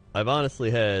I've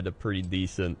honestly had a pretty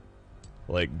decent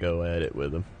go at it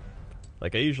with him. I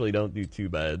usually don't do too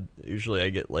bad. Usually I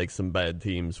get some bad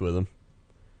teams with him,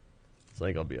 so I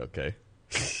think I'll be okay.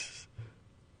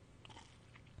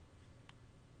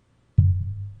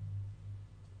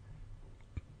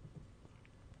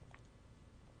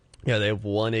 Yeah, they have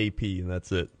 1 AP and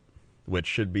that's it, which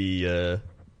should be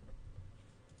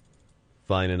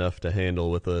fine enough to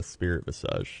handle with a Spirit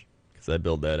Visage, because I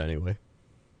build that anyway.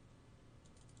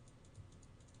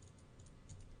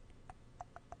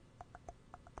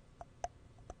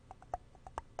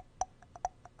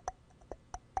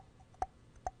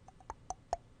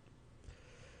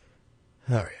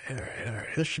 Alright.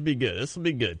 This should be good. This will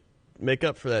be good. Make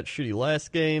up for that shitty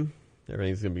last game.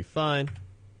 Everything's going to be fine.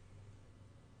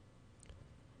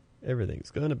 Everything's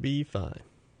going to be fine.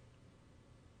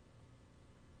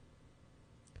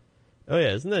 Oh yeah,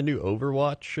 isn't that new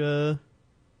Overwatch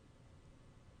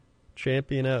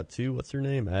champion out too? What's her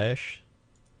name? Ash?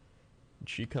 Did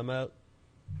she come out?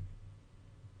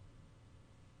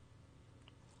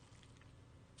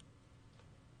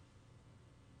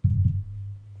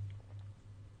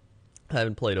 I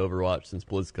haven't played Overwatch since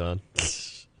BlizzCon.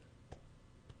 See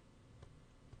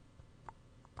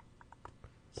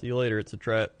you later, it's a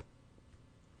trap.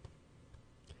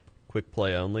 Quick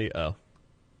play only. Oh.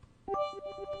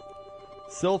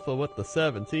 Silpha with the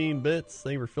 17 bits.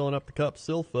 Thank you for filling up the cup,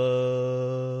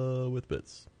 Silpha with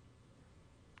bits.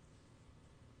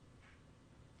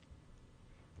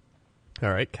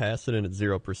 Alright, Cassidy at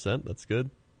 0%. That's good.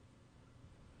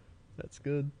 That's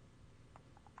good.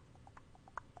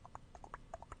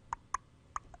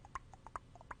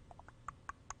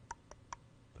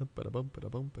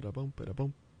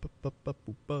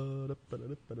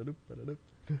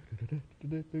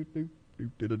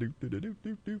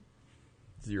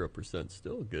 Zero percent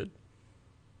still good.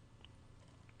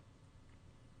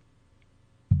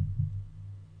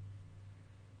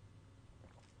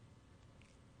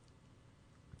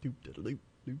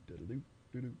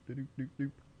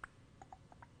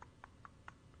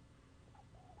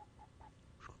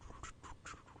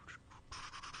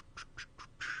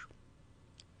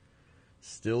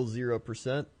 Still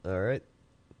 0%. All right.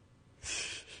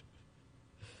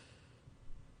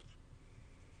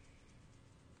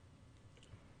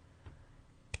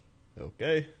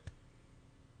 Okay.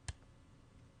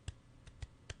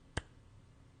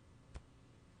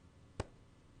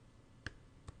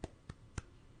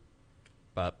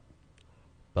 Bop.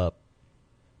 Bop.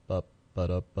 Bop.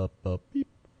 Bop. Bop. Bop. Beep.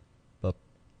 Bop.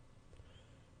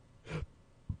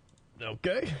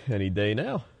 Okay. Any day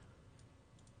now.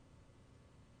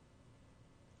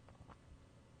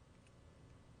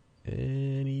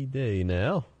 Any day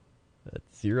now. That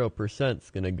 0% is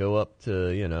going to go up to,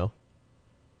 you know,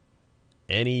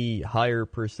 any higher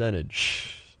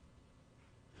percentage.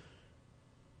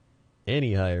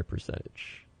 Any higher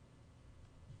percentage.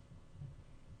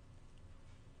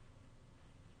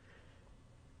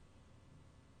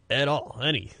 At all.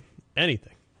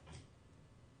 Anything.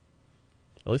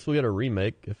 At least we'll get a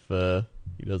remake if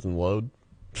he doesn't load.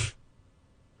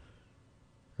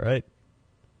 Right?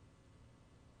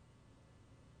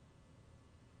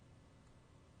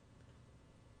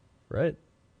 Right?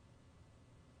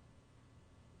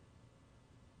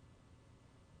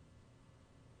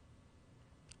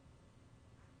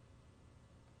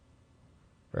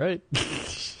 Right?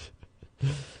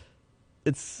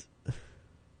 It's...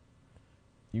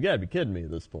 You gotta be kidding me at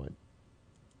this point.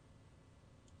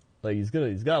 Like, he's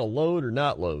gotta load or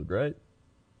not load, right?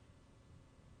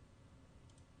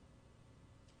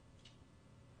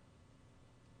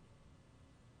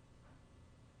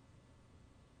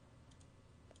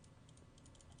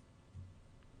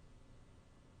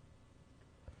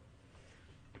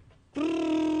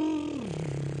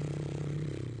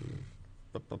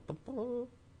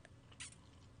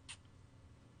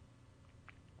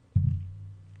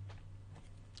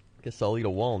 Guess I'll eat a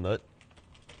walnut.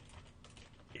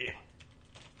 Yeah.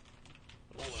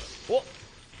 Hold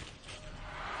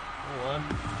on.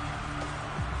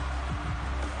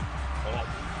 Oh.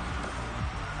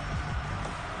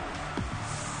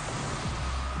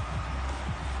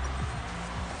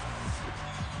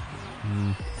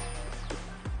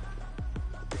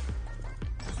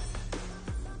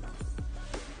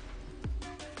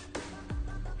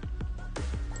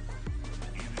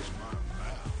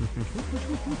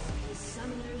 The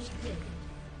summoner's dead.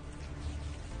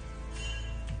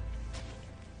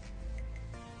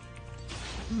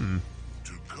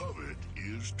 To covet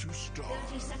is to starve.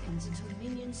 30 seconds until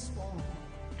minions spawn.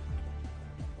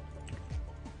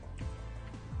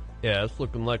 Yeah, it's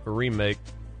looking like a remake.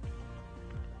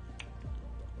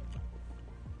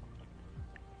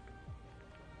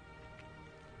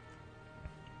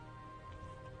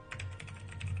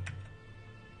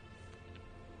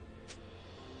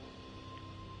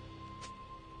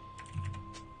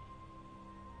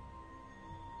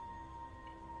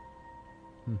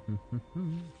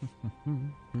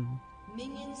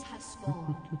 Minions have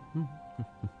spawned.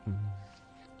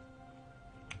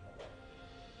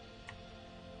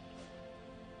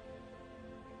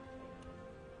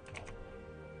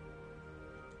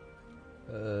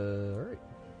 Alright.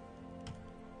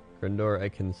 Krendor, I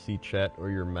can see chat or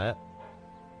your map.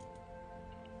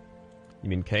 You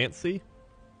mean can't see?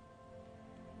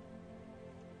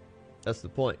 That's the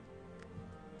point.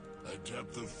 A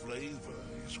depth of flavor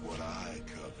is what I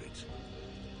covet.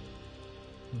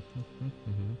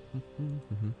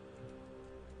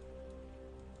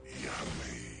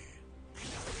 Yummy.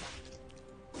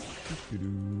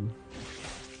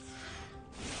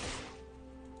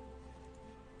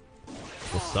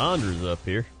 Well, Sandra's up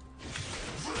here.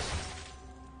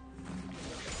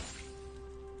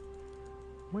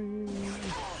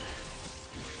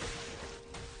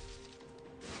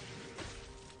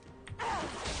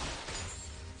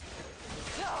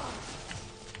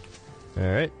 All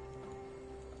right.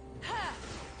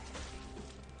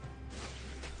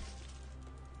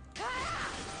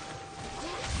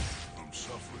 I'm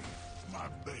suffering. My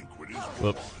banquet is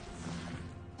Whoops.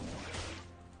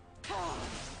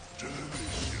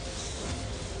 delicious.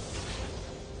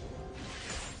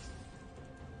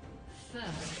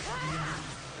 First round.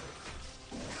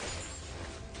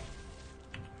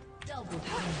 Double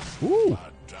kill. Woo! My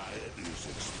diet is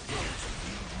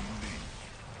explosively unique.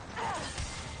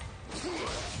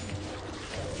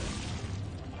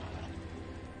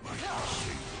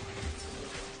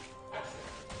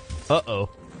 Uh-oh.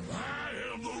 I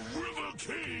am the River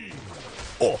King.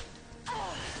 Oh.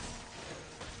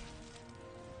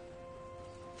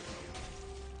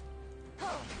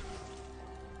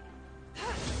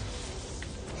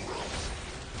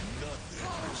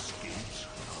 Nothing escapes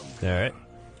hunger. All right.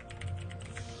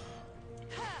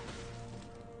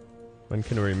 When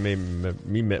can we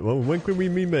when can we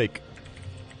remake?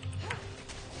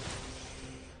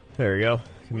 There we go.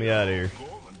 Get me out of here.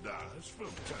 Gorman dies from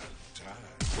time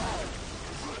to time.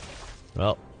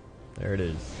 Well, there it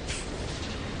is.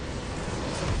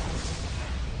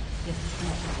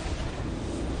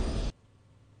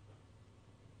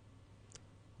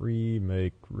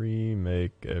 Remake,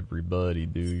 everybody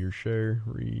do your share.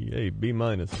 Hey, B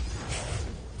minus.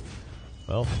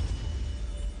 Well,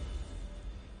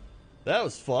 that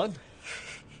was fun.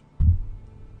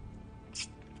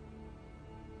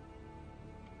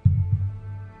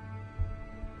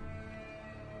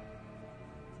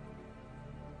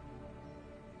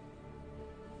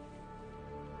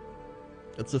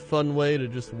 It's a fun way to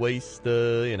just waste,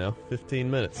 15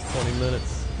 minutes, 20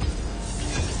 minutes.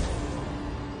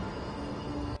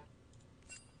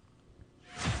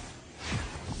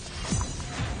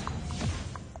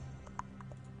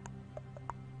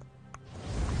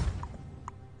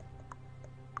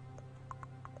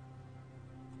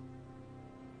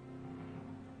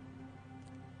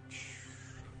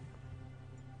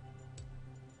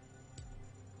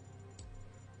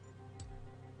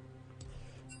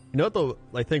 You know what the,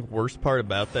 I think, worst part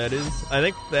about that is? I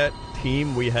think that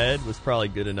team we had was probably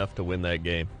good enough to win that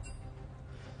game.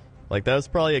 Like, that was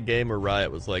probably a game where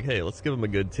Riot was like, hey, let's give them a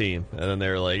good team. And then they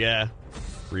were like, yeah,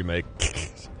 remake.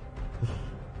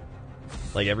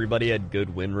 Like, everybody had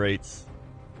good win rates.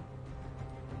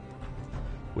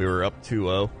 We were up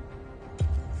 2-0.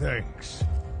 Thanks.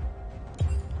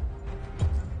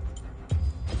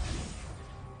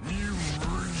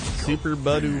 Super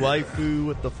Budu Waifu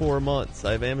with the 4 months.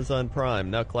 I have Amazon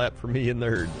Prime. Now clap for me and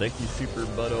Nerd. Thank you, Super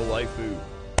Budu Waifu.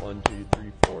 1, 2,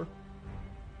 3, 4.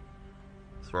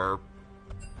 Sir.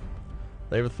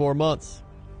 They were 4 months.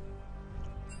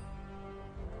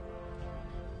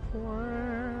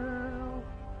 Wow.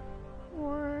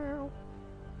 Wow.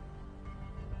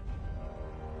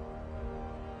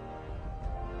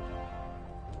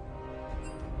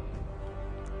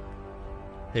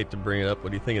 Hate to bring it up. What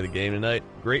do you think of the game tonight?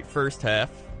 Great first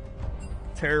half.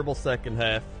 Terrible second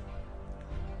half.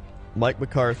 Mike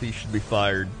McCarthy should be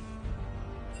fired.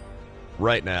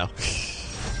 Right now.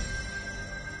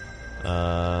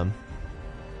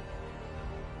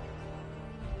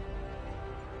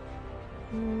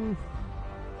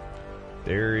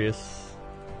 Darius.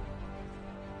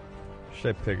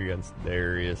 Should I pick against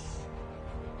Darius?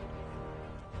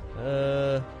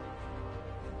 You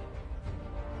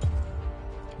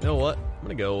know what? I'm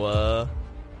gonna go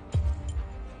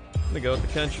with the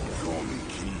Kenshin. Call me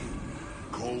king,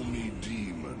 call me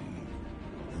demon.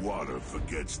 Water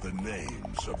forgets the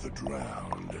names of the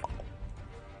drowned.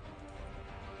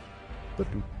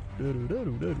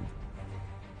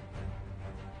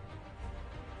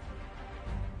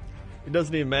 It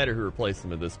doesn't even matter who replaced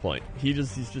him at this point. He's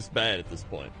just bad at this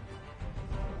point.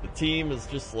 The team is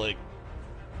just like,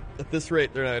 at this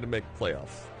rate, they're not going to make the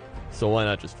playoffs. So why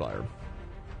not just fire him?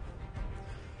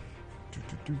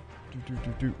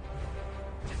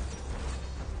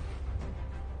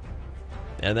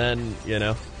 And then,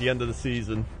 the end of the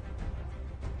season,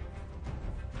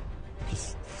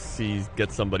 just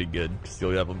get somebody good, because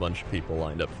you'll have a bunch of people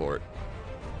lined up for it.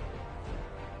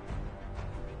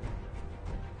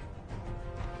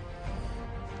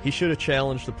 He should have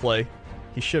challenged the play.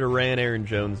 He should have ran Aaron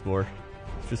Jones more.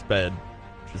 It's just bad.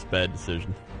 Just bad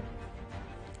decision.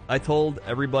 I told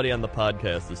everybody on the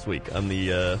podcast this week, on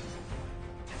the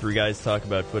Three Guys Talk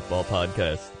About Football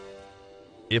podcast,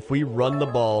 if we run the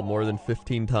ball more than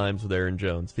 15 times with Aaron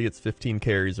Jones, if he gets 15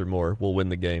 carries or more, we'll win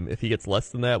the game. If he gets less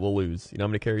than that, we'll lose. You know how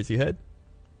many carries he had?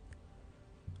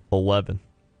 11.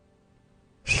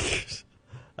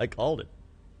 I called it.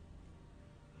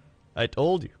 I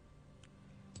told you.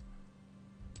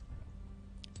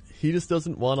 He just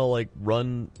doesn't want to,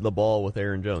 run the ball with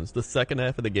Aaron Jones. The second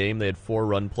half of the game, they had 4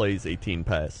 run plays, 18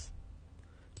 pass.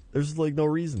 There's, no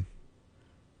reason.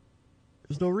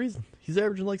 There's no reason. He's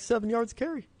averaging, 7 yards a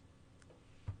carry.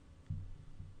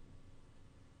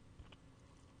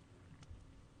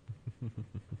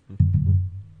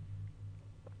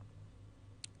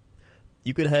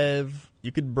 You could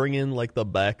bring in, the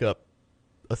backup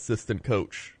assistant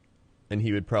coach, and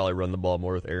he would probably run the ball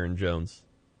more with Aaron Jones.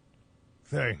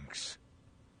 Thanks.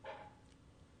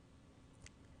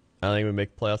 I don't think we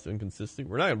make playoffs inconsistent.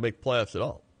 We're not going to make playoffs at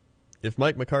all. If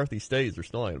Mike McCarthy stays, they're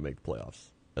still not going to make the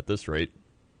playoffs at this rate.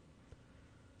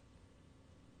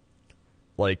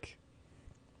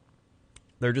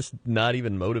 They're just not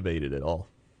even motivated at all.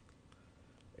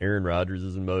 Aaron Rodgers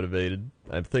isn't motivated.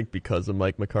 I think because of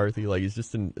Mike McCarthy.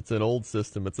 It's an old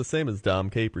system. It's the same as Dom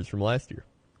Capers from last year.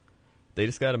 They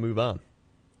just got to move on.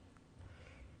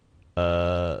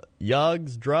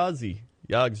 Yogs Drazi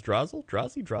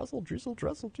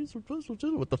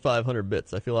with the 500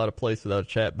 bits. I feel out of place without a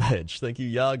chat badge. Thank you,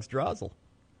 Yogs Drazel,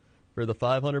 for the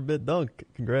 500 bit dunk.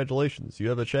 Congratulations, you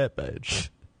have a chat badge.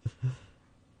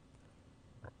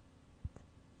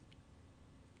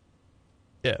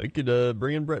 Yeah, we could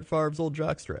bring in Brett Favre's old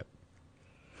jockstrap.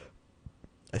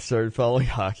 I started following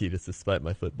hockey just despite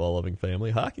my football-loving family.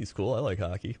 Hockey's cool. I like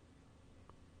hockey.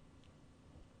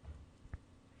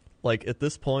 At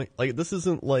this point, this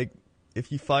isn't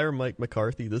if you fire Mike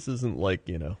McCarthy, this isn't this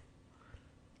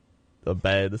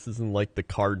isn't the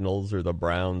Cardinals or the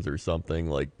Browns or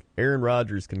something. Aaron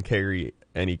Rodgers can carry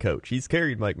any coach. He's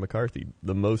carried Mike McCarthy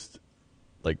most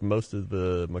of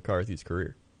the McCarthy's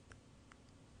career.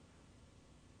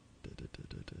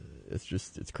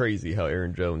 It's crazy how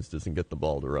Aaron Jones doesn't get the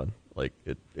ball to run.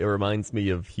 It reminds me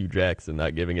of Hugh Jackson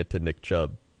not giving it to Nick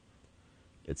Chubb.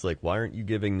 It's why aren't you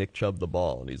giving Nick Chubb the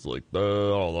ball? And he's like,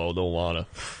 don't want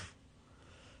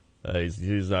to.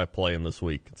 He's not playing this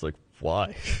week. It's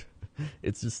why?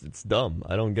 It's dumb.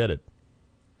 I don't get it.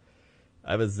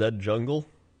 I have a Zed Jungle.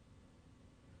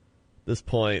 At this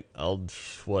point,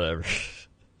 whatever.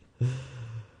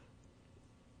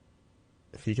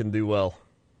 If he can do well.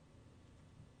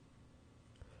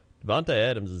 Devontae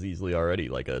Adams is easily already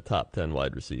a top 10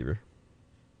 wide receiver.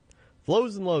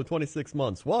 Flows and Low, 26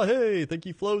 months. Why, hey, thank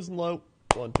you, Flows and Low.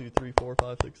 1, 2, 3, 4,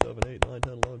 5, 6, 7, 8, 9,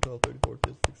 10, 11, 12, 13,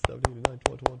 14, 15, 16, 17, 18, 19, 20,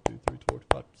 21, 22, 23, 24,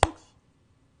 25, 26.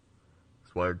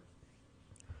 Squared.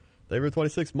 They were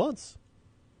 26 months.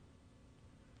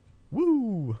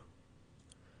 Woo!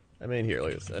 I mean, here,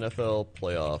 look at this. NFL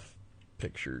playoff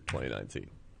picture 2019.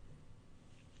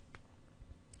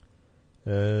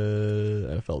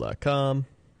 NFL.com.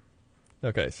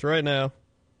 Okay, so right now,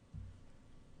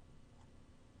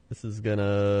 this is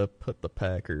gonna put the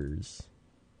Packers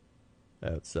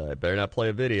outside. Better not play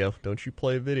a video. Don't you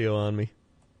play a video on me.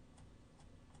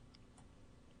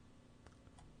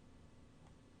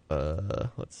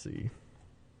 Let's see.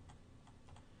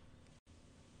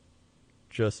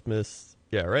 Just missed.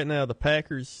 Yeah, right now the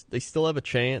Packers, they still have a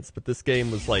chance, but this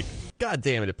game was God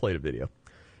damn it played a video.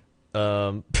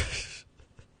 Let's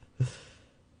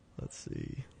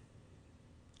see.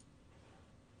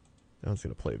 I was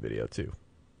going to play a video too.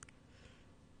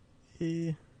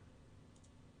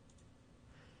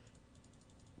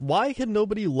 why can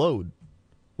nobody load?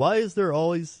 Why is there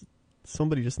always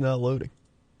somebody just not loading?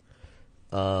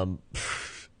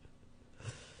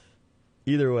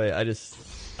 Either way,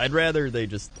 I'd rather they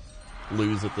just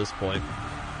lose at this point.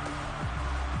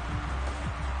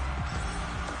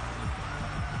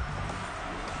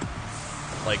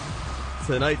 Like,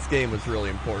 tonight's game was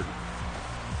really important.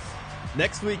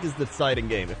 Next week is the deciding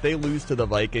game. If they lose to the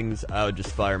Vikings, I would just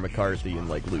fire McCarthy and,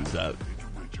 like, lose out.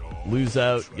 Lose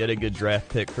out, get a good draft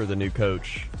pick for the new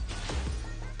coach.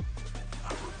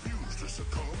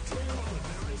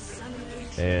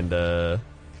 And,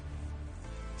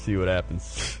 see what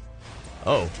happens.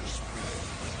 Oh.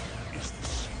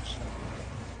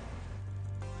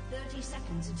 30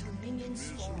 seconds until minions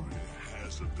spawn.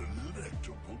 Has a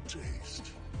delectable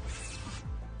taste.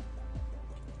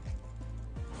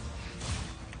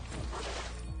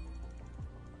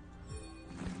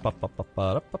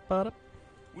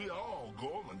 We all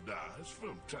go and dies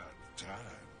from time to time.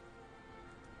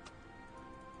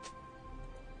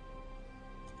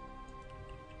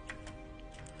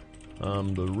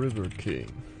 I'm the River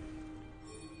King.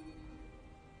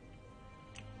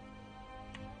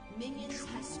 Minions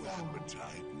have spawned.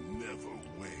 Appetite never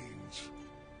wanes.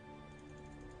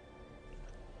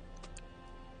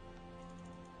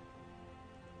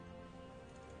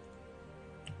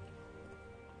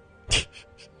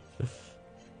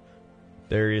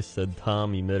 Darius said,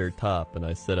 Tom, you met her top, and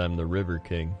I said I'm the River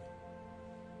King.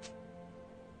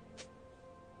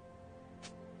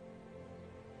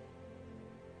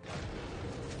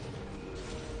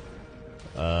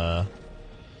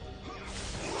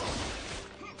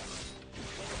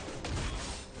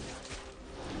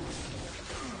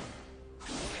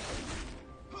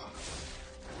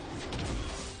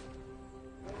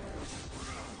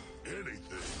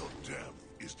 Anything of depth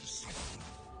is deceitful.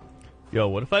 Yo,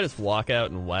 what if I just walk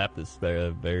out and whap this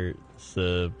bear,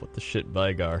 what the shit,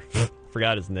 Vigar?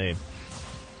 Forgot his name.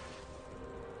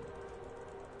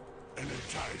 An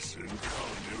enticing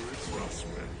culinary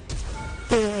thrustman.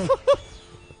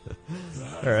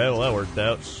 Alright, well that worked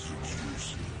out.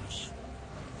 Seduces.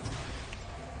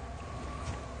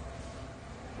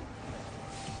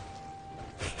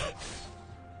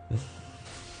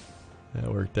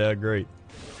 That worked out great.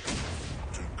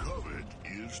 To covet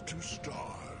is to starve.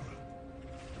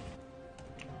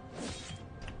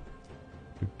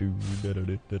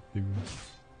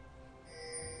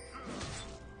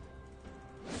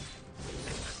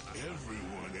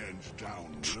 Everyone ends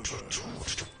down eventually.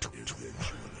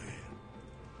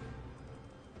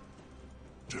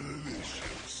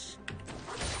 Delicious.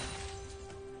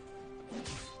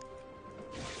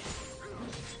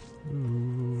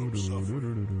 From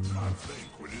suffering, our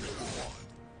banquet is born.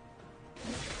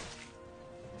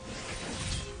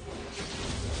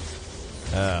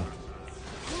 Ah.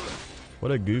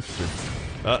 What a goofster.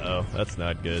 Uh-oh, that's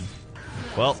not good.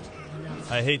 Well,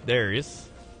 I hate Darius.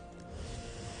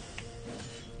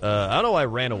 I don't know why I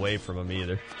ran away from him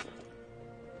either.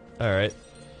 Alright.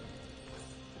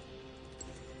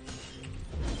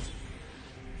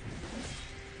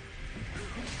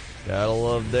 Gotta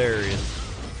love Darius.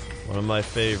 One of my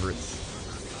favorites.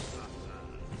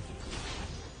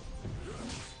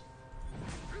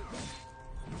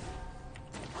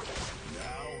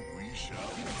 Now we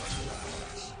shall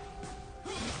relax.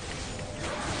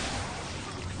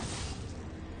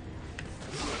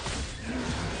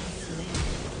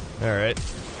 Alright.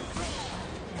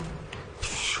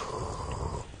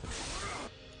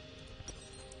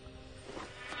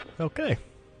 Okay.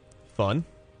 Fun.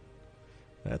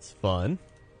 That's fun.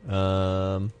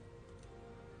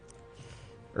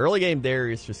 Early game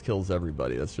Darius just kills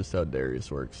everybody. That's just how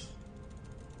Darius works.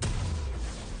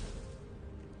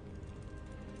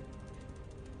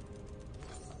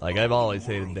 Like, I've always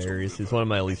hated Darius. He's one of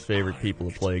my least favorite people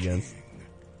to play against.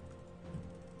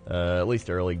 At least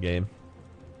early game.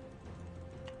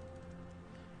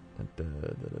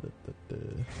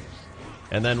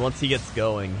 And then once he gets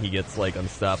going, he gets, like,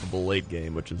 unstoppable late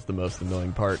game, which is the most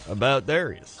annoying part about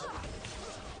Darius.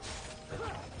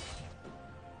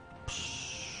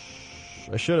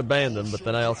 I should have banned him, but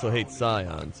then I also hate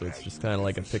Scion, so it's just kind of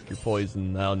like a pick your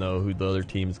poison. I don't know who the other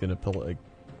team's going to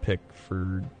pick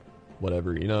for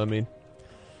whatever, you know what I mean?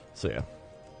 So, yeah.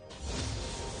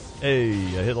 Hey,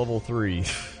 I hit level 3.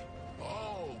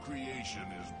 All creation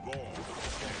is born,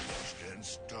 famished, and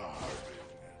starving.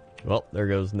 Well, there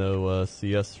goes no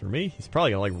CS for me. He's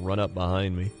probably going to, like, run up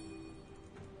behind me.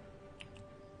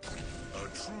 A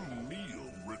true meal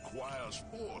requires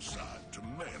foresight to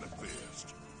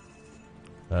manifest.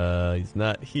 He's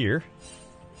not here.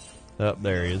 Oh,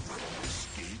 there he is.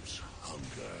 Escapes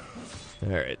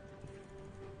hunger. Alright.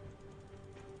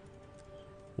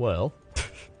 Well.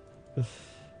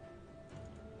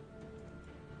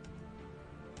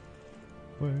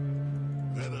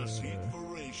 Let us eat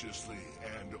voraciously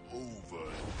and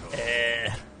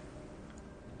overindulge.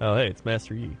 Oh, hey, it's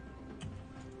Master Yi.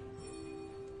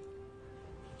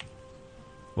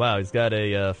 Wow, he's got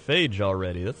a phage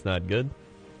already. That's not good.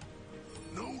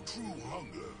 No true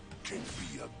hunger can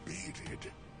be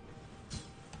abated.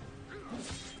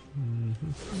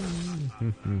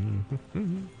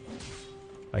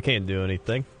 I can't do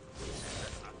anything.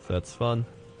 So that's fun.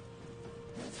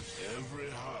 Every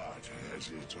heart has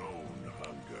its own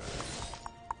hunger.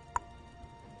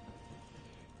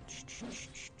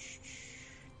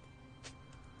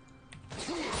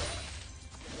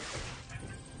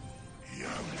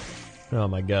 Oh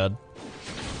my god.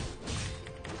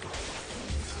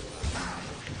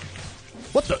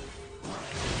 What the?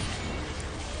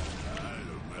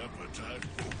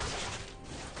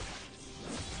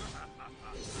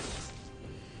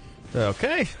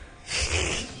 Okay.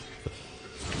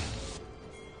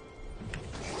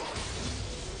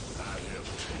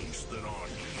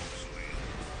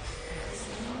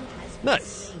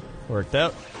 Nice. Worked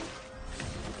out.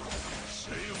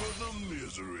 Savor the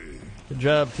misery. Good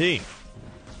job, team.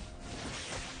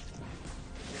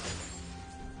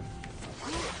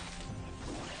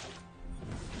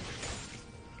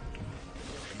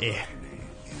 Yeah.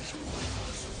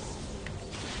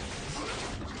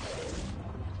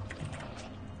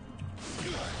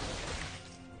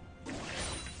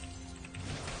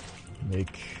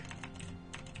 Make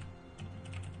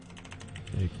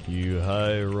you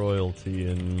high royalty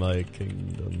in my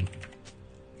kingdom.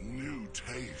 New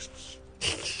tastes.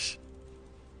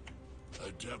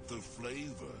 A depth of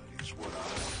flavor is what I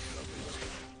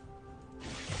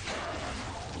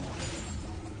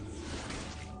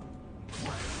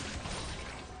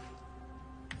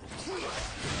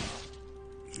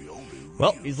covet.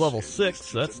 Well, he's level 6,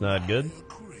 so that's not good.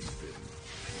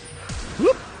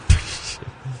 Whoop.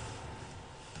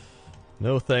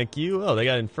 No thank you. Oh, they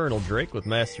got Infernal Drake with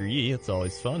Master Yi. That's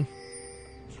always fun.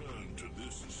 Turn to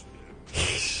this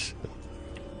instead.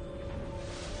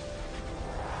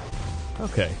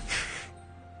 Okay.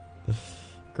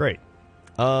 Great.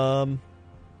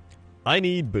 I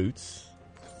need boots.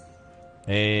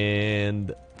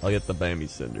 And I'll get the Bambi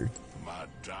Cinder. My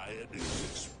diet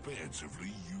is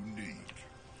expansively unique.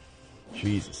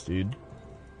 Jesus, dude.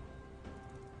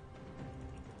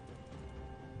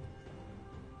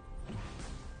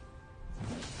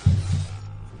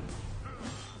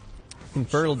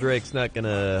 Infernal Drake's not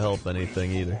gonna help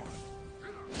anything either.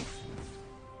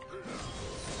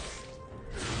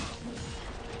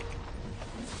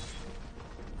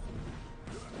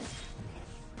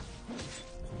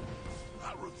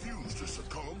 I refuse to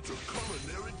succumb to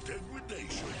culinary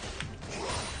degradation.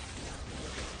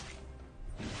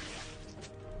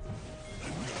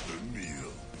 Another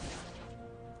meal.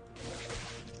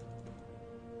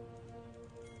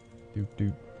 Doop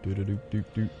doop doop doop doop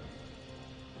doop.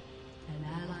 An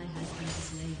ally has been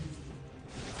slain.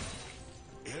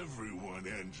 Everyone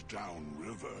ends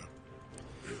downriver.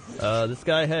 This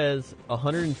guy has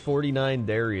 149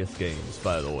 Darius games,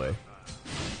 by the way.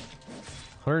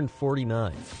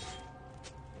 149.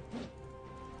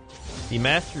 The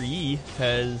Master Yi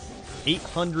has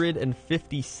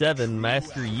 857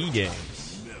 Master Yi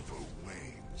games. Never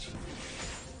wanes.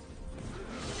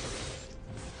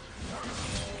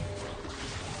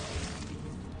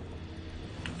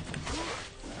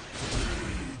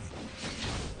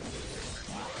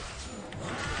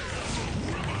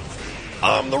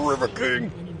 I'm the River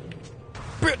King!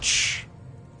 Bitch!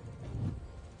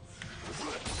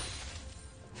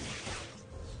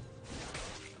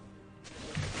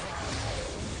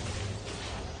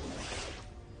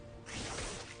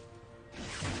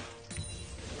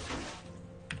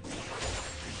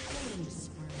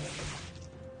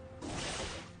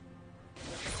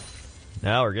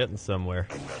 Now we're getting somewhere.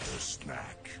 Another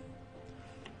snack.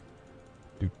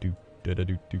 Doop doop da da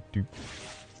doop doop doop.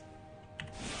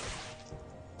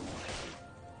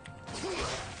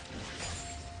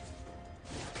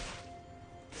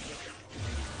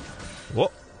 Whoa!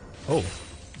 Oh!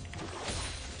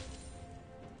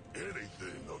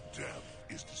 Anything of depth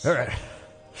is the All right.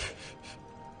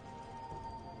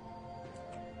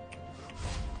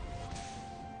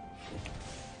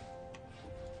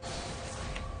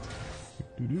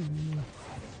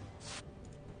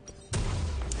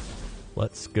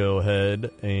 Let's go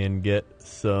ahead and get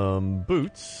some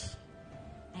boots.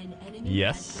 An enemy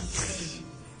Yes. has been slain.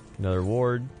 Another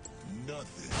ward.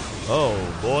 nothing.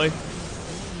 Oh boy.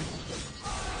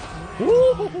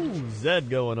 Woo! Zed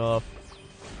going off.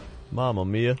 Mamma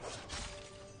mia.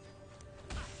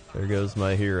 There goes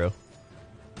my hero.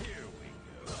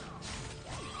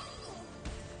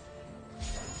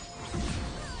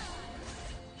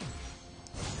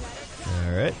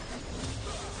 Alright.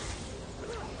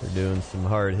 We're doing some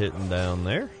hard hitting down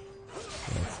there.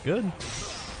 That's good.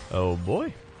 Oh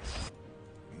boy.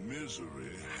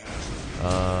 Misery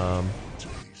has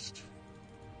taste.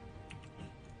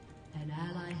 An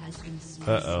ally has been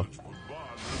slain.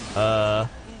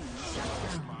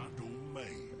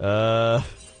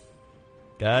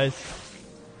 Guys.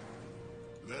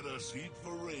 Let us eat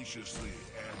voraciously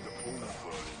and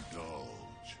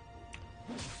overindulge.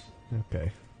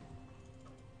 Okay.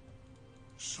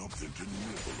 Something to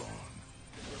nibble on.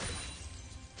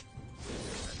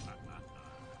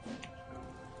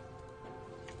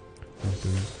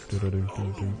 All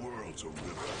the world's a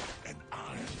river, and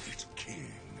I'm its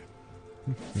king.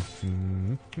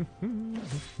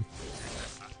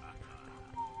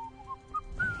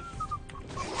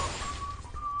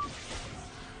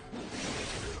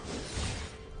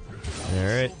 All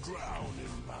right. Drown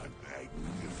in my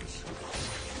magnificence.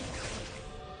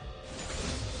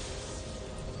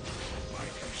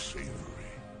 Mighty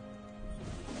savory.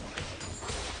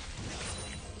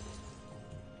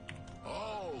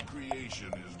 All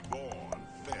creation is born,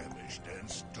 famished, and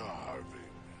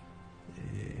starving.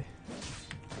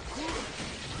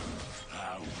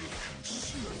 How will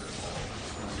consume.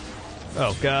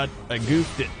 Oh God, I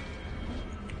goofed it.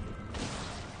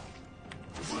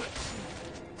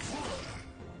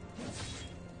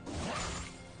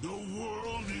 The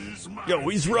world is my Yo,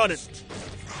 he's running.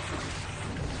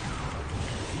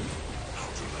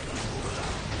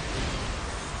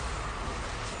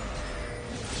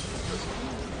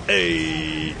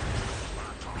 Hey,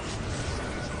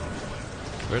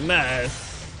 we're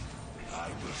nice. I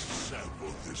must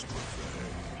sample this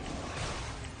buffet.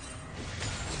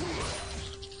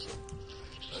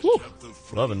 Woo. Accept the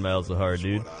fruit 11 miles of hard, is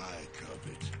dude. what I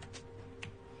covet.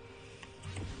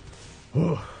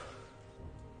 Whew.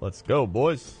 Let's go,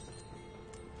 boys.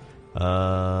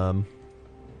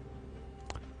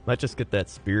 Might just get that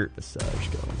spirit massage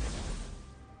going.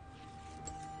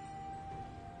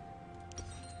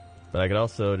 But I could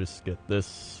also just get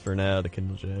this for now, the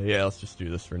Kindle J. Yeah, let's just do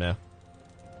this for now.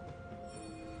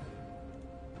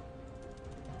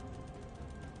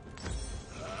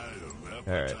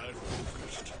 Alright.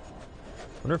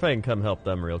 Wonder if I can come help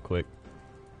them real quick.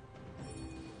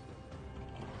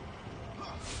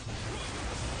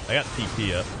 I got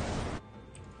TP up.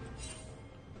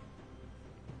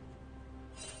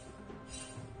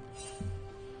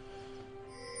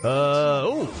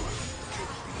 Oh!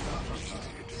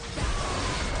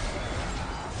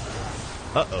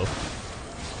 Uh-oh.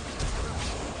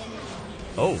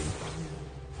 Oh.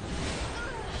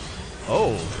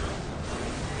 Oh.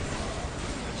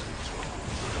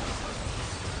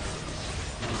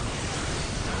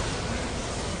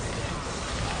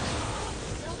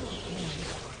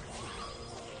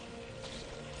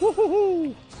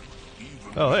 Woo-hoo-hoo!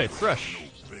 Oh, hey, it's fresh.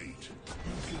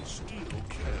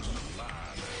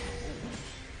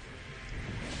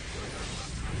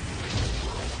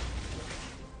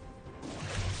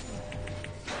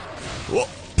 Whoa.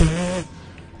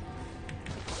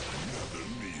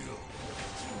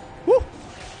 Woo.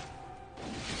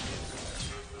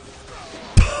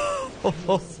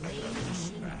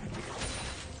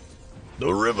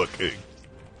 The River King.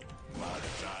 My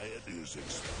diet is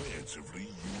expansively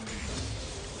unique.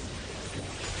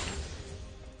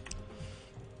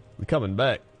 We coming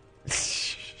back.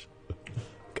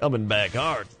 Coming back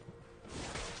hard.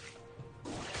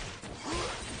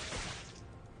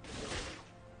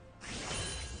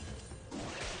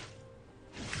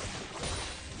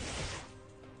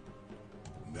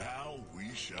 Now we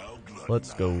shall gluttonize.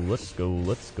 Let's go, let's go,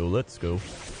 let's go, let's go.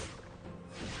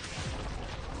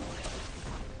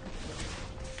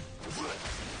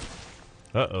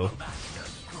 Uh-oh.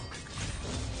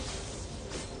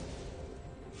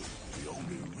 The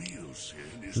only real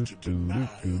sin is to deny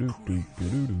a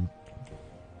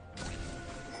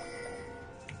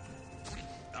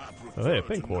Oh, hey, a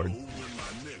pink ward. when my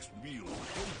next meal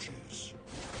approaches.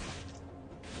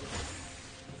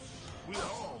 We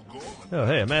all go Oh,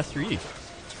 hey, a Master E.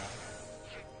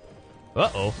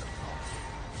 Uh-oh.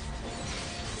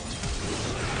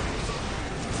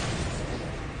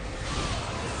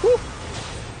 Woo.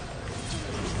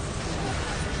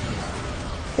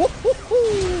 Woo, woo,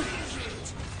 woo.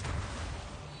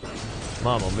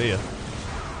 Mamma mia.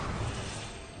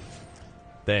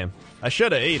 Damn. I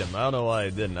should have ate him. I don't know why I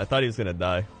didn't. I thought he was going to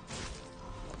die.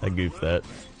 I goofed that.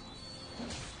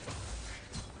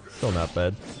 Still not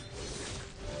bad.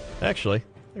 Actually,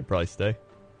 I could probably stay.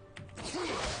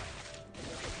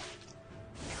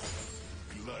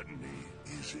 Gluttony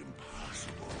is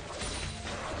impossible.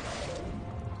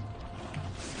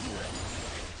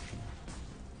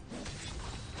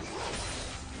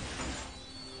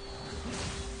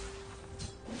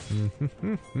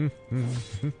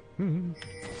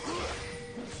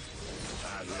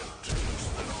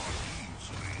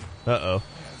 Uh-oh.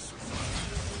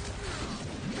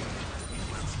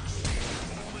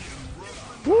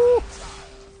 Woo!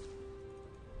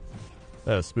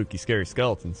 That was spooky, scary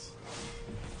skeletons.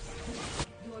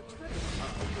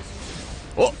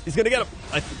 Oh, he's gonna get him!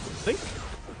 I think.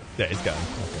 Yeah, he's got him.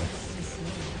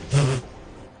 Okay.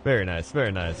 Very nice,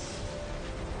 very nice.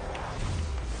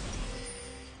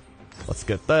 Let's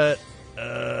get that.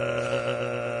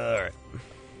 Alright.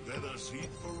 Let us eat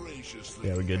voraciously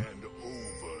Yeah, we're good. and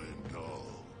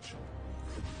overindulge.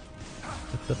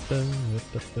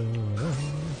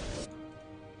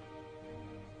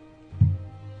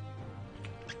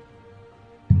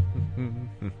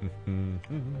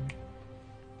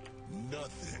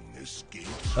 Nothing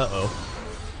escapes. Uh-oh.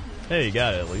 Hey, you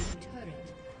got it at least.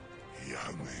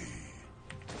 Yummy.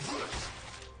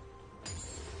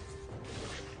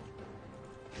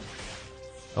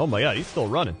 Oh my god, he's still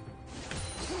running.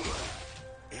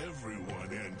 Everyone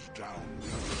ends down.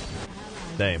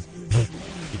 Damn.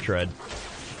 He tried.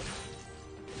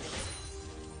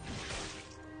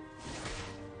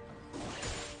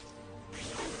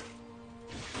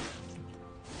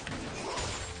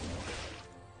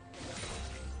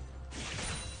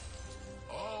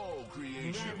 All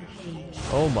creation.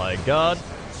 Oh my god.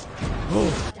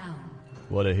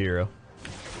 What a hero.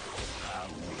 I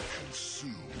will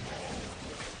consume all.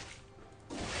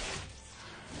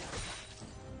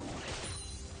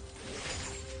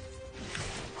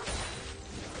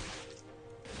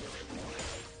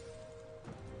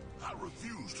 I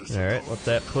refuse to Alright, what's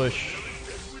that push?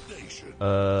 degradation.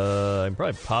 I can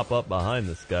probably pop up behind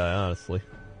this guy, honestly.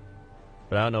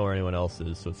 But I don't know where anyone else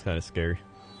is, so it's kind of scary.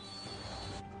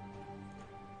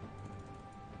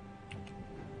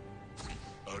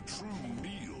 A true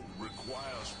meal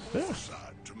requires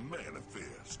foresight to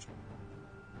manifest.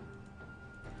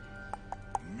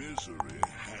 Misery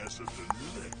has a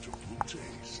delectable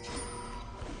taste.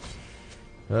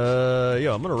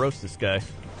 Yo, I'm gonna roast this guy. A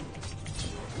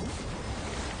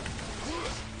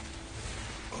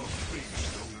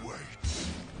feast awaits.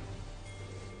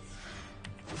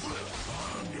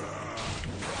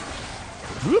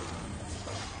 Whoop.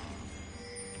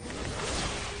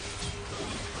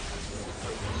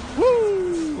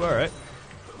 Woo! Alright.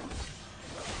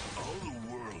 All the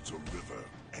world's a river,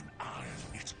 and I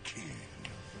am its king.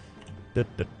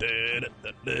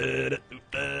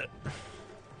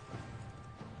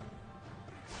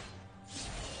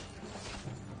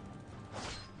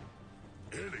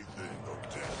 Anything of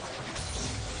death.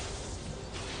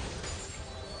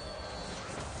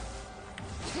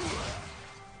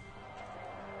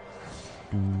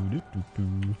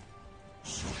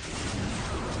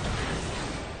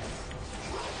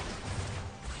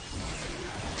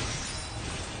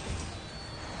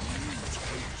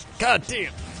 God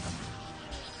damn!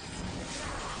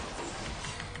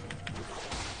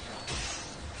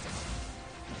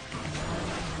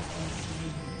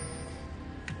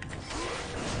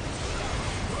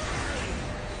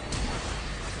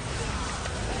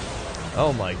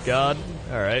 Oh my god.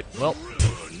 Alright, well.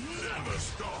 Never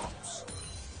stops.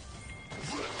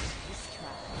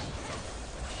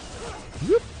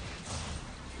 Whoop.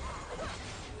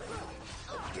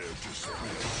 Their despair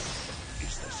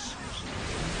is the season.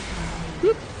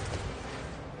 Whoop.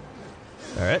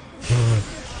 Alright.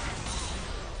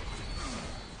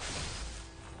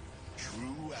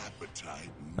 True appetite.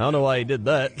 I don't know why he did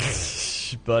that,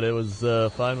 but it was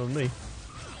fine with me.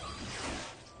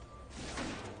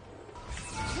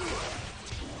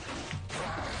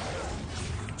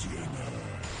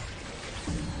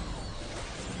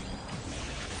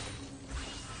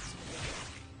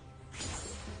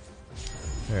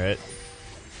 Alright.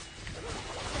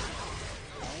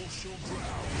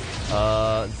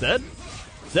 Zed?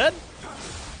 Zed?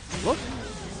 Look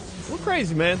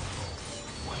crazy, man.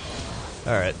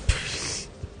 Alright.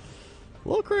 A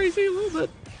little crazy, a little bit.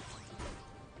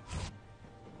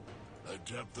 A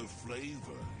depth of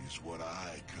flavor is what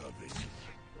I covet.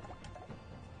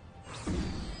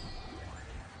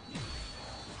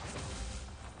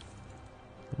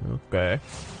 Okay.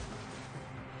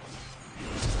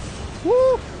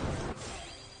 Woo!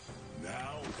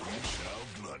 Now we shall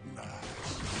gluttonize.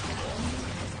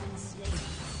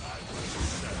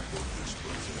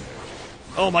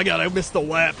 Oh my god, I missed the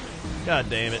whap. God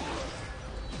damn it.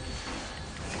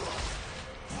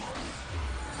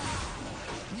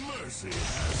 Mercy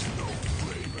has no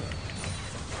flavor.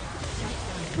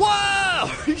 Wow!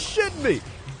 He shitting me!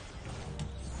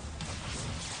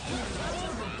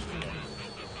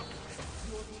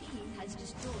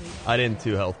 I didn't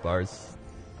 2 health bars.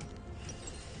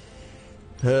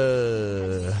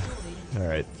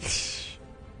 Alright.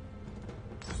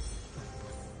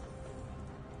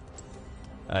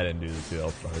 I didn't do the 2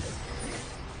 health bars.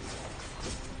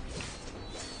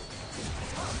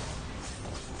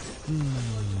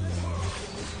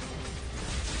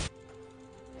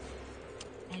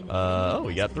 Oh,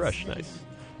 we got Thresh. Nice.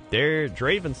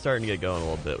 Draven's starting to get going a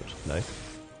little bit, which is nice.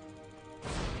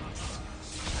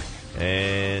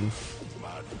 And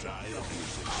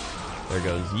there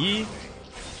goes Yi.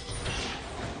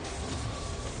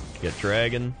 Get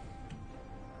Dragon.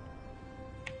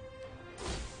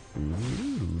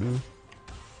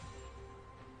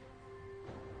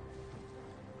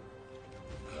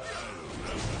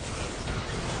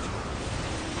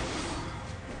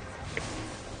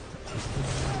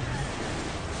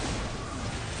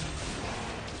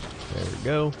 There we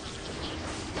go.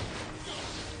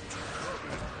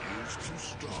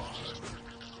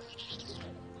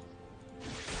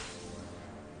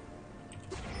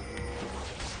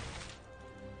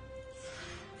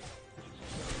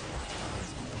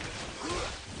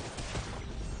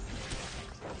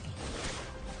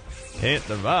 Can't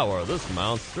devour this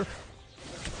monster.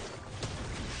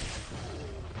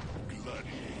 Blood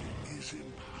is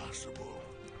impossible.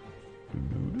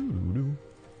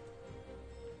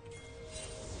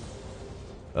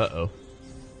 Uh-oh.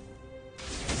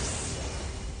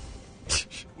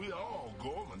 We all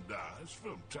Gorman dies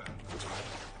from time to time.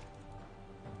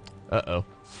 Uh-oh.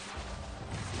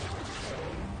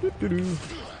 Doo-doo-doo.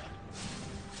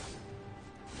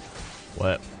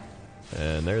 What?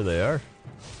 And there they are.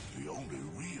 The only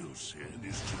real sin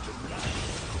is to deny.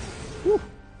 Woo.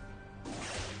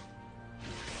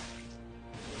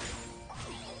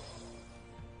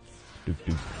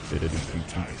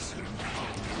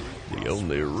 The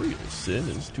only real sin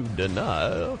is to deny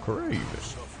a craving.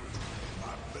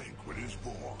 My banquet is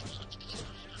born.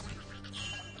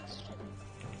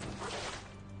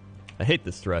 I hate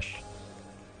this Thresh.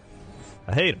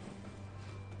 I hate him.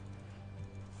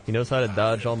 He knows how to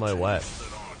dodge all my whacks.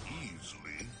 That aren't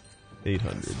easily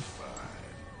 800.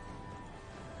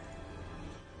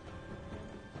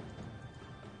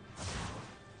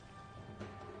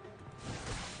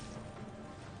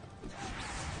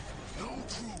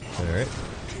 Alright.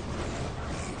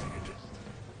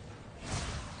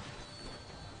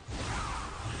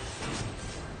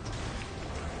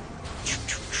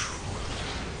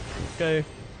 Okay.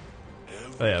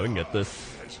 Oh yeah, we can get this.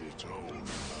 has its own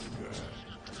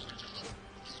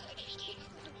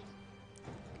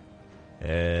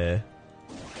hunger.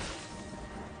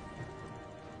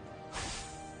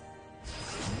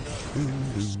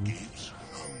 Escapes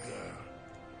hunger.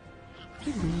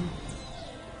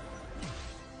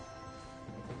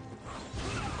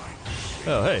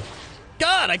 Oh hey.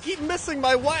 God, I keep missing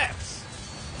my whacks!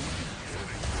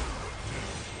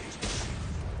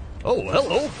 Oh,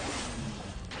 hello!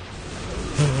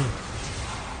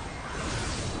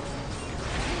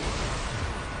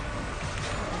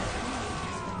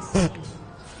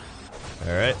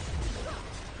 Alright.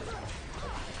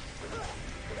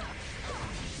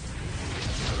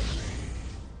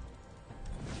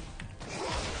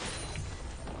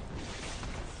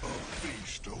 A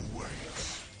feast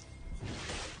awaits.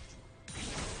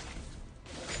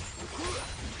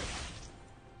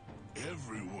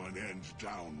 Everyone ends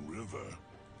downriver,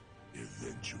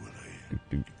 eventually.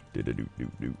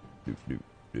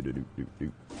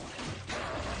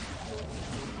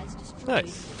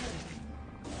 Nice.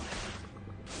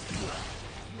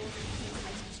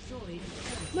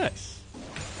 Nice.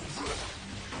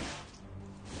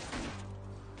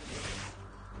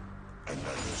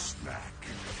 Another snack.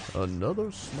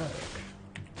 Another snack.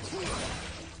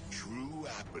 True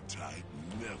appetite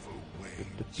never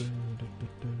wanes.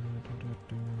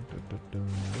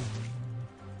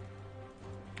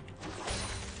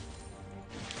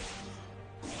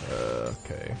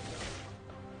 Okay.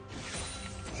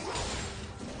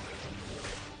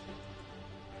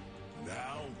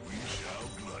 Now we shall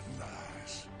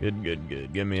gluttonize. Good, good,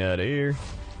 good. Get me out of here.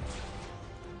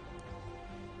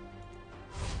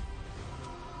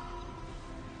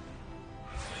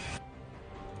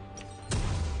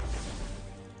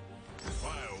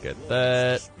 Get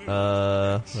that.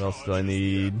 What else do I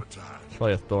need?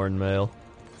 Probably a thorn mail.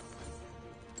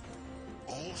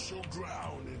 All shall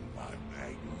drown in my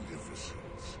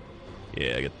magnificence.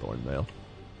 Yeah, I get thorn mail.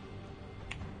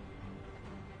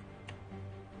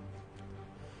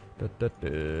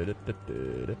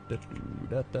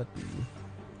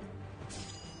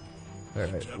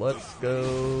 Alright, let's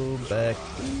go back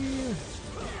here.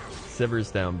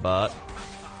 Sivers down bot.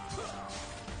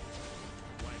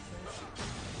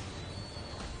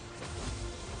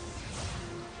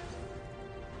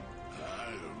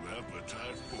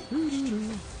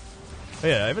 Oh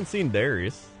yeah, I haven't seen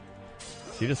Darius.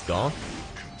 Is he just gone?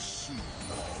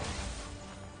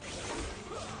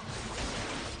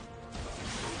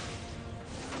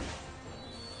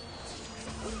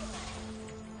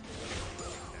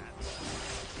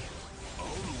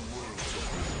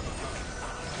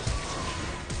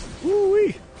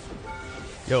 Woo-wee!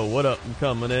 Yo, what up? I'm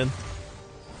coming in.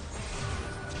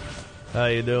 How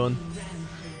you doing?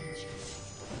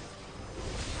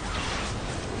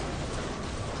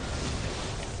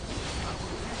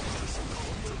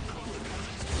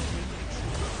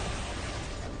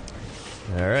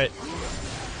 All right.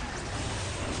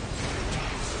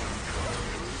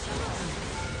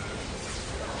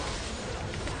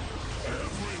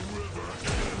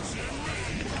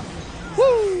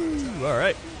 Woo! All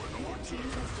right.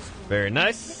 Very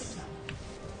nice.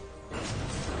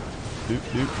 Doot,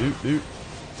 doot, doot, doot.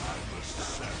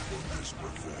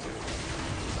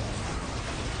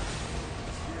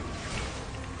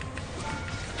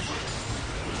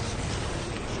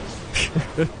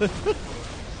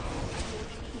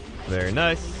 Very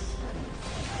nice.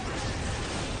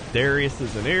 Darius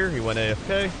isn't here. He went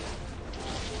AFK.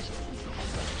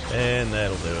 And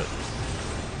that'll do it.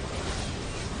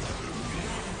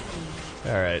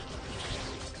 Alright.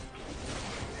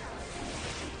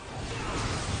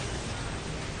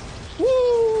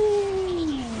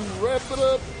 Woo! Wrap it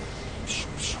up.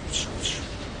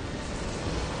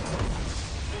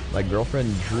 My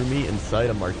girlfriend drew me inside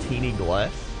a martini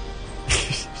glass.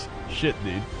 Shit,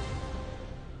 dude.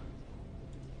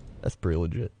 That's pretty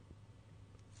legit.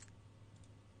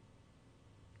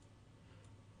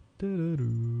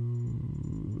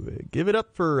 Give it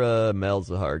up for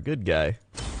Malzahar. Good guy.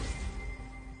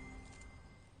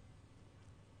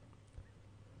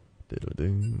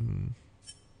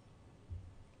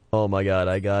 Oh my god,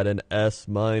 I got an S-.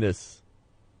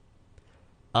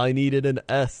 I needed an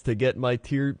S to get my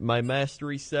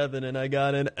mastery 7 and I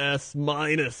got an S-.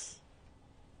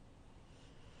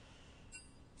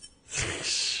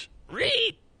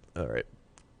 Read. All right.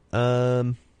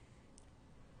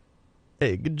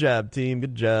 Hey, good job, team.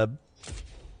 Good job.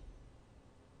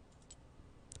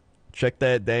 Check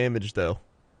that damage, though.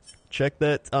 Check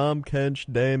that Tom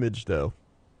Kench damage, though.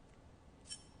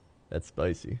 That's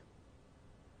spicy.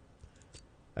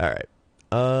 All right.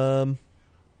 All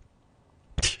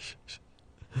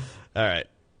right.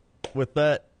 With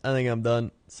that, I think I'm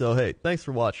done. So, hey, thanks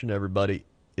for watching, everybody.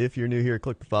 If you're new here,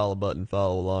 click the follow button,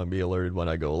 follow along, be alerted when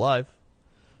I go live.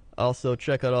 Also,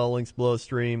 check out all links below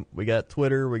stream. We got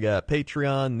Twitter, we got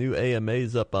Patreon, new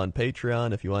AMAs up on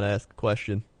Patreon if you want to ask a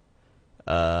question.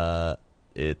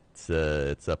 It's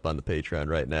up on the Patreon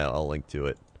right now. I'll link to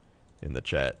it in the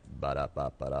chat. Bop,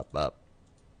 bop, bop, bop.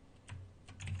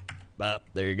 Bop,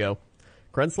 there you go.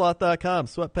 Krensloth.com,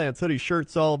 sweatpants, hoodies,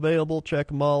 shirts, all available. Check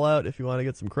them all out if you want to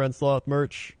get some Krensloth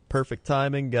merch. Perfect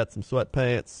timing, got some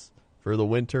sweatpants for the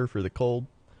winter, for the cold.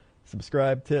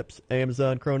 Subscribe, tips,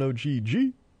 Amazon, Chrono,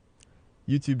 GG.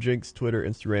 YouTube, Jinx, Twitter,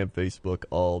 Instagram, Facebook,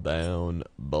 all down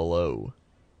below.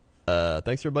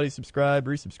 Thanks everybody. Subscribe,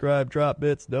 resubscribe, drop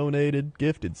bits, donated,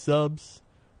 gifted subs.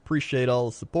 Appreciate all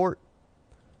the support.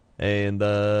 And,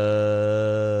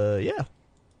 yeah.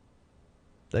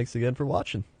 Thanks again for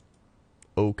watching.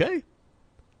 Okay.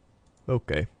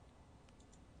 Okay.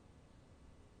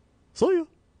 See ya.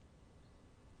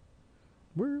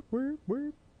 Where?